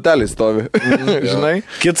 kodėl tu stotelį stovi, žinai.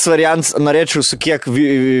 Kitas variantas, norėčiau su kiek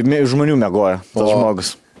žmonių mėgoja tas žmogus.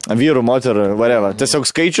 Vyrų, moterų, vareva. Tiesiog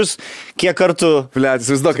skaičius, kiek kartų... Plėtis,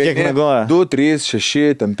 visdok, kiek mėgoja. 2, 3,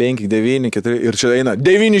 6, 5, 9, 4 ir čia eina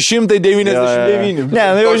 999. Ne,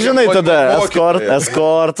 jau žinai tada,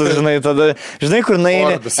 eskortas, žinai, tada, žinai, kur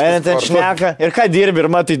naini, eina ten šneka ir ką dirbi ir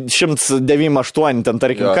matai 198, ten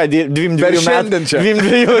tarkim, ką dirbi,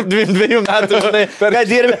 22 metų, žinai, ką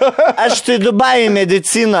dirbi, aš tai Dubai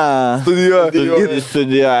mediciną studijuoju.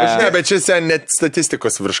 Ne, bet čia net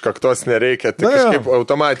statistikos virš kaktos nereikia, tai kažkaip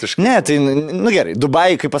automatiškai. Ne, tai, gerai,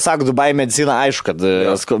 Dubai, kai pasako Dubai medicina, aišku, kad,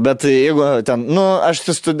 bet jeigu ten, aš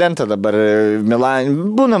tai studentą dabar,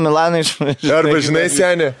 būna Milanai iš... Arba, žinai,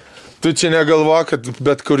 senė, tu čia negalvo, kad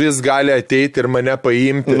bet kuris gali ateiti ir mane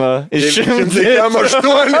paimti. Iš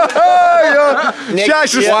 108.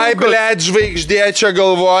 Oi, blėt, žvaigždė čia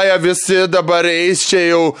galvoja, visi dabar eis čia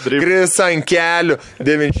jau kris ant kelių.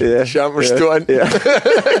 98.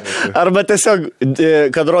 Arba tiesiog,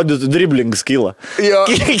 kad rodytų dribbling skillą.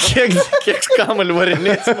 Kiek kamalį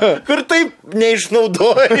varinės, kur taip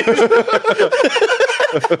neišnaudoji.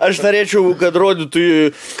 Aš norėčiau, kad rodytų,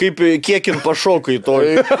 kiek in pašokai to.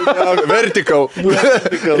 Vertikal.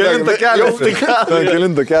 Kelinta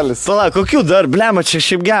kelias. Pala, kokių dar, blema, čia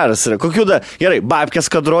šiaip geras yra. Kokių dar, gerai, babkės,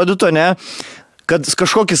 kad rodytų, ne? Kad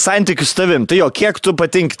kažkokį santykių su tavim. Tai jo, kiek tu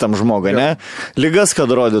patinki tam žmogui, ne? Ligas,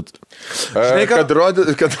 kad rodyt.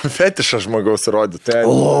 Kad fetišą žmogaus rodyt.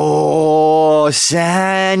 O,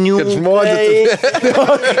 senių. Kad žmodytų.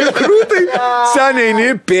 Krūtai.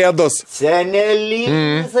 Seniai, pėdos.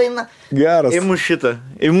 Senelys eina. Geras. Įmu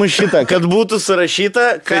šitą, kad būtų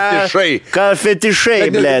surašyta,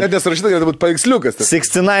 fetišai, blėt. Net nesurašyta, kad būtų paveiksliukas.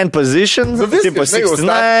 69 positions, tipo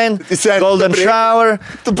 69, golden shower.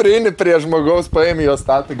 Tu prieini prie žmogaus, paėmė jo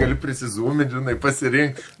statą, gali prisizūminti, žinai,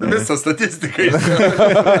 pasirinkti. Visą statistiką.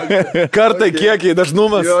 Kartai, kiekiai,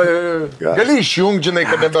 dažnumas. Gali išjungti, žinai,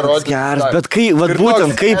 kad neberodyti. Geras, bet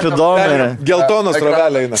būtent kaip įdomu yra. Geltonos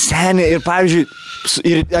rovelė eina. Seniai, ir pavyzdžiui,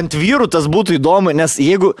 ir ant vyrų tas būtų įdomu, nes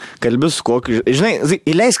jeigu kalbės kokį, žinai,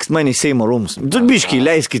 įleiskit mane į Seimo rūmus. Tu biškai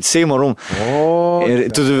įleiskit Seimo rūmų.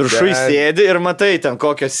 Ir tu viršui sėdi ir matai ten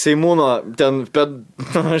kokią Seimūno, ten,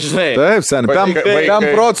 žinai. Taip, seni, 5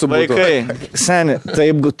 procentų būtų. Vaikai, seni,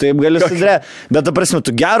 taip gali sudrė. Bet ta prasme,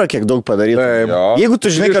 tu gero kiek daug padaryti. Jeigu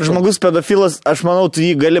tu žinai, kad žmogus pedofilas, aš manau, tu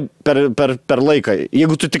jį gali per laiką.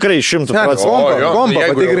 Jeigu tu tikrai 100%.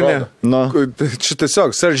 Kompa patikrinė. Čia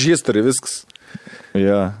tiesiog, search history, viskas.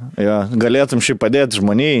 Jo, galėtum šiaip padėti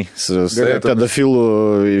žmoniai su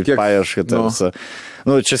pedofilų paiešką.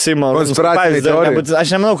 Čia Seimo pavyzdį.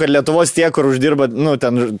 Aš nemanau, kad Lietuvos tie, kur uždirba,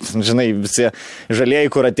 ten, žinai, visi žalieji,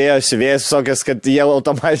 kur atėjo siuvėjas visokias, kad jie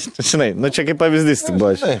automatiškai, žinai, čia kaip pavyzdys tik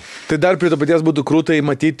buvo. Tai dar prie to paties būtų krūtai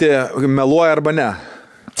matyti, meluoja arba ne.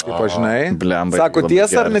 Kaip aš žinai. Blemba. Sako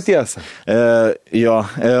tiesą ar netiesą? Jo,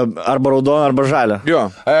 arba raudoną, arba žalią. Jo.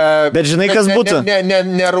 Bet žinai, kas būtų?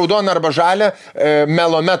 Ne raudoną arba žalią,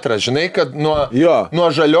 melometrą, žinai, kad nuo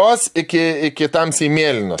žalios iki tamsiai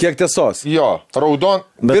mėlynos. Kiek tiesos? Jo, raudon.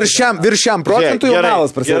 Viršiam procentų jau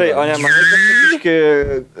melas prasideda. Gerai, o ne, man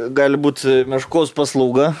gali būti meškos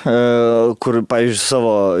paslauga, kur,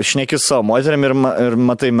 pavyzdžiui, šnekis savo moteriam ir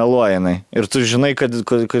matai meluojinai. Ir tu žinai, kad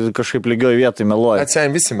kažkaip lygioj vietoj meluoja.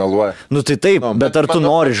 Atsiajam visi meluoja. Tai taip, bet ar tu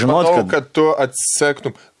nori žinot, kad tu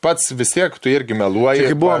atsektum. Pats vis tiek tu irgi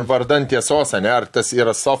meluoji vardan tiesos, ne? Ar tas yra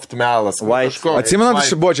soft melas? Atsimenat,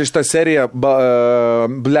 buvo čia šitą seriją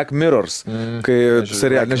Black Mirrors. Kai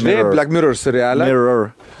serialė, nežinai, Black Mirror serialė.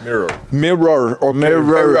 Mirror.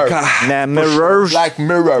 Ne, Mirrors. Black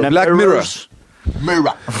Mirror. Black Mirror.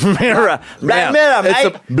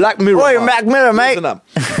 mate. Black Mirror. Oi, Black Mirror, mate.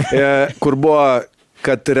 Kur buvo,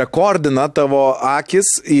 kad rekordina tavo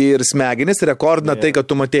akis ir smegenis, rekordina tai, kad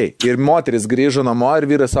tu matėjai. Ir moteris grįžo namo ir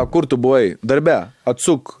vyras sako, kur tu buvai? Darbe.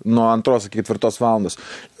 Atsuk nuo 2 iki 4 valandos.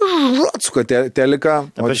 Atsuko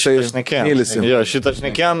teliką, o tai mylisi. Jo, šitą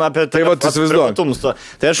šnekėjom apie tai. Tai va, įsivaizduoju.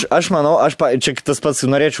 Tai aš manau, čia tas pats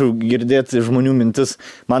norėčiau girdėti žmonių mintis.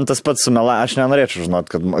 Man tas pats sumela, aš nenorėčiau žinot,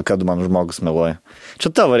 kad man žmogus meluoja. Čia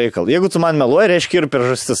tavo reikal. Jeigu tu man meluoji, reiškia ir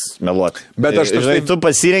priežastis meluoti. Bet aš žinai, tu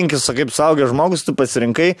pasirinkis, kaip suaugęs žmogus, tu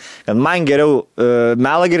pasirinkai, kad man geriau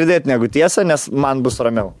melą girdėti negu tiesą, nes man bus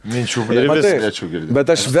ramiau. Minčių, bet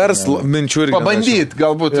aš verslo minčių irgi. pamatyti,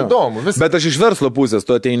 galbūt įdomu. Bet aš iš verslo pusės,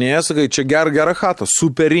 tu ateinėjai, sakai, čia gera chata,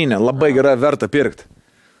 superinė, labai gera, verta pirkti.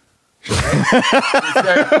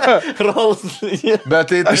 Bet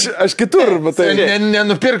tai aš kitur, bet tai...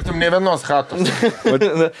 Nenupirktum ne vienos chatos.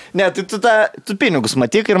 Ne, tai tu pinigus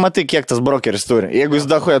matyk ir matai, kiek tas brokeris turi. Jeigu jis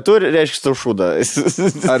dahoje turi, reiškia tau šūdą.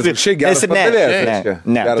 Ar šiai geras pardavėjas?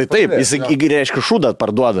 Ne, tai taip, jis reiškia šūdą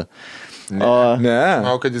parduoda. Ne,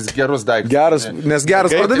 manau, kad jis gerus daiktus. Nes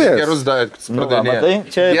geras pardavėjas. Gerus daiktus pardavėjas.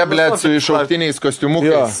 Jie, blėt, su išaugtiniais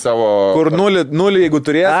kostiumukais savo... Kur nulį, jeigu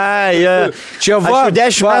turės. Čia va, aš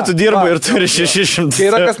 10 metų dirbu ir turi 600. Kai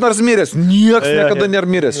yra kas nors miręs, niekas niekada nėra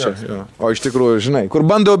miręs čia. O iš tikrųjų, žinai, kur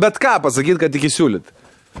bandau bet ką pasakyti, kad tik įsiūlyt.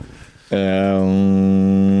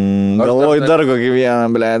 Galvoju dar kokį vieną,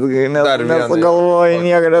 blėt, nesugalvoju,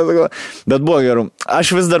 nieko nesugalvoju. Bet buvo geru.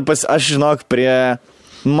 Aš vis dar aš žinok prie...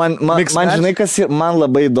 Man žinai, kas man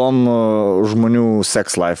labai įdomu žmonių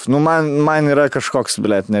sex life. Nu, man yra kažkoks,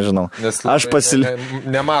 blėt, nežinau. Aš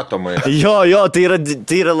nematomai. Jo, tai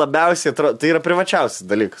yra labiausiai, tai yra privačiausias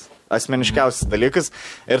dalykas. Asmeniškiausias dalykas.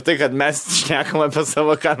 Ir tai, kad mes šnekam apie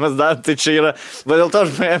savo, ką mes darom, tai čia yra... Va dėl to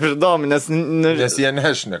aš man įdomu, nes jie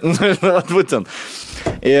nešneka. Būtent.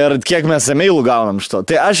 Ir kiek mes emailų gaunam šito.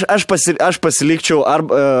 Tai aš pasilikčiau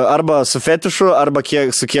arba su fetišu, arba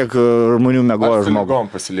su kiek žmonių mėgojo žmogų. Aš su lygom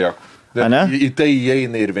pasilieku. Į tai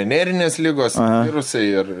įeina ir venerinės lygos, virusai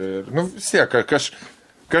ir sieka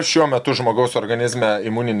kas šiuo metu žmogaus organizme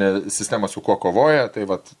imuninė sistema su kuo kovoja, tai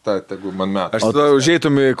va, tegu man metų. Aš tada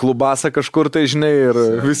užeitum į klubasą kažkur, tai žinai, ir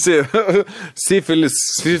visi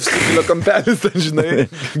sifilio kampelis, tai žinai.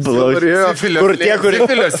 Sifilio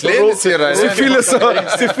slėnis yra.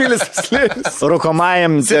 Sifilis slėnis.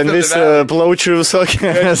 Rūkomajam ten vis plaučių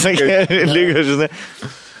visokie, lyga, žinai.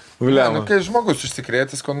 Kai žmogus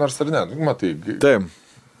užsikrėtis, ko nors ar ne, matai. Taip.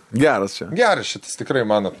 Geras čia. Geras šitas, tikrai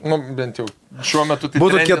mano. Bent jau šiuo metu tai...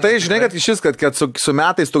 Būtų kietai, žinai, kad išvis, kad su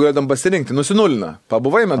metais tu galėtum pasirinkti. Nusinulina.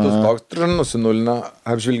 Pabuvai metus toks, nusinulina.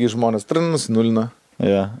 Apžvilgi žmonės, nusinulina.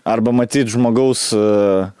 Arba matyti žmogaus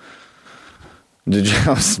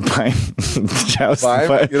didžiausias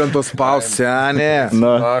baimė. Ir ant tos paus senė.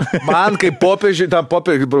 Man kaip popiežiui, tam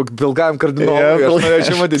pilkajam kardinolui, aš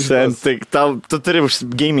norėčiau matyti. Tu turi už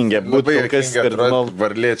gamingę būti. Labai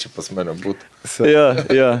varlėčiai pas mane būtų.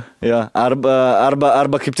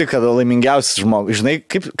 Arba kaip tik, kad laimingiausias žmogus. Žinai,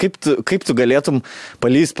 kaip tu galėtum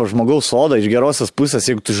palysti po žmogaus sodą iš gerosios pusės,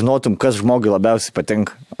 jeigu tu žinotum, kas žmogui labiausiai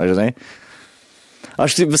patinka. Žinai?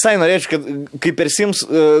 Aš visai norėčiau, kad kaip per Sims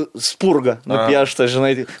spurgą nupiešta,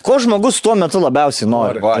 žinai. Ko žmogus tuo metu labiausiai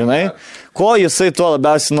nori, žinai? Ko jisai tuo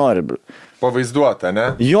labiausiai nori? Pavaizduota,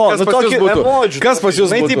 ne? Jo, kas pas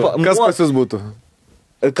jūs būtų?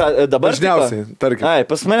 Dabar dažniausiai, tarkim.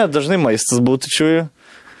 Pas mane dažnai maistas būtų čiųjų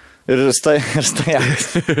ir stajakas.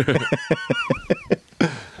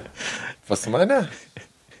 Pas mane?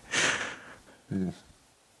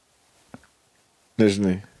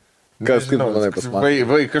 Nežinai. Kas kaip manai pas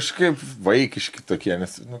mane? Kažkaip vaikiški tokie,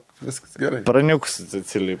 nes viskas gerai. Praniukus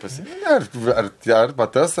atsiliai pasiekti. Arba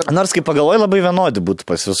tas. Nors kaip pagalvoji, labai vienodi būtų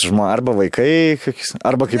pas jūs žmonės. Arba vaikai,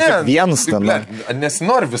 arba kaip vienas ten.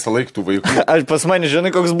 Nesinori visą laiką tų vaikų. Aš pas mane, žinai,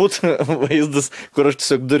 koks būtų vaizdas, kur aš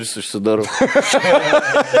tiesiog duris užsidarau.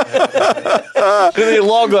 Žinai,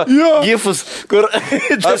 logo, gifus, kur...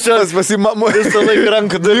 Aš pasimamu. Visą laiką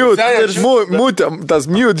rankų mute, tas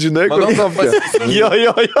mute, žinai, kur... Jo.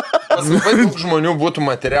 Labai daug žmonių būtų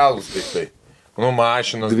materialūs daiktai.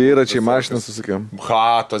 Mašinos. Dviračiai, mašinos susikėm.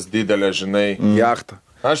 Hatos didelė, žinai. Jachtą.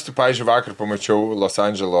 Aš, pavyzdžiui, vakar pamačiau Los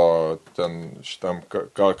Andželo ten šitam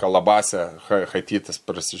Kalabase Haitytas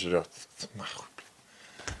prasižiūrėjau.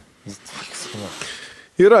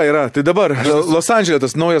 Yra. Tai dabar Los Andželė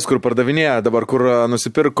tas naujas, kur pardavinėja, dabar kur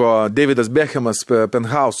nusipirko Davidas Beckhamas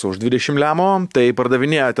penthouse už 20 lemo, tai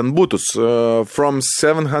pardavinėja ten būtus from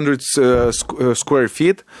 700 square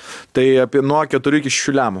feet, tai apie nuo 4 iki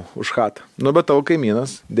 6 lemų už chatą. Bet tavo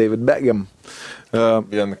kaimynas, David Beckham.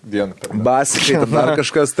 Vieną. Basikai, dar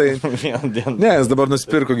kažkas tai. Ne, jis dabar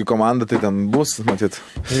nusipirko komandą, tai ten bus, matyt.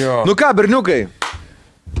 Nu ką, berniukai?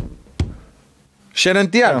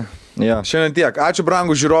 Šiandien tiek. Šiandien tiek. Ačiū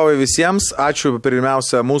brangų žiūrovai visiems, ačiū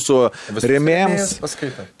pirmiausia mūsų rėmėjams,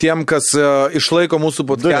 tiem, kas išlaiko mūsų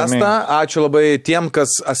podcastą, ačiū labai tiem,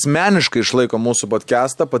 kas asmeniškai išlaiko mūsų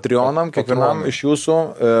podcastą, Patreonam, kiekvienam iš jūsų,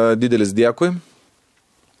 didelis dėkui.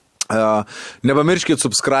 Nepamirškit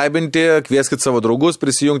subscribinti, kvieskit savo draugus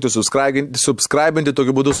prisijungti, subscribinti,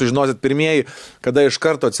 tokiu būdu sužinosit pirmieji, kada iš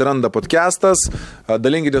karto atsiranda podcastas,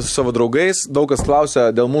 dalinkite su savo draugais, daug kas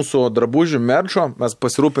klausia dėl mūsų drabužių merčo, mes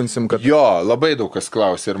pasirūpinsim, kad... Jo, labai daug kas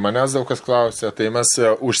klausia ir manęs daug kas klausia, tai mes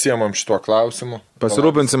užsiemam šituo klausimu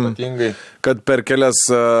Pasirūpinsim, kad per kelias,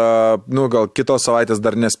 gal kitos savaitės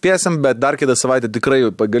dar nespėsim, bet dar kitą savaitę tikrai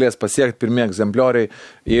galės pasiekti pirmie egzemplioriai.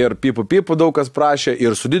 Ir pipų daug kas prašė,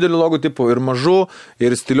 ir su dideliu logotipu, ir mažu,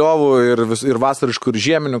 ir stiliovų, ir vasariškų, ir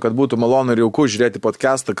žieminių, kad būtų malonu ir jauku žiūrėti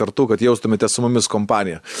podcastą kartu, kad jaustumėte su mumis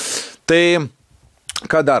kompaniją. Tai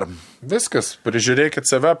ką dar? Viskas, prižiūrėkit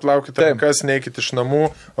save, plaukite rankas, neikit iš namų,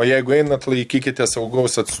 o jeigu einat, laikykite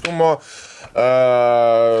saugaus atstumo,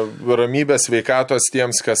 ramybės, sveikatos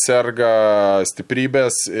tiems, kas serga,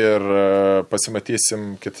 stiprybės ir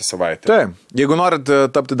pasimatysim kitą savaitę. Taip, jeigu norit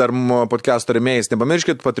tapti dar podcast'o rėmėjais,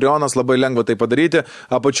 nepamirškit, Patreonas labai lengva tai padaryti,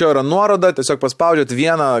 apačioje yra nuoroda, tiesiog paspaudžiat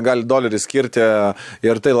vieną, gali $1 skirti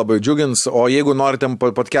ir tai labai džiugins, o jeigu norite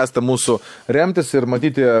podcast'ą mūsų remtis ir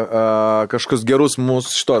matyti kažkokius gerus mūsų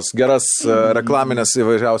šitos geras reklaminės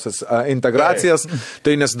įvairiausias integracijas,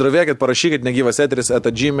 tai nesidrovėkit, parašykit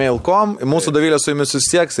negyvaseteris@gmail.com, mūsų Dovilė su jumis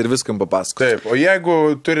susieks ir viskam papasakos. Taip, o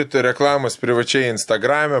jeigu turite reklamas privačiai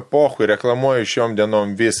Instagram'e, pohui, reklamuoju šiom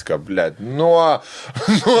dienom viską, blėt, nuo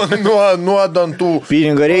dantų,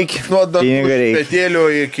 pinigo reikia, nuo dantų petėlių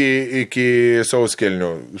iki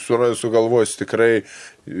sauskelnių, sugalvosiu tikrai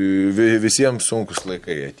visiems sunkus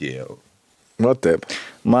laikai atėjo. Va taip.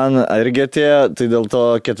 Man irgi atėjo, tai dėl to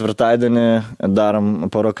ketvirtadienį darom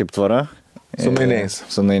poro kaip tvara. Su nainiais.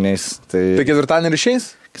 Su nainiais. Tai ketvirtadienį ir išeis?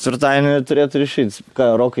 Ketvirtadienį turėtų išeiti.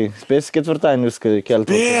 Ką, Rokai, spėsi ketvirtadienį viską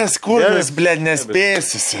kelti? Spės, kur mes, blėt,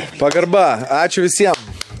 nespėsi. Pagarba, ačiū visiems.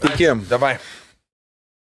 Iki. Davai.